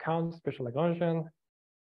how to count special Lagrangian.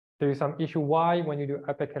 There is some issue why when you do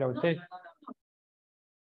hyperkähler rotation.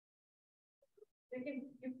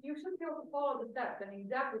 You should be able to follow the steps and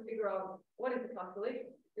exactly figure out what is the calculation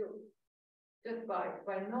to do just by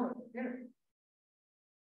knowing the symmetry,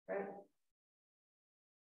 right?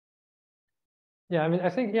 Yeah, I mean, I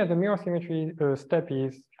think, yeah, the mirror symmetry step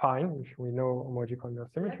is fine, which we know homological mirror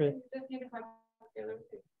symmetry.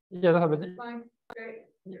 Yeah, that's but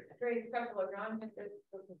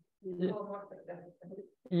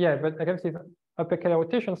yeah, but I guess this hyperkähler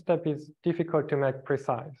rotation step is difficult to make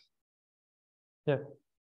precise. Yeah,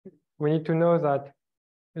 we need to know that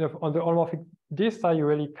on the holomorphic disk side, you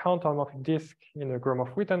really count holomorphic disk in a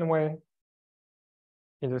Gromov-Witten way.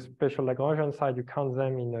 In the special Lagrangian side, you count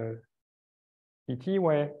them in a PT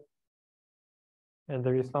way, and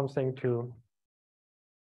there is something to.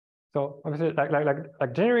 So obviously,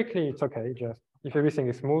 like generically, it's okay. Just if everything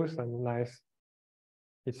is smooth and nice,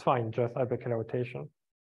 it's fine. Just hyperkähler rotation.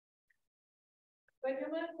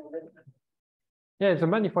 Yeah, the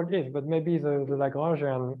manifold is, but maybe the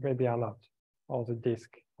Lagrangian maybe are not, or the disk,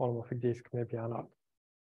 holomorphic disk maybe are not.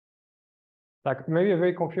 Like maybe a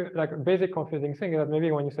very basic confusing thing is that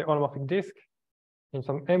maybe when you say holomorphic disk, in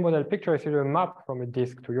some M-model picture, it's a map from a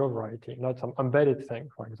disk to your variety, not some embedded thing,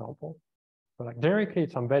 for example. So like generically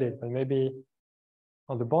it's embedded, but maybe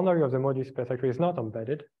on the boundary of the moduli space actually it's not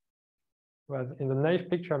embedded. Whereas in the naive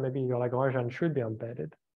picture, maybe your Lagrangian should be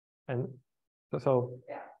embedded. And so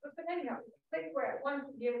yeah, but anyhow, think where one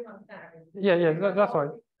should be able to understand. Yeah, that's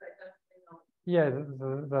right. Yeah,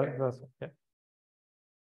 that's yeah.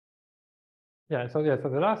 Yeah, so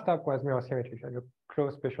the last step was mirror symmetry. So you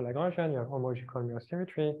close special Lagrangian, you have homological mirror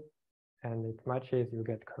symmetry, and it matches, you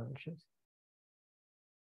get current shifts.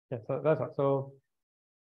 Yeah, so that's right. So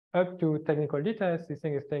up to technical details, this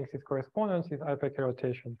thing is saying this correspondence is hyperkähler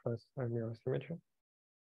rotation plus mirror symmetry.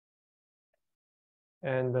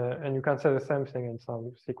 And you can say the same thing in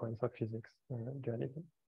some sequence of physics duality.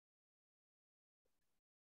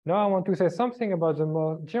 Now I want to say something about the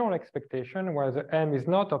more general expectation where the M is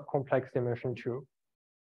not of complex dimension 2.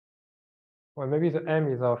 Or maybe the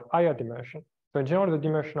M is of higher dimension. So in general, the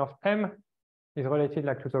dimension of M is related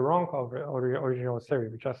like to the rank of the original theory,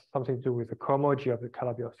 which has something to do with the cohomology of the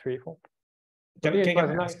Calabi-Yau threefold. Can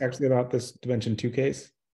I ask actually about this dimension 2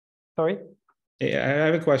 case? Sorry? Yeah, I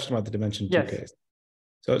have a question about the dimension 2 case.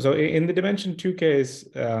 So in the dimension 2 case,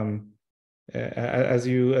 as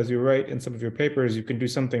you write in some of your papers, you can do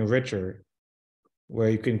something richer, where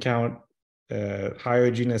you can count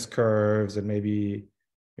higher genus curves and maybe,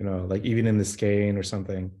 like even in the skein or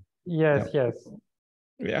something. Yes, yes.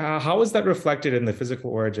 How is that reflected in the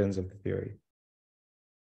physical origins of the theory?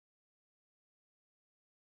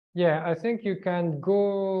 Yeah, I think you can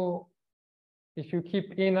go, if you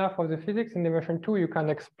keep enough of the physics in dimension 2, you can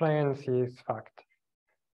explain this fact.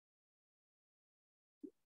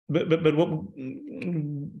 But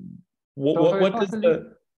what does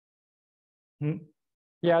the...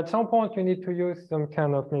 Yeah, at some point you need to use some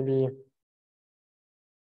kind of maybe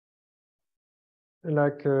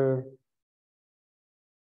like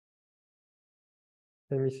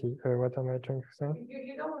let me see, what am I trying to say?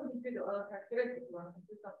 You don't want to do the other characteristics, you want to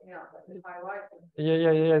do something else, like the Pioline.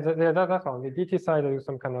 That's all. The DT side, I do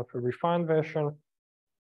some kind of a refined version.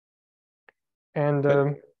 And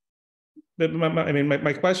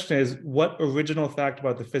my question is, what original fact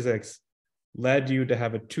about the physics led you to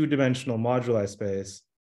have a two-dimensional moduli space,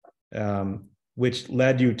 which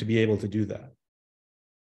led you to be able to do that?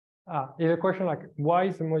 Is a question like, why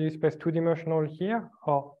is the moduli space two-dimensional here?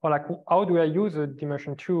 Or like, how do I use a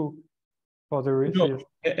dimension 2 for the No,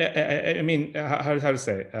 how to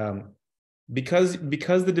say, because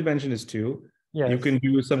the dimension is 2, yes, you can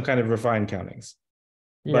do some kind of refined countings.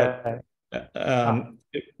 Yeah.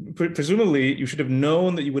 But presumably, you should have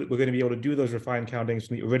known that you were going to be able to do those refined countings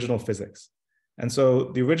from the original physics. And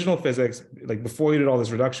so the original physics, like before you did all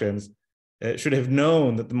these reductions, it should have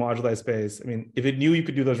known that the moduli space, if it knew you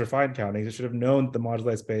could do those refined countings, it should have known that the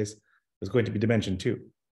moduli space was going to be dimension 2.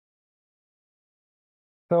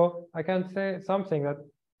 So I can say something that,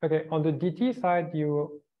 okay, on the DT side,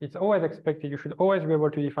 it's always expected, you should always be able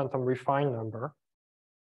to define some refined number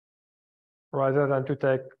rather than to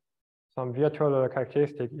take some virtual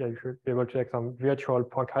characteristic. Yeah, you should be able to take some virtual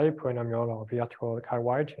Poincare polynomial or virtual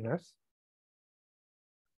chi-y genus.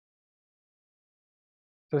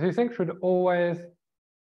 So this thing should always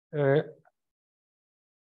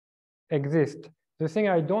exist. The thing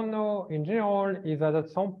I don't know in general is that at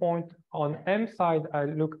some point on M side, I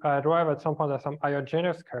arrive at some point at some higher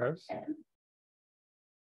genus curves.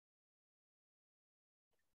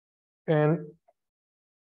 And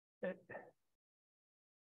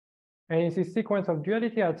in this sequence of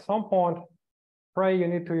duality, at some point, probably you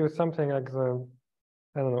need to use something like the,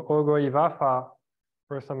 I don't know, Ogo-Iwafa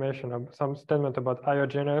for summation of some statement about higher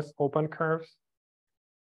genus open curves.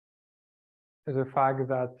 The fact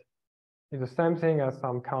that it's the same thing as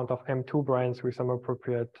some count of M2 branes with some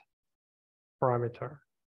appropriate parameter,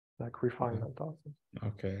 like refinement also.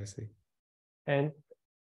 Okay, I see.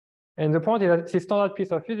 And the point is that this standard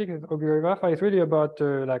piece of physics, Ogo-Iwafa, is really about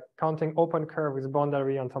like counting open curve with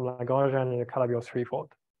boundary on some Lagrangian in a Calabi-Yau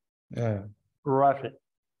threefold. Yeah. Roughly.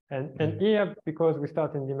 And here, because we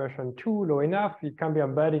start in dimension 2 low enough, it can be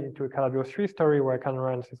embedded into a Calabi-Yau 3 story where I can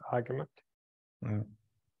run this argument. Yeah.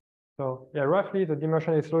 So yeah, roughly the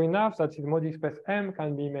dimension is low enough that the moduli space M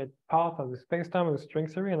can be made part of the spacetime of the string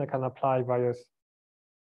theory, and I can apply various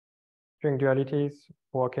string dualities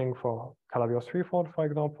working for Calabi-Yau threefold, for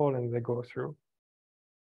example, and they go through.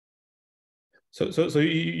 So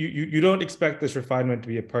you don't expect this refinement to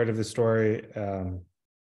be a part of the story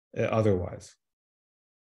otherwise?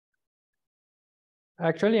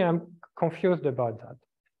 Actually, I'm confused about that.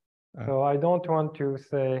 So I don't want to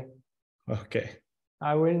say. Okay.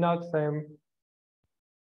 I will not say.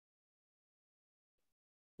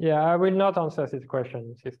 Yeah, I will not answer this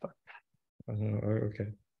question this time. Okay.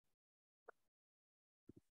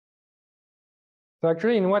 So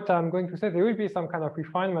actually, in what I'm going to say, there will be some kind of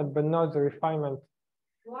refinement, but not the refinement.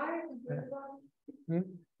 Why?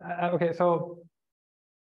 Okay, so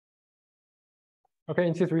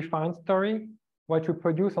in this refined story, what you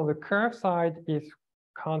produce on the curve side is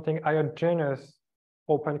counting higher genus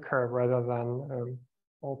open curve rather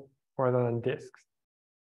than disks.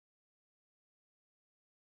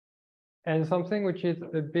 And something which is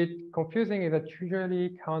a bit confusing is that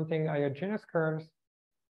usually counting higher genus curves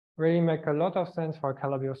really make a lot of sense for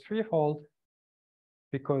Calabi-Yau threefold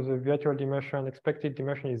because the virtual dimension, expected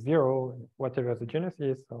dimension is 0, whatever the genus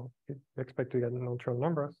is, so you expect to get natural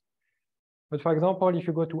numbers. But for example, if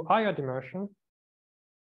you go to higher dimension,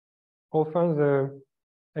 often the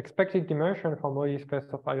expected dimension for moduli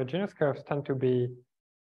space of higher genus curves tend to be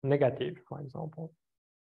negative, for example.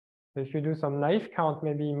 So if you do some naive count,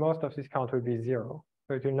 maybe most of this count will be 0.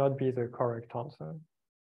 So it will not be the correct answer.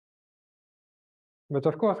 But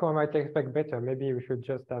of course, one might expect better. Maybe we should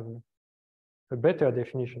just have a better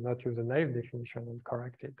definition, not use a naive definition and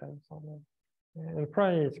correct it and so on. And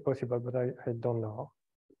probably it's possible, but I don't know.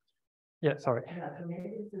 Yeah, sorry. Yeah, so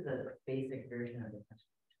maybe this is a basic version of the question,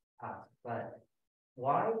 but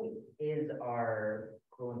why is our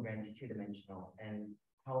Coulomb range two-dimensional, and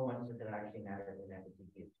how much does it actually matter when that is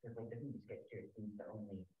used? Because like doesn't this get here seems to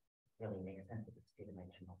only really make sense if it's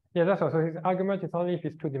two-dimensional. Yeah, that's right. So his argument is only if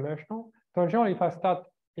it's two-dimensional. So generally, if I start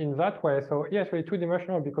in that way, so yes, really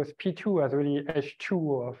two-dimensional because P2 has really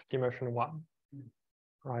H2 of dimension 1,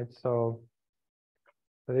 right? So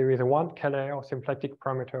there is a 1 Keller or symplectic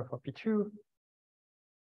parameter for P2.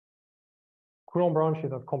 Coulomb branch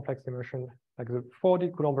is of complex dimension, like the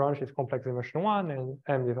 4D Coulomb branch is complex dimension 1, and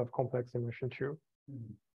M is of complex dimension 2.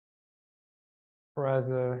 Whereas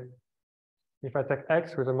if I take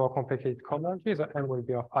X with a more complicated Coulomb branch, the M will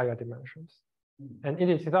be of higher dimensions. And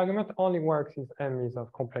indeed, his argument only works if M is of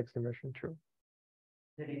complex dimension 2.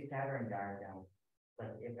 So these scattering diagrams,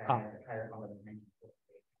 like if I have a higher Coulomb dimension.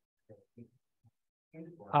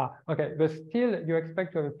 Okay, but still you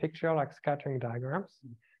expect to have a picture like scattering diagrams,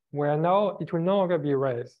 where now it will no longer be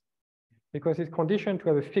raised, because it's conditioned to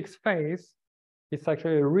have a fixed phase. It's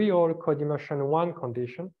actually a real codimension 1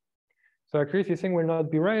 condition. So actually this thing will not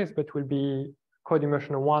be raised, but will be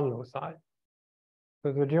codimension 1 loci.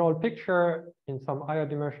 So the general picture in some higher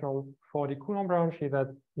dimensional 4D Coulomb branch is that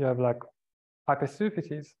you have like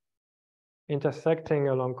hypersurfaces intersecting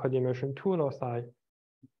along codimension 2 loci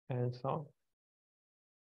and so on.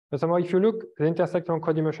 But somehow if you look, they intersect on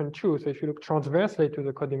codimension 2, so if you look transversely to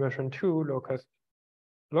the codimension 2 locus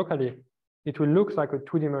locally, it will look like a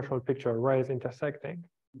two-dimensional picture, rays intersecting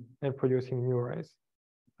and producing new rays.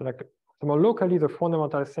 So like somehow locally, the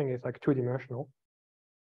fundamental thing is like two-dimensional,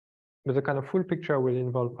 but the kind of full picture will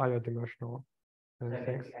involve higher dimensional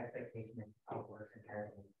things. The expectation is outwards and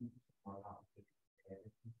more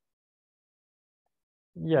complicated.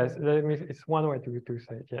 Yes, it's one way to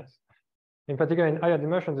say it, yes. In particular, in higher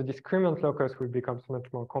dimensions, the discriminant locus will become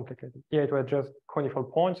much more complicated. Here it was just conical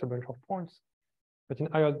points, a bunch of points. But in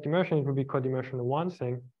higher dimension, it will be codimension 1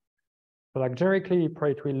 thing. So like generically,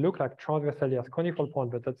 it will look like transversally as conical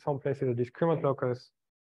point, but at some places, the discriminant locus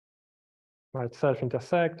might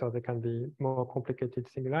self-intersect, or there can be more complicated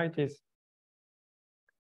singularities.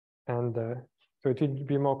 And so it will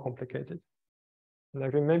be more complicated. And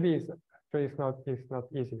actually, maybe it's not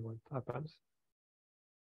easy what happens.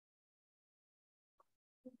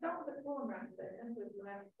 Some of the Coulomb branch that ends with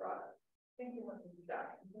dynamic product. Thinking what is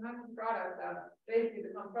that? Dynamic product basically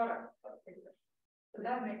become product of picture. So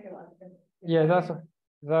that makes a lot of sense. Yeah,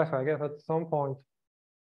 that's I guess at some point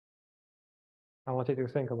I wanted to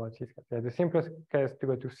think about this. Yeah, the simplest case to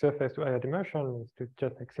go to surface to higher dimension is to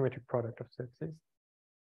just like symmetric product of surfaces.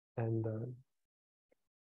 And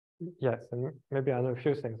yes, and maybe I know a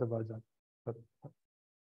few things about that. But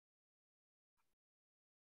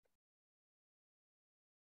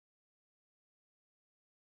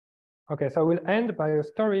okay, so we'll end by a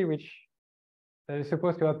story which is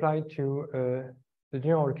supposed to apply to the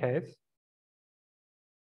general case.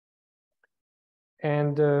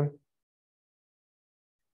 And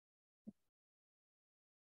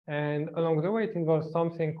along the way, it involves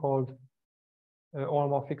something called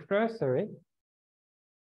holomorphic Floer theory,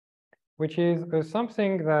 which is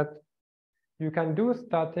something that you can do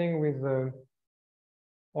starting with the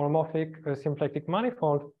holomorphic symplectic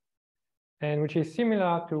manifold, and which is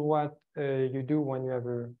similar to what you do when you have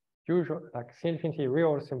a usual, like C-infinity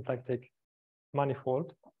real symplectic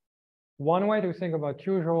manifold. One way to think about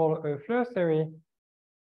usual Floer theory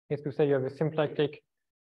is to say you have a symplectic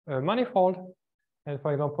manifold. And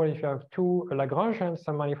for example, if you have two Lagrangian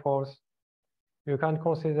submanifolds, you can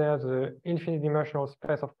consider the infinite dimensional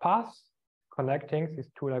space of paths connecting these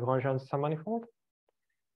two Lagrangian submanifolds.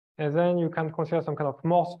 And then you can consider some kind of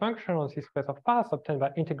Morse function on this space of paths obtained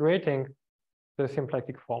by integrating the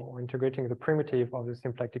symplectic form or integrating the primitive of the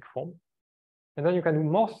symplectic form. And then you can do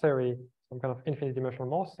Morse theory, some kind of infinite dimensional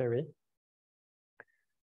Morse theory,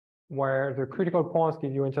 where the critical points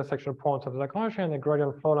give you intersectional points of the Lagrangian and the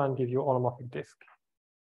gradient flow line give you holomorphic disk.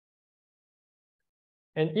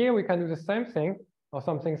 And here we can do the same thing or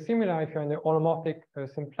something similar if you're in the holomorphic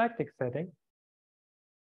symplectic setting.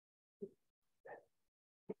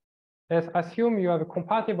 Let's assume you have a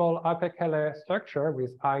compatible hyperkähler structure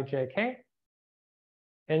with IJK.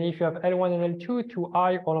 And if you have L1 and L2 to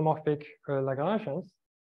I holomorphic Lagrangians,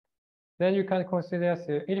 then you can consider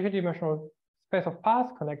the infinite dimensional space of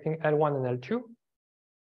paths connecting L1 and L2.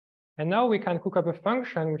 And now we can cook up a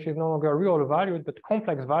function which is no longer real valued, but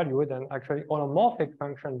complex valued and actually holomorphic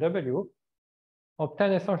function W,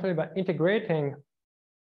 obtained essentially by integrating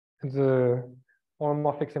the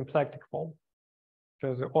holomorphic symplectic form,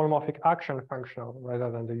 which is the holomorphic action functional rather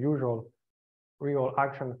than the usual real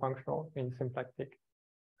action functional in symplectic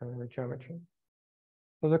geometry.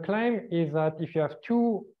 So the claim is that if you have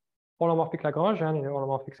two holomorphic Lagrangian in a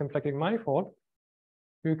holomorphic symplectic manifold,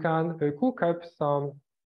 you can cook up some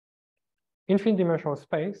infinite dimensional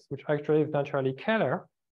space, which actually is naturally Kähler.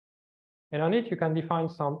 And on it, you can define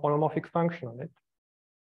some holomorphic function on it.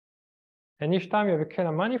 And each time you have a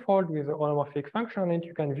Kähler manifold with a holomorphic function on it,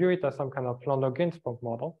 you can view it as some kind of Landau-Ginzburg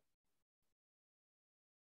model.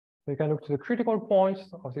 So you can look to the critical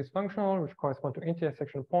points of this functional, which correspond to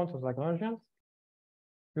intersection points of Lagrangians.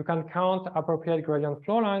 You can count appropriate gradient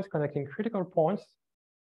flow lines connecting critical points,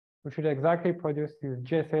 which should exactly produce these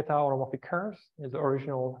J theta holomorphic curves in the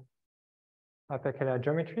original hyperkähler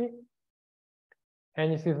geometry.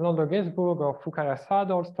 And this is Landau-Ginzburg or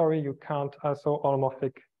Fukaya-Sadol story. You count also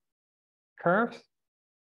holomorphic curves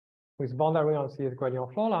with boundary on these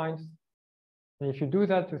gradient flow lines. And if you do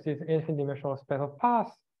that to this infinite dimensional space of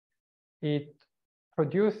paths, it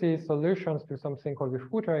produces solutions to something called the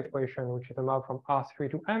Frutter equation, which is a map from R3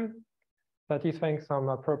 to M, satisfying some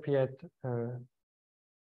appropriate, some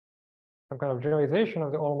kind of generalization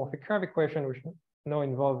of the holomorphic curve equation, which now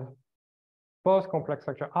involves both complex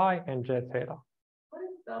structure I and J theta. What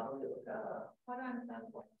is W? What do I understand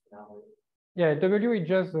what is W? Yeah, W is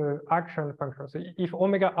just the action function. So if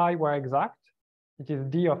omega I were exact, it is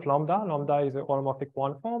D of lambda. Lambda is a holomorphic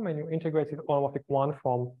one form, and you integrate this holomorphic one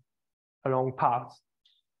form along paths.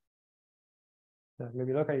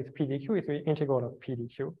 Maybe look at its PDQ, it's the integral of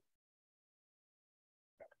PDQ.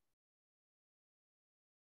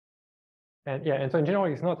 And yeah, and so in general,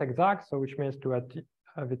 it's not exact, so which means to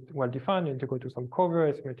have it well defined, you need to go to some cover,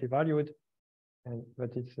 it's multi-valued,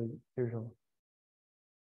 but it's usual.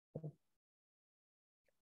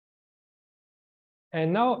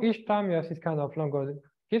 And now each time you have this kind of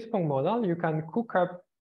Landau-Ginzburg model, you can cook up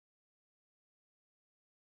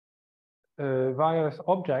various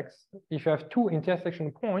objects. If you have two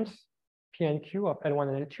intersection points, P and Q of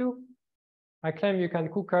L1 and L2, I claim you can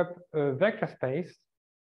cook up a vector space,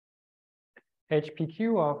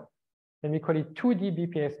 HPQ of, let me call it 2D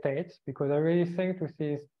BPA states, because I really think to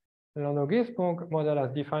see this Landau-Ginzburg model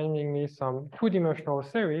as defining me some two-dimensional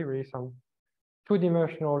theory, really some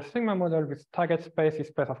two-dimensional sigma model with target space is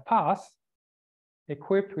space of paths,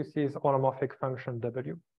 equipped with this holomorphic function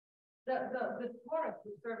W. The torus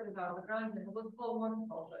we started about Lagrangian was full one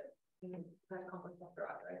also in that complex structure,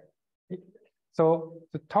 right? So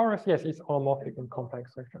the torus, yes, is holomorphic in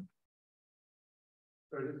complex structure.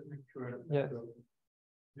 So just make sure. Yes. So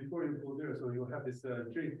before you go there, so you have this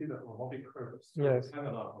J theta holomorphic curves. So Yes.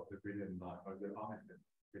 analog of the gradient line or the honest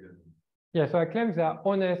gradient. Yeah, so I claim they are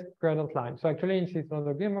honest gradient lines. So actually, in this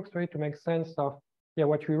Landau-Ginzburg story, to make sense of, yeah,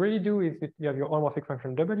 what you really do is you have your holomorphic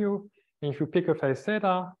function W, and if you pick a phase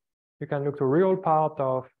theta, you can look to real part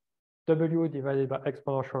of W divided by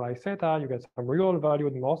exponential I theta. You get some real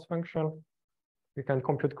valued Morse function. You can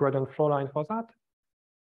compute gradient flow line for that.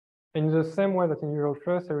 In the same way that in usual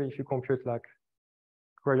flow theory, if you compute like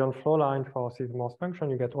gradient flow line for this Morse function,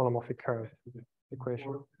 you get holomorphic curve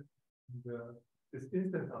equation. This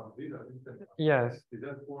instant on these are instant. Yes. Is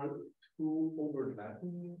that for two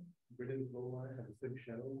overlapping gradient flow line have the same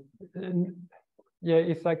shadow? Yeah,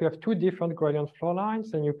 it's like you have two different gradient flow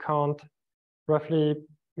lines, and you count roughly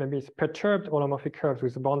maybe it's perturbed holomorphic curves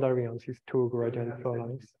with boundary on these two gradient flow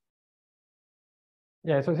lines.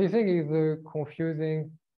 Yeah, so this thing is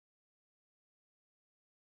confusing.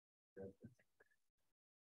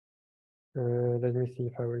 Let me see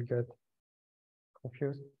if I will get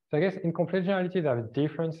confused. So I guess in complete generality, they have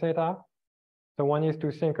different theta. So one is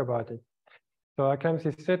to think about it. So I claim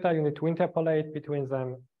this theta, you need to interpolate between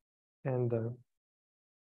them, and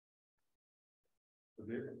So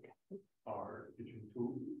they are between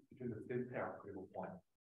the same pair of critical points.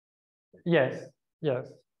 yes, yes.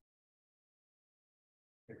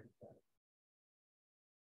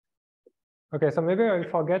 Okay, so maybe I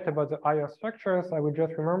forget about the higher structures. I would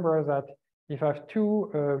just remember that if I have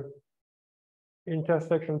two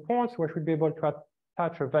intersection points, we should be able to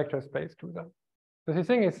attach a vector space to them. So this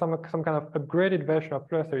thing is some kind of upgraded version of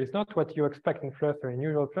flow theory. It's not what you expect in flow theory. In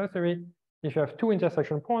usual flow theory, if you have two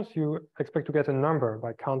intersection points, you expect to get a number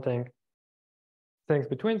by counting things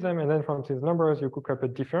between them. And then from these numbers, you cook up a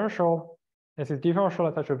differential. And this differential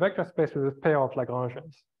attach a vector space with a pair of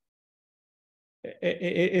Lagrangians.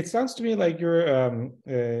 It sounds to me like you're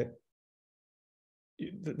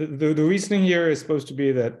the reasoning here is supposed to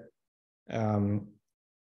be that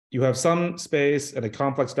you have some space and a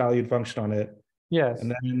complex valued function on it. Yes.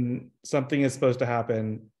 And then something is supposed to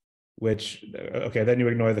happen, which, okay, then you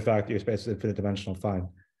ignore the fact that your space is infinite dimensional, fine.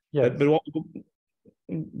 Yes. But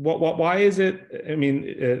why is it? I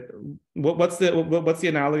mean, what's the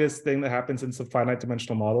analogous thing that happens in some finite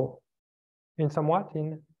dimensional model? In some what?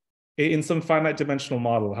 In some finite dimensional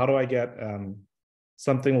model, how do I get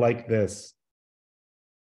something like this?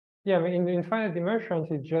 Yeah, I mean, in infinite dimensions,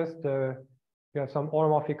 it's just you have some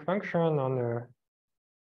holomorphic function on a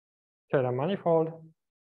scalar manifold.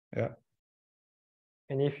 Yeah.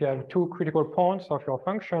 And if you have two critical points of your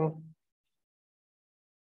function,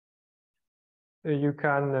 you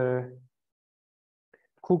can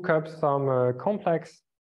cook up some complex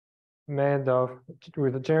made of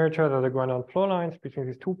with a generator that are going on flow lines between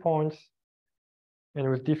these 2 points, and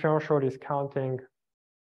with differential is counting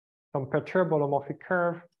some perturbable holomorphic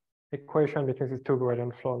curve equation between these 2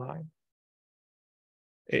 gradient flow lines.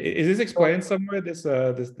 Is this explained somewhere?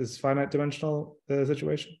 This finite dimensional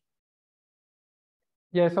situation?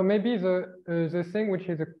 Yeah, so maybe the thing which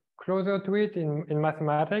is closer to it in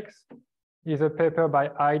mathematics is a paper by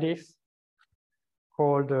Idis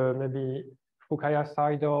called maybe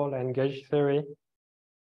Fukaya-Seidel and gauge theory.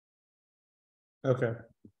 Okay.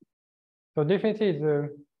 So definitely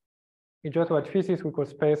it's just what physics we call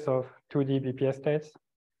space of 2D BPS states.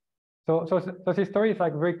 So this story is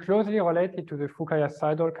like very closely related to the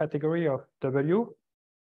Fukaya-Seidel category of W.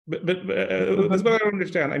 But that's what I don't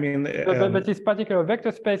understand. I mean, but this particular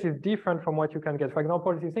vector space is different from what you can get. For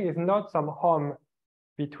example, this thing is not some hom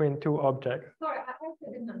between 2 objects. Sorry, I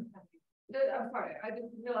actually didn't understand you. I'm sorry, I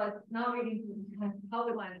just realized now reading how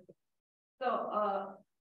the line is. So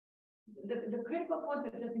the critical points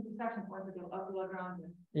are just intersection points of the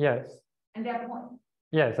Lagrangian. Yes. And they're points.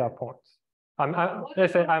 Yes, they are points.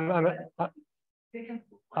 Let's say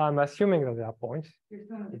I'm assuming that they are points.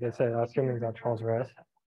 They say assuming they're transverse.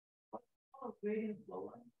 Gradient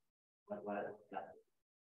flow line. What is that?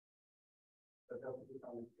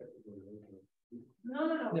 No.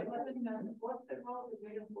 Yeah. What's the role of the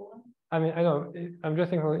gradient flow line? I mean, I know. I'm just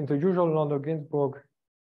thinking in the usual Landau-Ginzburg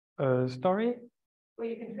story. Well,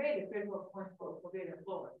 you can trade the critical points for gradient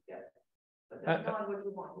flow lines, yes. But that's not what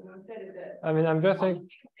you want. What you said is that. I mean, I'm just saying.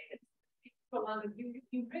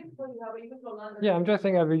 Yeah, I'm just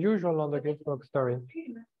saying I have a usual Landau-Ginzburg story.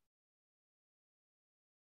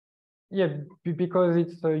 Yeah, because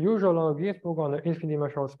it's a usual Landau-Ginzburg on the infinite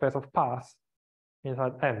dimensional space of paths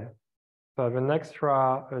inside M. So I have an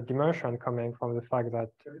extra dimension coming from the fact that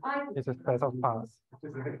it's a space of paths.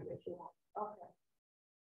 Okay.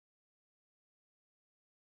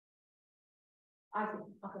 I see.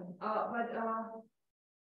 Okay.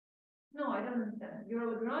 No, I don't understand.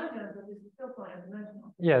 You're Lagrangian, but it's still finite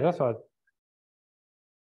dimensional. Yeah, that's what.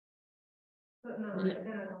 But no, Yeah.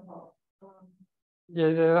 then I don't follow.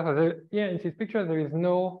 Yeah, in this picture, there is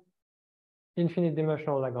no infinite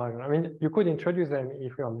dimensional Lagrangian. I mean, you could introduce them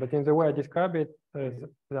if you want, but in the way I describe it,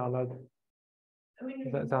 they are not. I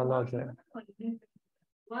mean, They are not there.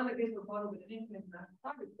 One that gives a model with an infinite dimensional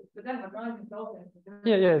target, but then Lagrangian is also.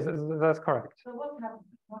 Yeah, that's correct. So what happens?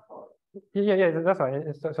 Yeah, that's right.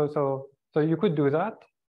 So you could do that,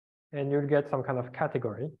 and you'll get some kind of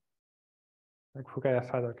category, like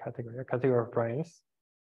Fukaya-Seidel category, a category of branes,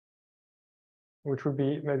 which would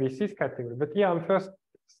be maybe this category. But yeah, I'm first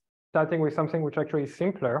starting with something which actually is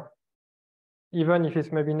simpler, even if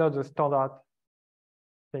it's maybe not the standard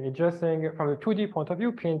thing. It's just saying from the 2D point of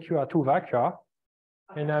view, P and Q are 2 vector,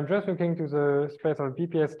 and I'm just looking to the space of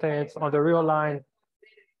BPS states on the real line.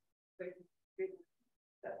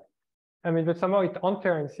 I mean, but somehow it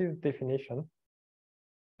enters this definition.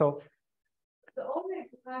 So the only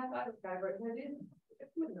class of divergence is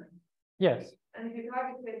equivalent. yes. And if your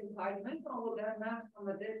target space is high dimensional, well, then map from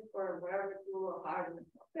a disk or wherever to a higher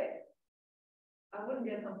dimensional space. I wouldn't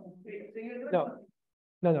get something free. So you're doing something.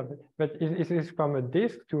 No, but it is from a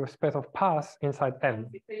disk to a space of paths inside M.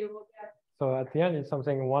 So at the end, it's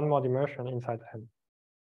something 1 more dimension inside M,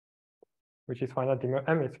 which is finite dimension.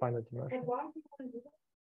 M is finite dimension. But why do you want to do that?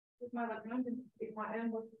 If my Lagrangian, if my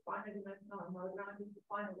M was finite dimensional and my Lagrangian is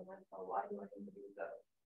finite dimensional, why do I need to do that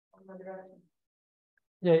on my direction?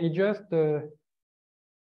 Yeah, it just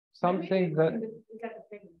something that.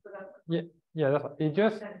 Yeah, that's it.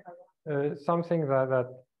 Just something that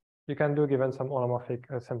you can do given some holomorphic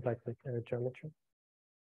symplectic geometry.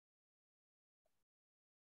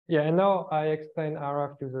 Yeah, and now I explain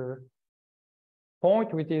RF to the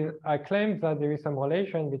point, which is I claim that there is some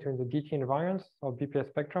relation between the DT invariants of BPS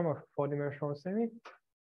spectrum of 4-dimensional semi,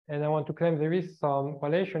 and I want to claim there is some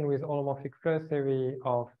relation with holomorphic Floer theory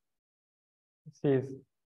of this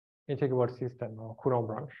integrable system or Coulomb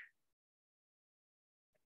branch.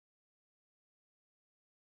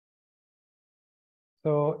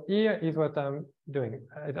 So here is what I'm doing.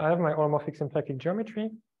 I have my holomorphic symplectic geometry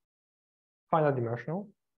finite dimensional.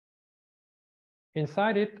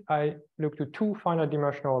 Inside it, I look to two finite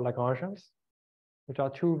dimensional Lagrangians, which are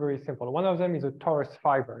two very simple. One of them is a torus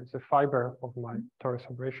fiber. It's a fiber of my torus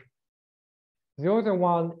operation. The other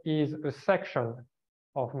one is a section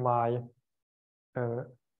of my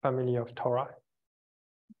family of tori.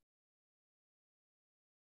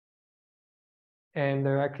 And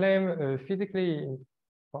I claim physically,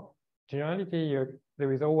 well, generality,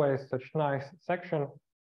 there is always such nice section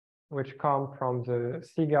which come from the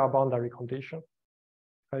cigar boundary condition.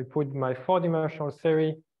 I put my four-dimensional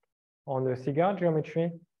series on the cigar geometry,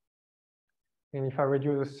 and if I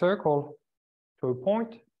reduce a circle to a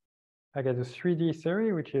point, I get a 3D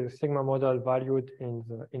series, which is a sigma model valued in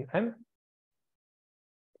M,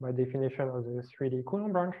 by definition of the 3D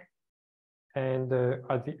Coulomb branch. And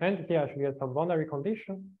at the end here, I should get some boundary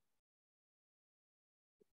condition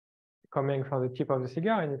coming from the tip of the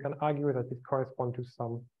cigar, and you can argue that it corresponds to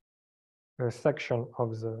some section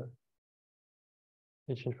of the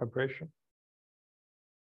Hitchin vibration.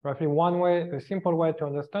 Roughly one way, a simple way to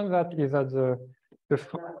understand that is that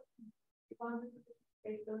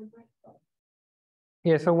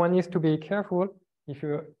yeah, so one needs to be careful if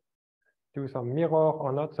you do some mirror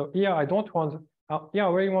or not. So here I don't want, here I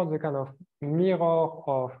really want the kind of mirror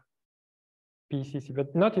of BCC,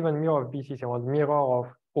 but not even mirror of BCC, I want mirror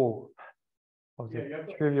of O, of the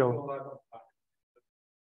trivial.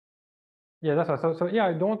 Yeah, that's right. So here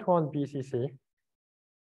I don't want BCC.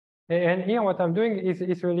 And here what I'm doing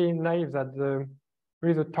is really naive that there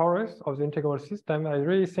is a torus of the integral system. I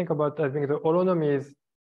really think about having the holonomies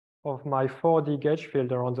of my 4D gauge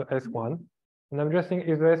field around the S1. And I'm just saying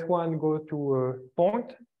if the S1 goes to a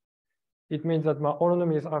point, it means that my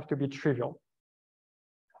holonomies have to be trivial.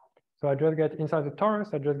 So I just get inside the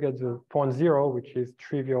torus, I just get the point 0, which is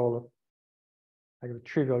trivial, like the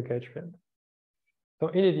trivial gauge field. So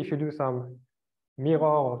indeed, if you do some mirror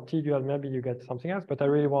or T-dual, maybe you get something else, but I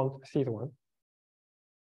really want C1.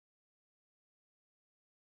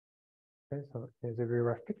 Okay, so here's a very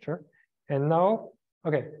rough picture. And now,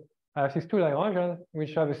 okay, I have these two Lagrangians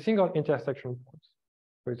which have a single intersection point.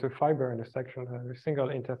 So it's a fiber and a section, a single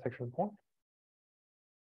intersection point,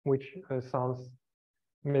 which sounds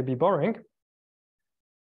maybe boring.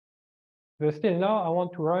 But still now I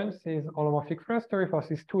want to run this holomorphic cluster for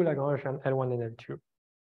these two Lagrangian L1 and L2.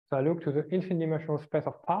 So I look to the infinite dimensional space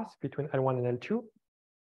of paths between L1 and L2.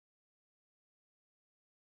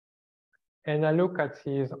 And I look at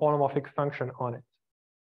this holomorphic function on it.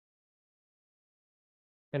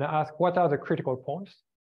 And I ask, what are the critical points?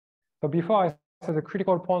 So before I say the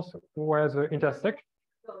critical points where the intersection.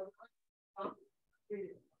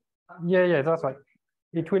 Yeah, that's right.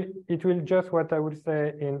 It will just what I would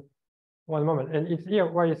say in one moment. And it's here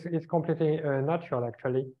where it's completely natural,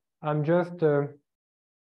 actually. I'm just,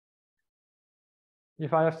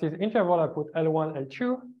 if I have this interval, I put L1,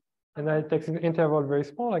 L2, and I take this interval very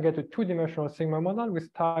small, I get a two-dimensional sigma model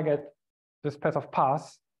with target the space of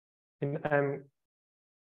paths in M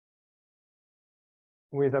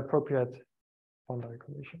with appropriate boundary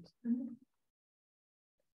conditions.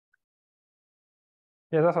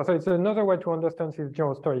 Yeah, that's right. So it's another way to understand this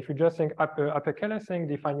general story. If you just think upper-Keller-thing,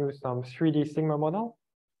 define you some 3D sigma model,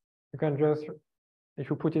 you can just, if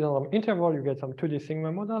you put it on an interval, you get some 2D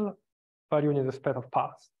sigma model, value in the space of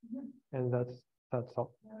paths. And that's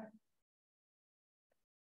all.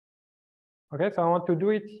 Okay, so I want to do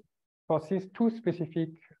it for these two specific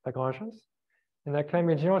Lagrangians. And I claim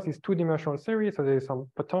in general this two-dimensional series, so there is some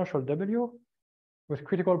potential W with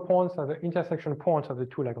critical points at the intersection points of the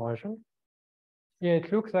two Lagrangians. Here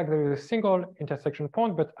it looks like there is a single intersection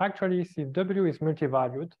point, but actually this W is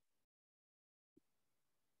multi-valued.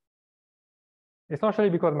 Essentially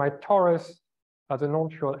because my torus has a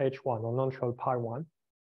non-trivial H1 or non-trivial pi1.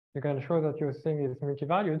 You can show that your thing is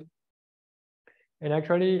multi-valued. And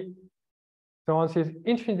actually, so on this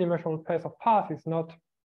infinite dimensional space of path is not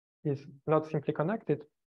simply connected,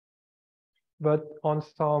 but on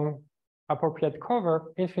some appropriate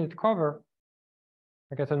cover, infinite cover,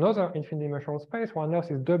 I get another infinite dimensional space where now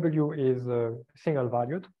this W is single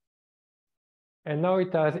valued. And now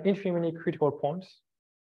it has infinitely many critical points,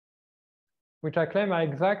 which I claim are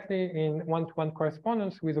exactly in one-to-one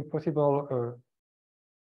correspondence with the possible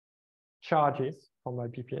charges for my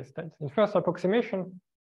BPS states. In first approximation,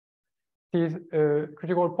 these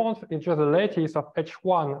critical points is just the lattice of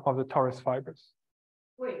H1 of the torus fibers.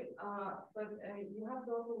 Wait, but you have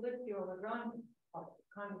to also list your Lagrange of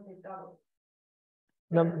kind of double.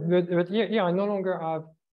 No, but here I no longer have.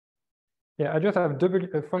 Yeah, I just have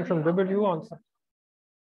a function W on.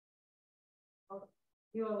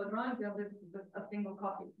 Your Lagrange of a single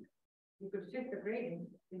copy. you could shift the gradient,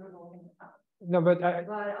 you know, No, but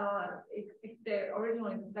if they're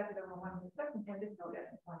originally reflected over one reflection point, there's no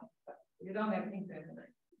definite point. But you don't have infinite.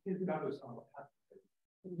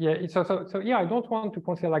 yeah, so yeah, I don't want to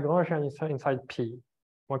consider Lagrangian inside P.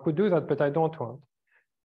 One could do that, but I don't want.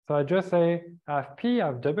 So I just say I have P, I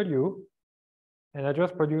have W, and I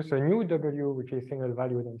just produce a new W, which is single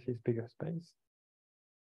valued in this bigger space.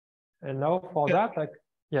 And now for that, like,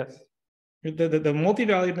 yes. The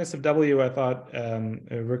multi-valuedness of W, I thought,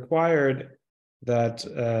 required that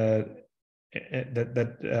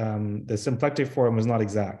the symplectic form was not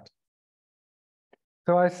exact.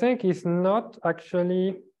 So I think it's not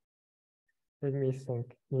actually. Let me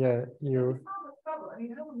think. Yeah, you. It's not a trouble. I mean,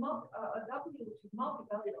 you have a W which is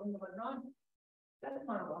multi-valued on the Lagrange. That's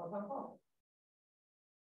not a problem.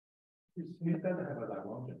 It doesn't have a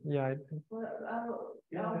Lagrangian. Yeah. Well,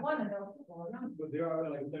 one and L2. But there are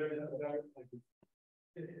like there's L1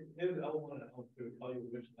 and L2 tell you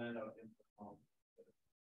which land are in the column.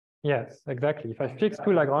 Yes, exactly. If I fix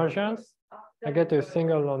two Lagrangians, I get a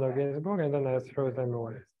single Landau Ginzburg, and then I throw them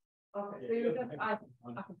away. Okay, so you just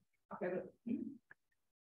okay.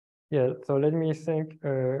 Yeah. So let me think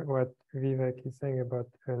what Vivek is saying about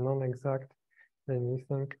non-exact. Let me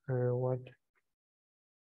think what.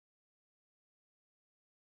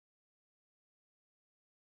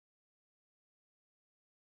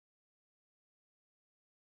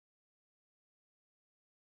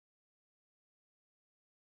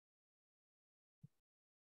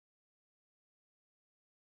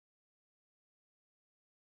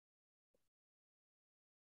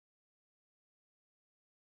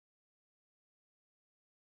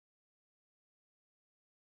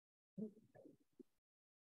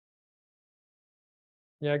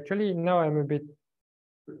 Yeah, actually, now I'm a bit.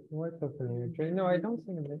 What's happening? Actually, no, I don't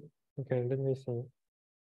think that. Okay, let me see.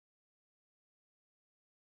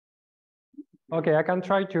 Okay, I can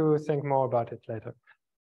try to think more about it later.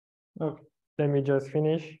 Okay, let me just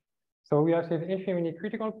finish. So we have these infinitely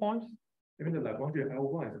critical points. Even the Lagrangian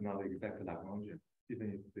L1 is not exactly Lagrangian,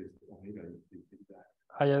 even if this omega is exact.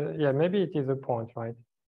 Yeah, maybe it is a point, right?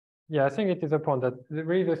 Yeah, I think it is a point that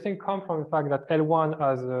really the thing comes from the fact that L1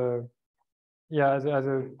 has a as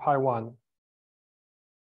a pi 1.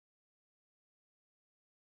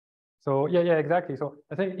 So yeah, exactly. So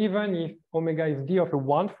I think even if omega is d of a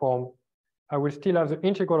one form, I will still have the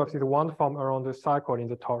integral of this one form around the cycle in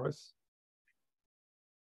the torus.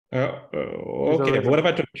 Okay, but what if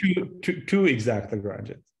I took two exact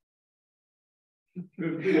Lagrangians?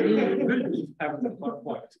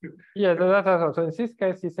 Yeah, that's so in this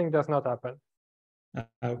case, this thing does not happen.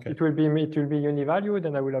 Okay. It will be univalued,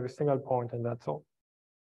 and I will have a single point, and that's all.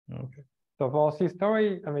 Okay. So for this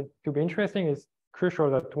story, I mean, to be interesting, it's crucial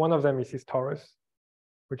that one of them is this torus,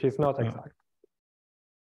 which is not exact.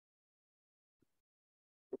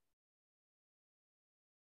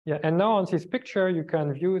 Yeah, and now on this picture, you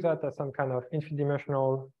can view that as some kind of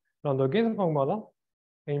infinite-dimensional Landau Ginzburg model.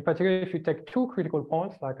 In particular, if you take two critical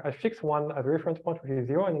points, like I fix one as a reference point, which is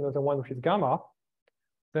 0, and another one, which is gamma,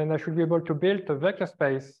 then I should be able to build a vector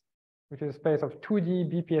space, which is a space of 2D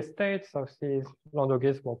BPS states of this Landau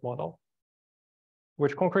Ginzburg model,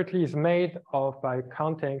 which concretely is made of by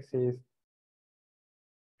counting this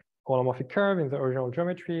holomorphic curve in the original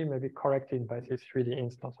geometry, maybe corrected by these 3D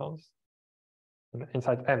instances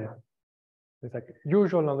inside M. It's like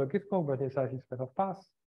usual Landau Ginzburg, but inside this space of paths.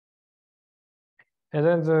 And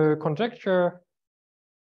then the conjecture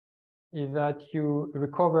is that you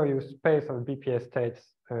recover your space of BPS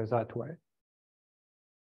states that way.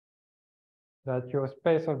 That your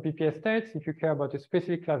space of BPS states, if you care about a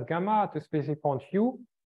specific class gamma at a specific point U,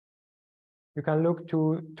 you can look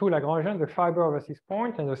to two Lagrangians, the fiber over this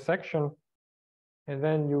point and the section, and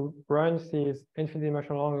then you run this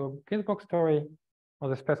infinite-dimensional Landau Ginzburg story on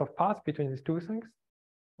the space of paths between these two things.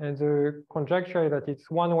 And the conjecture is that it's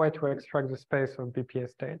one way to extract the space of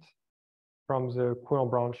BPS states from the Coulomb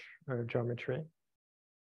branch geometry,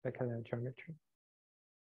 Becquerel geometry.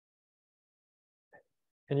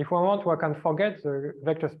 And if we want to, I can forget the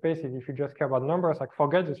vector spaces. If you just care about numbers, like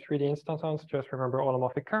forget the 3D instances, just remember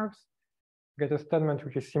holomorphic curves, get a statement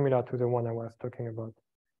which is similar to the one I was talking about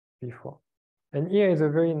before. And here is a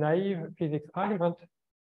very naive physics argument,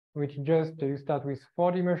 which just you start with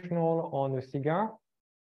 4-dimensional on a cigar.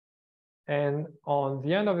 And on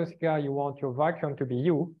the end of the cigar, you want your vacuum to be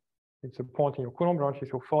U. It's a point in your Coulomb branch,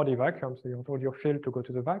 it's your 4D vacuum, so you want all your field to go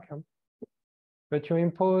to the vacuum. But you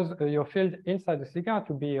impose your field inside the cigar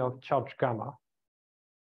to be of charge gamma,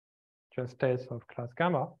 just states of class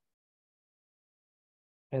gamma.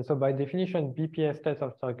 And so by definition, BPS states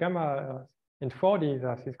of charge gamma in 4D,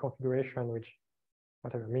 there's this configuration which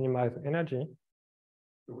whatever, minimize energy.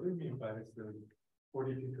 So what do you mean by this, the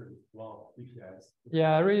 4D picture law, BPS?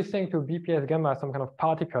 Yeah, I really think to BPS gamma some kind of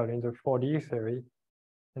particle in the 4D theory.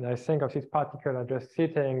 And I think of this particle as just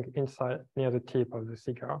sitting inside near the tip of the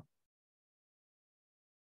cigar.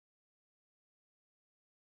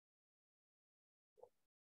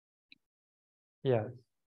 Yes.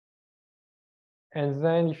 And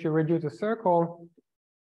then if you reduce the circle,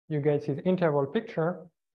 you get this interval picture.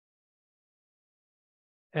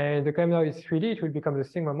 And the camera is 3D, it will become the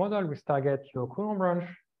sigma model with target your Coulomb branch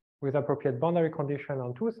with appropriate boundary condition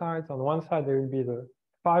on two sides. On one side, there will be the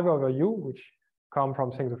fiber over U, which come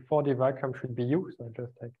from saying the 4D vacuum should be U. So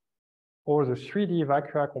just take all the 3D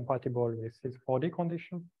vacua compatible with this 4D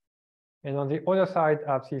condition. And on the other side,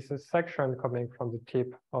 I have this section coming from the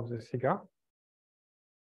tip of the cigar.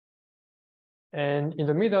 And in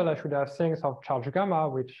the middle, I should have things of charge gamma,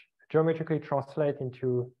 which geometrically translate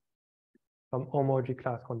into some homology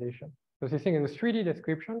class condition. So this thing is a 3D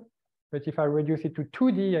description, but if I reduce it to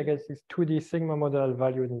 2D, I get this 2D sigma model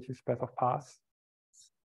valued in this space of paths.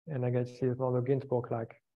 And I get this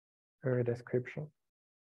Lorenz-Ginsburg-like description.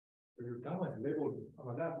 So your gamma is labeled,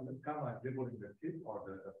 gamma is labeled in the tip or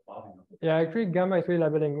the body of the Yeah, actually gamma is really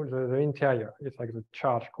labeling the interior. It's like the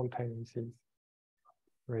charge contained in this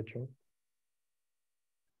region.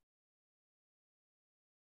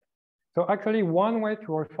 So actually one way to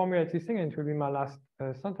reformulate this thing, and it will be my last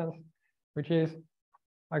sentence, which was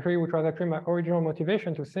actually my original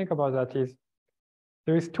motivation to think about that is,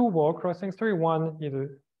 there is two wall crossing theory. One is a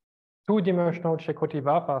two-dimensional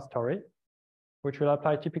Chekhoty-Vafa story, which will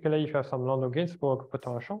apply typically if you have some Landau-Ginsburg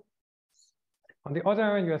potential. On the other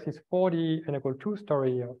hand, you have this 4D n=2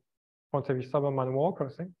 story of Kontsevich-Soibelman wall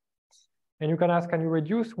crossing. And you can ask, can you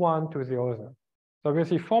reduce one to the other? So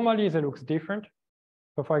obviously, formally, they look different.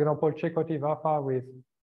 So for example, Chekhoty-Vafa with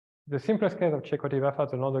the simplest case of Chekhoty-Vafa,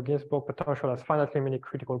 the Landau-Ginsburg potential has finitely many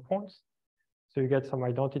critical points. So you get some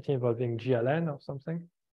identity involving GLN or something.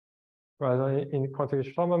 Whereas in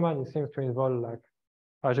Kontsevich-Soibelman, it seems to involve like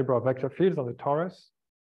algebra of vector fields on the torus.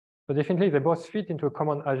 So definitely they both fit into a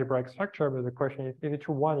common algebraic structure, but the question is it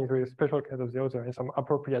true one is really a special case of the other in some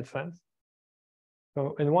appropriate sense?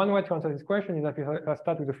 So in one way to answer this question is that if I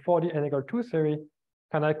start with the 4D n=2 theory,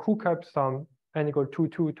 can I cook up some n=2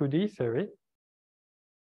 2D theory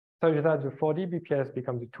such that the 4D BPS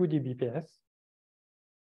becomes the 2D BPS?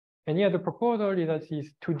 And here the proposal is that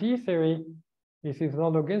this 2D theory is this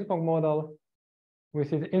Landau-Ginsburg model with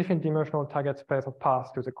this infinite dimensional target space of paths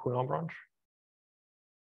to the Coulomb branch.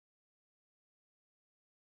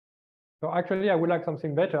 So actually, I would like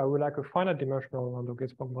something better. I would like a finite dimensional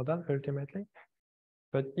Landau-Ginsburg model ultimately.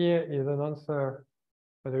 But here is an answer,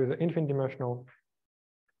 but there is an infinite dimensional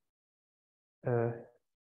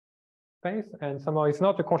space, and somehow it's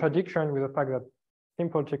not a contradiction with the fact that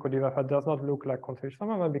simple Chekhoty-Vafa does not look like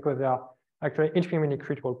Kontsevich-Soibelman because there are actually infinitely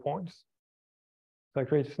critical points. So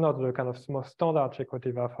actually, it's not the kind of more standard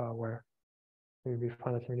Chekhoty-Vafa where there will be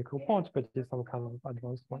finitely many critical points, but it's some kind of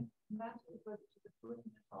advanced one. That's because the first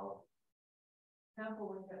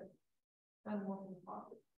example with the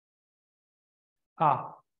unmorphic.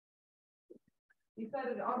 Ah. You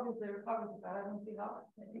said it obviously recovers, but I don't see how.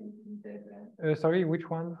 Sorry, which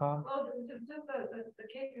one? Well, just the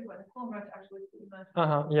case where the Coulomb branch actually is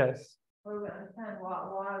two-dimensional. Yes. Where we understand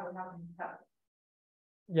why would happen in that.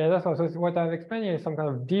 Yeah, that's also what I've explained here is some kind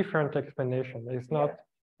of different explanation. It's not.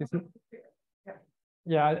 It's,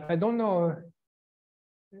 yeah, I don't know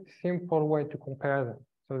a simple way to compare them.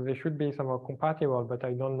 So they should be somehow compatible, but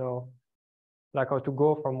I don't know like how to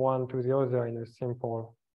go from one to the other in a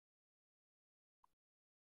simple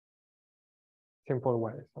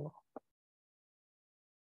way. Somehow.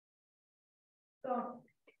 So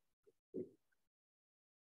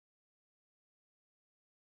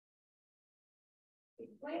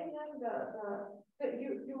explain then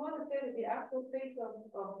you want to say that the actual space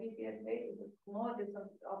of BPS space is a homologous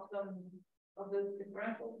of some of the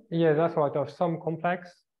differentials? Yeah, that's right, of some complex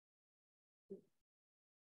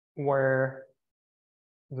where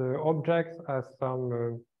the objects has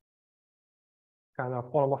some kind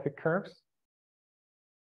of holomorphic curves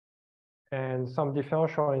and some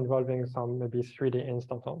differential involving some maybe 3D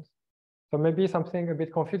instantons. So maybe something a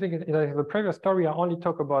bit confusing is in the previous story, I only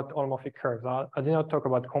talk about holomorphic curves. I did not talk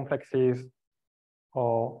about complexes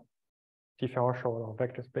or differential or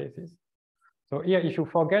vector spaces. So here, if you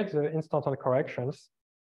forget the instanton corrections,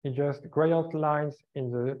 it's just gradient lines in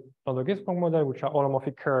the Landau-Ginsburg model, which are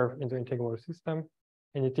holomorphic curve in the integrable system.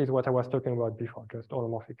 And it is what I was talking about before, just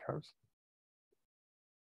holomorphic curves.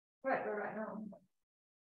 Right.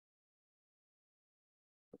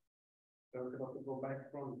 No. So we have to go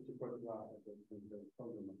back from super class to the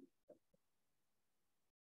fundamental.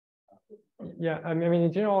 Yeah, I mean,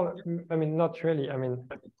 in general, I mean, not really. I mean,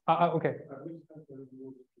 okay.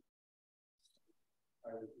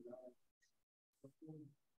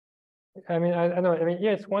 I mean, I know. I mean,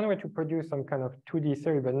 yeah, it's one way to produce some kind of 2D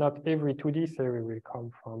theory, but not every 2D theory will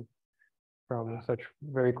come from such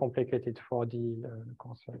very complicated 4D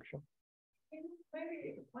construction. Can you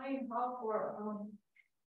maybe explain how for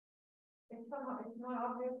it's not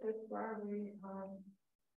obvious that for every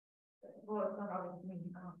well, it's not obvious to me.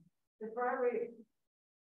 That for every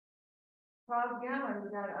cross gamma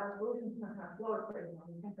that our solutions can have Floer equation,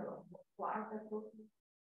 we think of why that's supposed to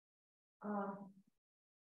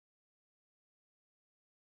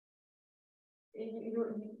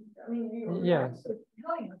I mean, yes.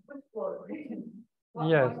 Telling us which Floer equation.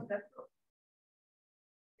 Yes.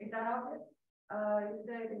 Is that obvious? You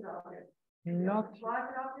say it's obvious. Not. Why is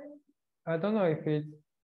it obvious? I don't know if it's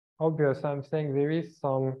obvious. I'm saying there is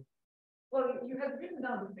some. Well, you have written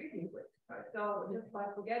down the 3D equation, right? So just by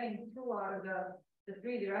forgetting 2 out of the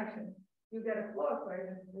 3 directions, you get a Floer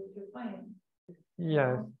equation which you're playing.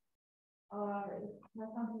 Yes. It has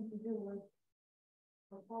something to do with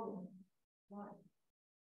the problem. Why?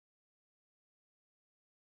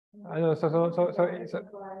 I know. So it's.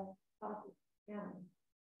 Yeah.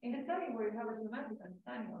 In the setting where you have a geometric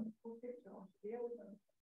understanding on the full picture, on the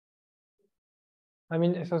I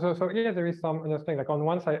mean, so yeah, there is some understanding. Like on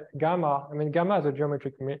one side, gamma. I mean, gamma is a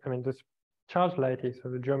geometric. I mean, this charge lattice, so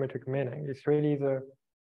the geometric meaning. It's really the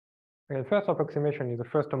first approximation is the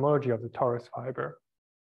first homology of the torus fiber,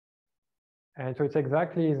 and so it's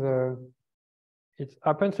exactly the. It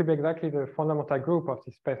happens to be exactly the fundamental group of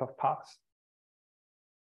the space of paths.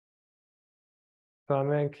 So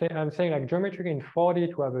I'm saying like geometric in 4D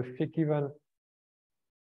to have a given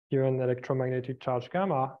electromagnetic charge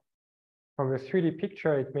gamma. From the 3D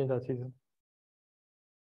picture, it means that it's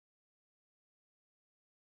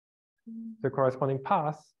the corresponding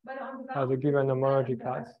path as a given homology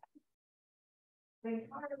path. The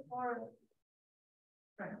entire part.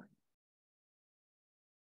 Right.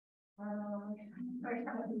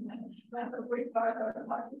 That's a great part of the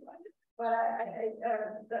market. But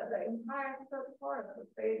the entire torus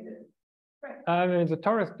phases. I mean, the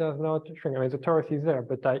torus does not shrink. I mean, the torus is there,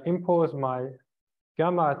 but I impose my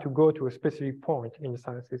gamma to go to a specific point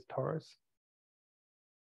inside this torus.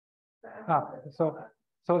 So.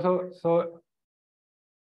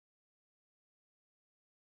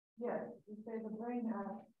 Yes, you say the brain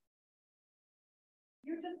has.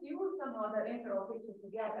 You just use some of the integral pictures to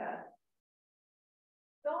get that.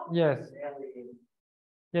 Don't yes. Really,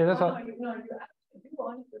 yeah, that's what. No, you actually do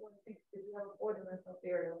honestly want to think that you have a 4-dimensional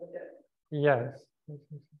theory over there. Yes.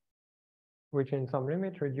 Which in some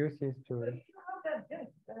limit reduces to. But if you have that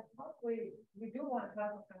disk, that's probably you do want to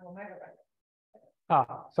have an omega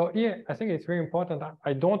background. So yeah, I think it's very important.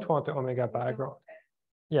 I don't want the omega background.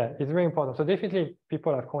 Yeah, it's very important. So definitely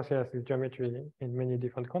people have considered this geometry in many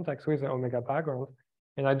different contexts with the omega background.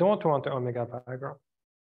 And I don't want the omega background.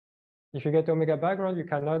 If you get the omega background, you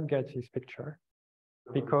cannot get this picture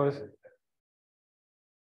because,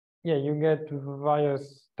 yeah, you get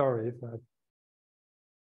various stories that,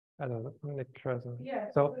 I don't know, lectures.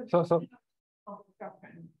 Yeah. So,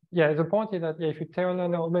 yeah, the point is that yeah, if you turn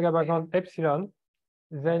on the omega background epsilon,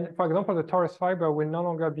 then, for example, the torus fiber will no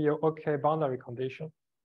longer be an okay boundary condition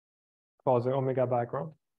for the omega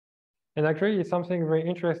background. And actually, it's something very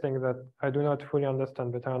interesting that I do not fully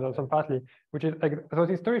understand, but I understand partly, which is, so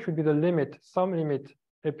this story should be the limit, some limit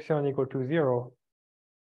epsilon equal to 0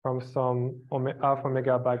 from some half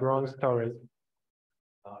omega background story.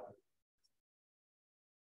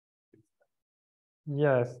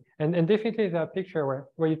 Yes, and definitely the picture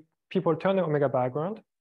where people turn the omega background,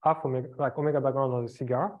 half omega, like omega background on the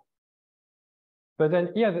cigar. But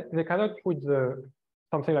then, yeah, they cannot put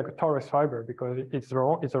something like a torus fiber because it's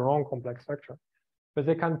a wrong complex structure. But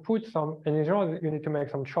they can put some, and in general, you need to make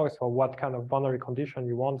some choice for what kind of boundary condition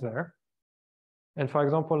you want there. And for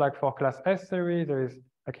example, like for class S theory, there is,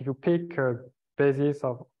 like if you pick a basis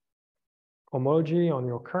of homology on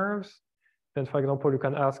your curves, then for example, you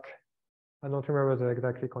can ask, I don't remember the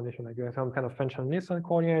exactly condition, like you have some kind of Fenton-Nielsen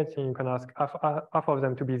coordinates, and you can ask half of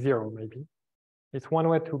them to be 0, maybe. It's one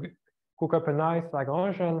way to cook up a nice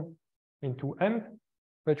Lagrangian into M,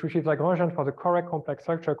 but which is Lagrangian for the correct complex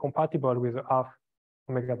structure compatible with the half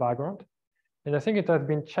omega background. And I think it has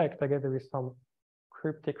been checked. Again, there is some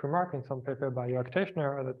cryptic remark in some paper by Jörg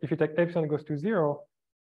Teschner that if you take epsilon goes to 0,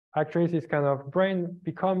 actually this kind of brain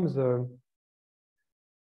becomes the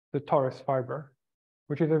torus fiber,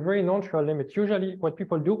 which is a very non-trivial limit. Usually what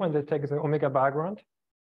people do when they take the omega background,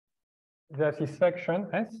 there's this section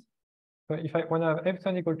S. So if when I have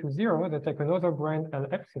epsilon equal to 0, they take another brane L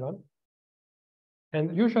epsilon.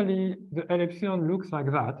 And usually the L epsilon looks like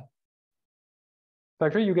that. So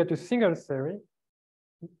actually you get a single series.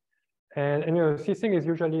 And you know, C thing is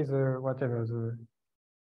usually the whatever, the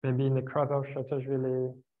maybe in the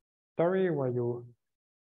Krasov-Châteauvieux story where you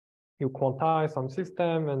quantize some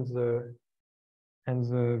system and the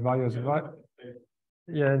various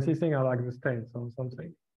and C thing are like the states or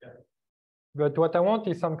something. Yeah. But what I want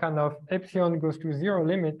is some kind of epsilon goes to 0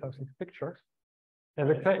 limit of this picture. And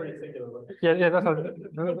the claim, that's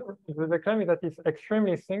the claim is that it's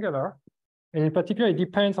extremely singular. And in particular, it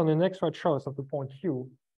depends on an extra choice of the point Q.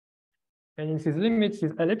 And in these limits,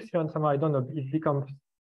 this L epsilon somehow, I don't know, it becomes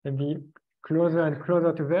maybe closer and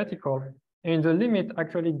closer to vertical. And in the limit,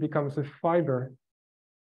 actually, it becomes a fiber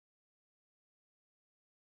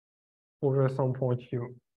over some point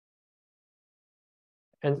Q.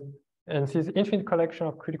 And this infinite collection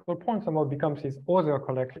of critical points somehow becomes this other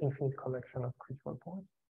infinite collection of critical points.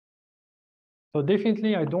 So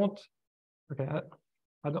definitely, I don't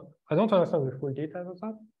understand the full details of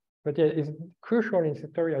that. But yeah, it's crucial in this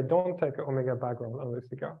theory. I don't take an omega background on the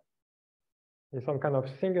cigar. It's some kind of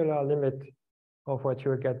singular limit of what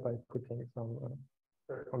you get by putting some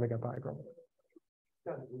omega background.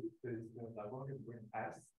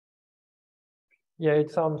 Yeah,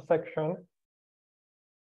 it's some section.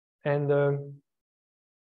 And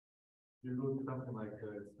you go to something like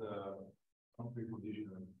it's some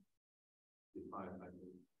precondition defined like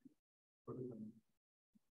this.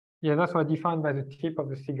 Yeah, that's what defined by the tip of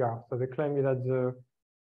the cigar. So the claim is that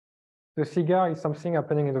the cigar is something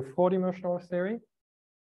happening in the 4-dimensional theory.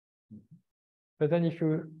 But then if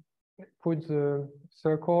you put the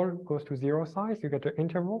circle goes to 0 size, you get an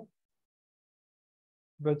interval.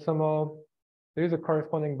 But somehow there is a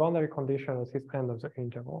corresponding boundary condition at this end of the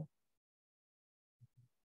interval,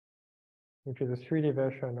 which is a 3D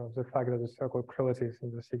version of the fact that the circle closes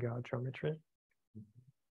in the cigar geometry.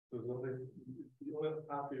 So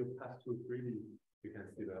after you pass through 3D, you can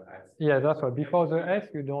see the S. Yeah, that's what. Before the S,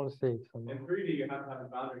 you don't see it. In 3D, you have to have a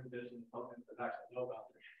boundary condition, something that's actually no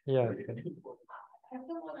boundary. Yeah. I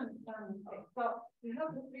still want to understand this thing. So you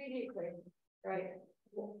have the 3D equation, right?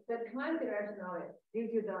 The time direction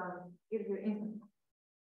gives you instant.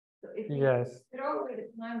 So if you throw away the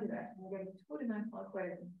time direction, you get a 2-dimensional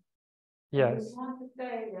equation. Yes. You want to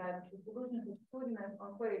say that the solutions of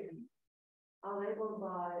 2-dimensional equation are labeled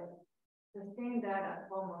by the same data as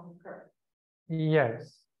Holomorphic curve.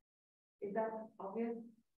 Yes. Is that obvious?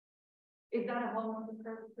 Is that a Holomorphic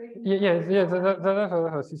curve equation? Yes.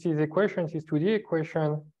 That's this is equation, this 2D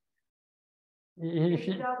equation. If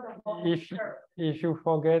you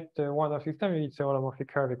forget one of system, it's a holomorphic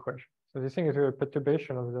curve equation. So this thing is a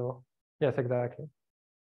perturbation of the. Yes, exactly.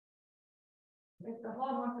 It's the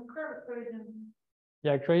holomorphic curve equation.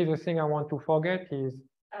 Yeah, actually, the thing I want to forget is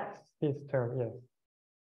S. This term, yes.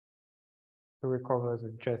 To recover the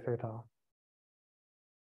J theta.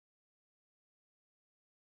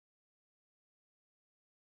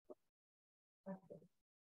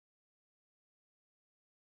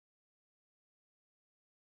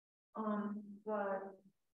 But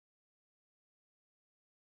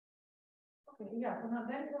okay, yeah. So now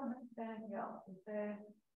then you don't understand anything else. You say,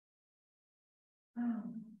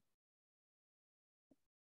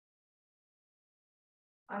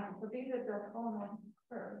 so these are the holomorphic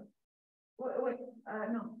curves. Wait,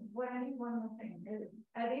 no. Wait, I need one more thing.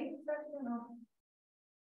 At the intersection of.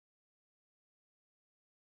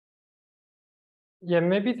 Yeah,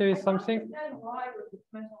 maybe there is something. I understand why with the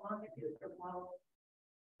dimensional longitude of model.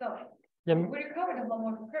 So. Yeah. We recovered the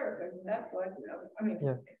holomorphic curve, and that's what I mean.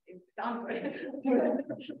 Yeah. It sounds good.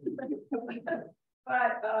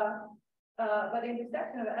 But the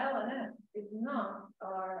intersection of L and S is not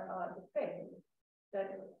the space that.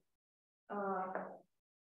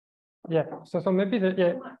 Yeah. So maybe I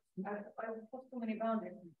put too many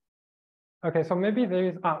boundaries. Okay, so maybe there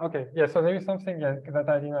is okay. Yeah, so there is something that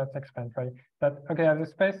I did not expand, right? That okay, I have a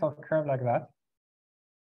space of curve like that,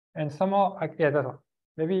 and somehow that's all.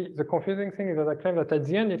 Maybe the confusing thing is that I claim that at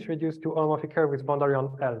the end it's reduced to holomorphic curve with boundary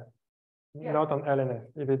on L, not on L and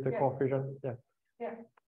S. If it's the confusion,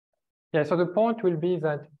 yeah. So the point will be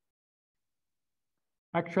that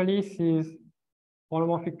actually this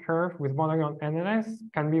holomorphic curve with boundary on N and S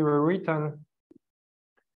can be rewritten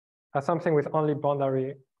as something with only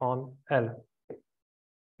boundary on L.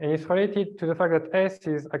 And it's related to the fact that S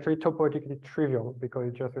is actually topologically trivial because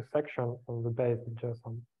it's just a section on the base, it's just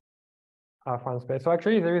on affine space. So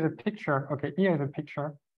actually there is a picture. Okay, here is a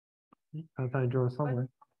picture that I drew somewhere.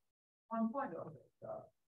 One point.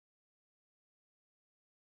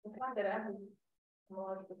 the fact that S is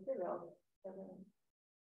homological serial doesn't.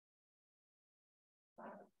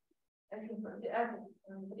 I think S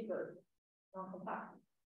in particular non-compact.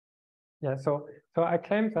 Yeah, so I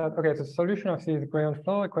claim that, okay, the solution of this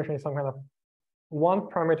Gradient-Floer equation is some kind of one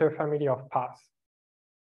parameter family of paths.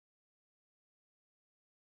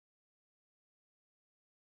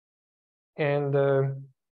 And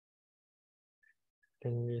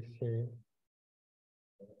let me see.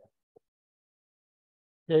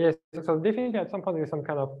 Yeah, yes. So definitely at some point there's some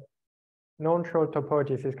kind of non-trivial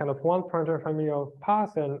topologies. It's kind of one parameter family of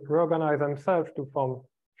paths and reorganize themselves to form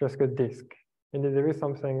just a disk. And there is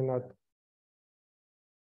something not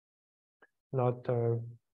in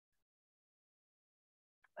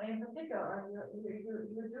particular,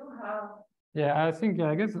 you do have. Yeah, I think, yeah,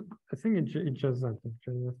 I think it just that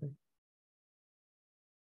actually, I think.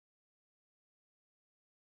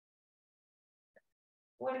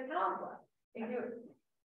 What it sounds like,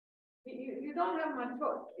 if you don't have much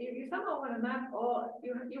choice. You somehow want to map all,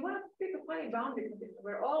 you want to pick a funny boundary condition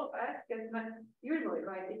where all of S gets met usually,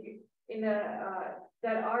 right? If you in that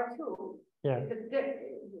R2, yeah, it's a disk,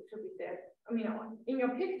 it should be there. I mean, in your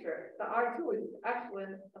picture, the R2 is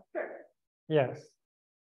actually a strip. yes.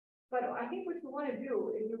 But I think what you want to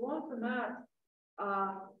do is you want to map,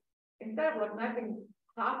 instead of like mapping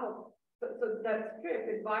half of, so that strip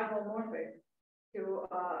is biholomorphic to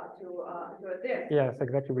a disk. Yes,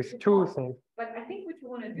 exactly, with two things. But I think what you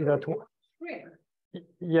want to do That is shrink.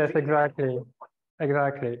 Yes, exactly.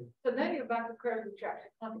 Exactly. So then you're back to curves which are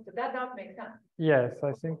actually constant. So that does make sense. Yes,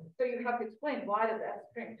 I think. So you have to explain why does S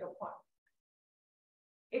shrink to a point.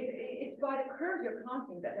 It's by the curves you're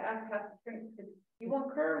counting that the S has to shrink. You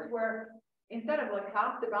want curves where instead of like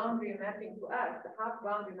half the boundary mapping to S, the half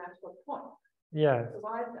boundary maps to a point. Yes. So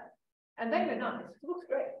why is that? And then you're done. It looks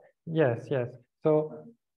great. Yes, yes. So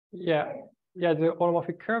yeah, the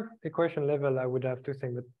holomorphic curve equation level I would have to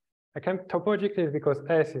think, but I can topologically because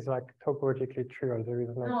S is like topologically trivial. There is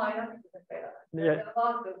No, I don't think you can say that. Yeah.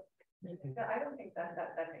 I don't think that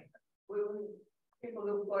makes sense. People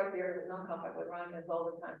do Floer theory with non-compact with Riemann all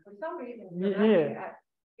the time. For some reason,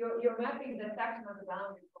 you're mapping the section of the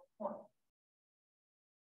boundary to a point.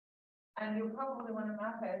 And you probably want to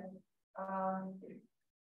map it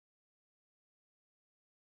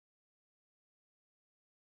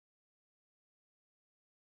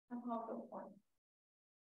somehow to a point.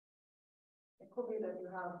 It could be that you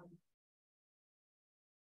have.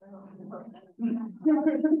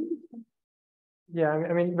 Yeah,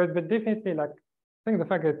 I mean, but definitely, like, I think the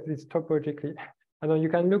fact that it's topologically, I know you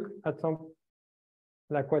can look at some,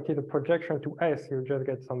 like, what is a projection to S, you just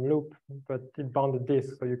get some loop, but it bounded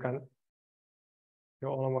disk, so you can,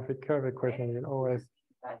 your holomorphic curve equation, you always,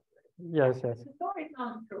 yes. The story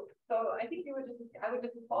sounds true. So I think I would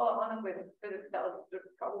just follow on with physics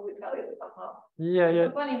probably tell you somehow. Yeah.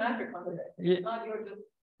 It's a funny metric on it. Not your just.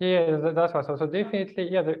 Yeah, that's what. So definitely,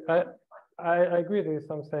 yeah. I agree. There is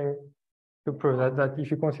something to prove that if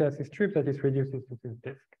you consider this strip, that it reduces to this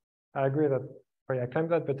disk. I agree that. I claim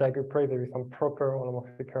that, but I agree there is some proper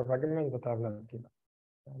holomorphic curve argument that I've not given.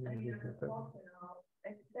 I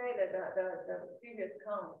say that the previous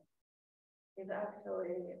count is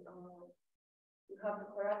actually you have to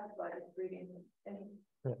classify this reading.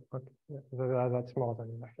 Yeah. Okay. Yeah. That's more than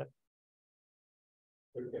enough. Yeah.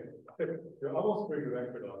 Okay, you're almost bringing the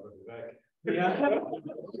record on, but back. Yeah.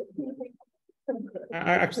 I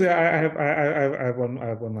have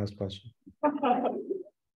one last question.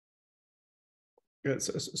 Yeah,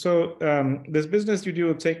 so this business you do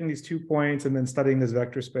of taking these 2 points and then studying this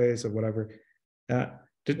vector space or whatever, does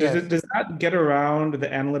that get around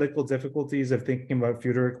the analytical difficulties of thinking about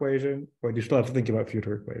future equation, or do you still have to think about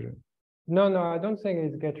future equation? No, I don't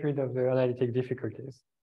think it gets rid of the analytic difficulties.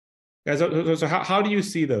 Yeah, so how do you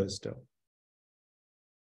see those still?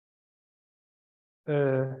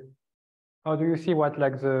 How do you see what,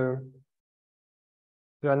 like the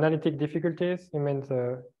analytic difficulties? You mean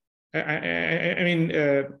the? I mean,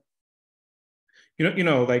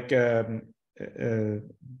 like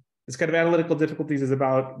this kind of analytical difficulties is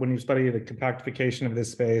about when you study the compactification of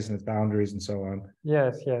this space and its boundaries and so on.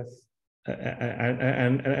 Yes.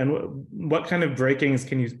 And what kind of breakings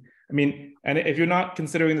can you? I mean, and if you're not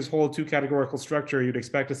considering this whole two categorical structure, you'd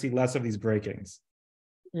expect to see less of these breakings.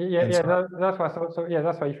 That's why. So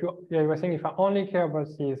that's why. If you were saying if I only care about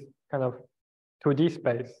this kind of 2D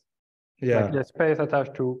space, like the space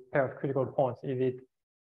attached to a pair of critical points, is it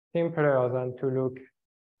simpler than to look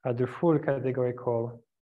at the full categorical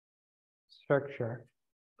structure?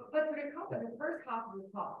 But to recover the first half of the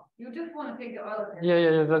talk, you just want to take the other.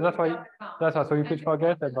 Yeah. That's why. So you could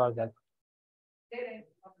forget about that.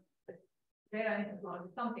 data interval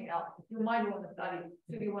is something else. You might want to study,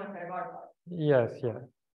 should you want to categorize? Yes, yeah.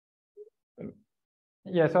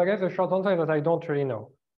 Yeah, so I guess the short answer is that I don't really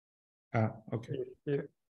know. Okay.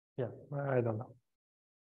 Yeah, I don't know.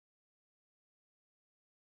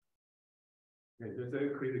 Okay, there's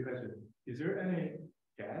a crazy question. Is there any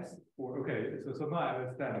guess or okay, so now I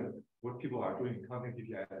understand what people are doing counting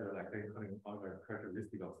TPS, they're like they're counting other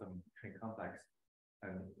characteristic of some train complex,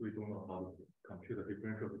 and we don't know how to compute the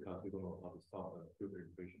differential because we don't know how to solve the filter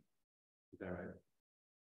equation. Is that right?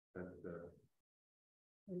 That's the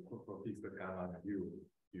for these the gamma and you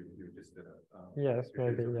just yes,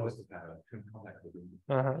 maybe yes. To have a train complex within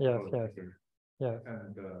yes.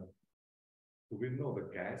 And do we know the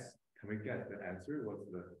guess? Can we get the answer? What's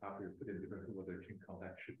the after you put in differential what the train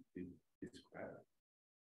complex should be described?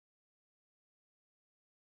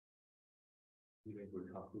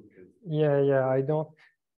 Yeah, I don't.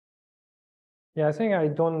 Yeah, I think I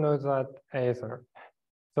don't know that either.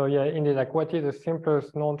 So yeah, indeed, like what is the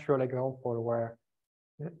simplest non-trivial example where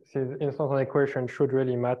this instance equation should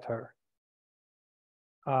really matter?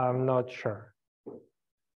 I'm not sure.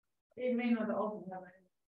 It may not also have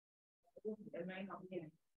any. It may not be.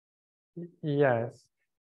 Yes.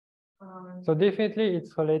 So definitely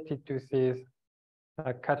it's related to this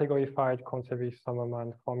categorified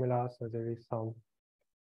Kontsevich-Soibelman formula. So there is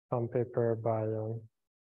some paper by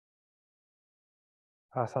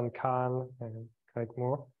Hassan Khan and Craig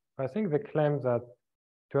Moore. I think they claim that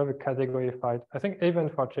to have a categorified, I think even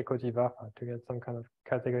for Chekhov-Vafa, to get some kind of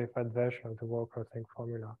categorified version of the Walker-Tank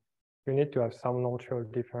formula, you need to have some non-trivial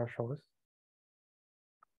differentials.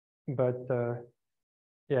 But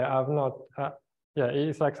yeah, I've not, yeah,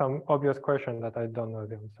 it's like some obvious question that I don't know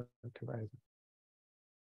the answer to either.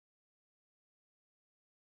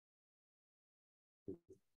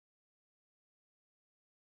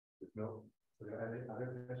 No. Are there any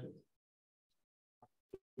other questions?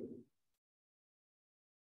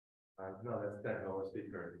 No, that's our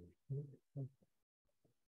speaker.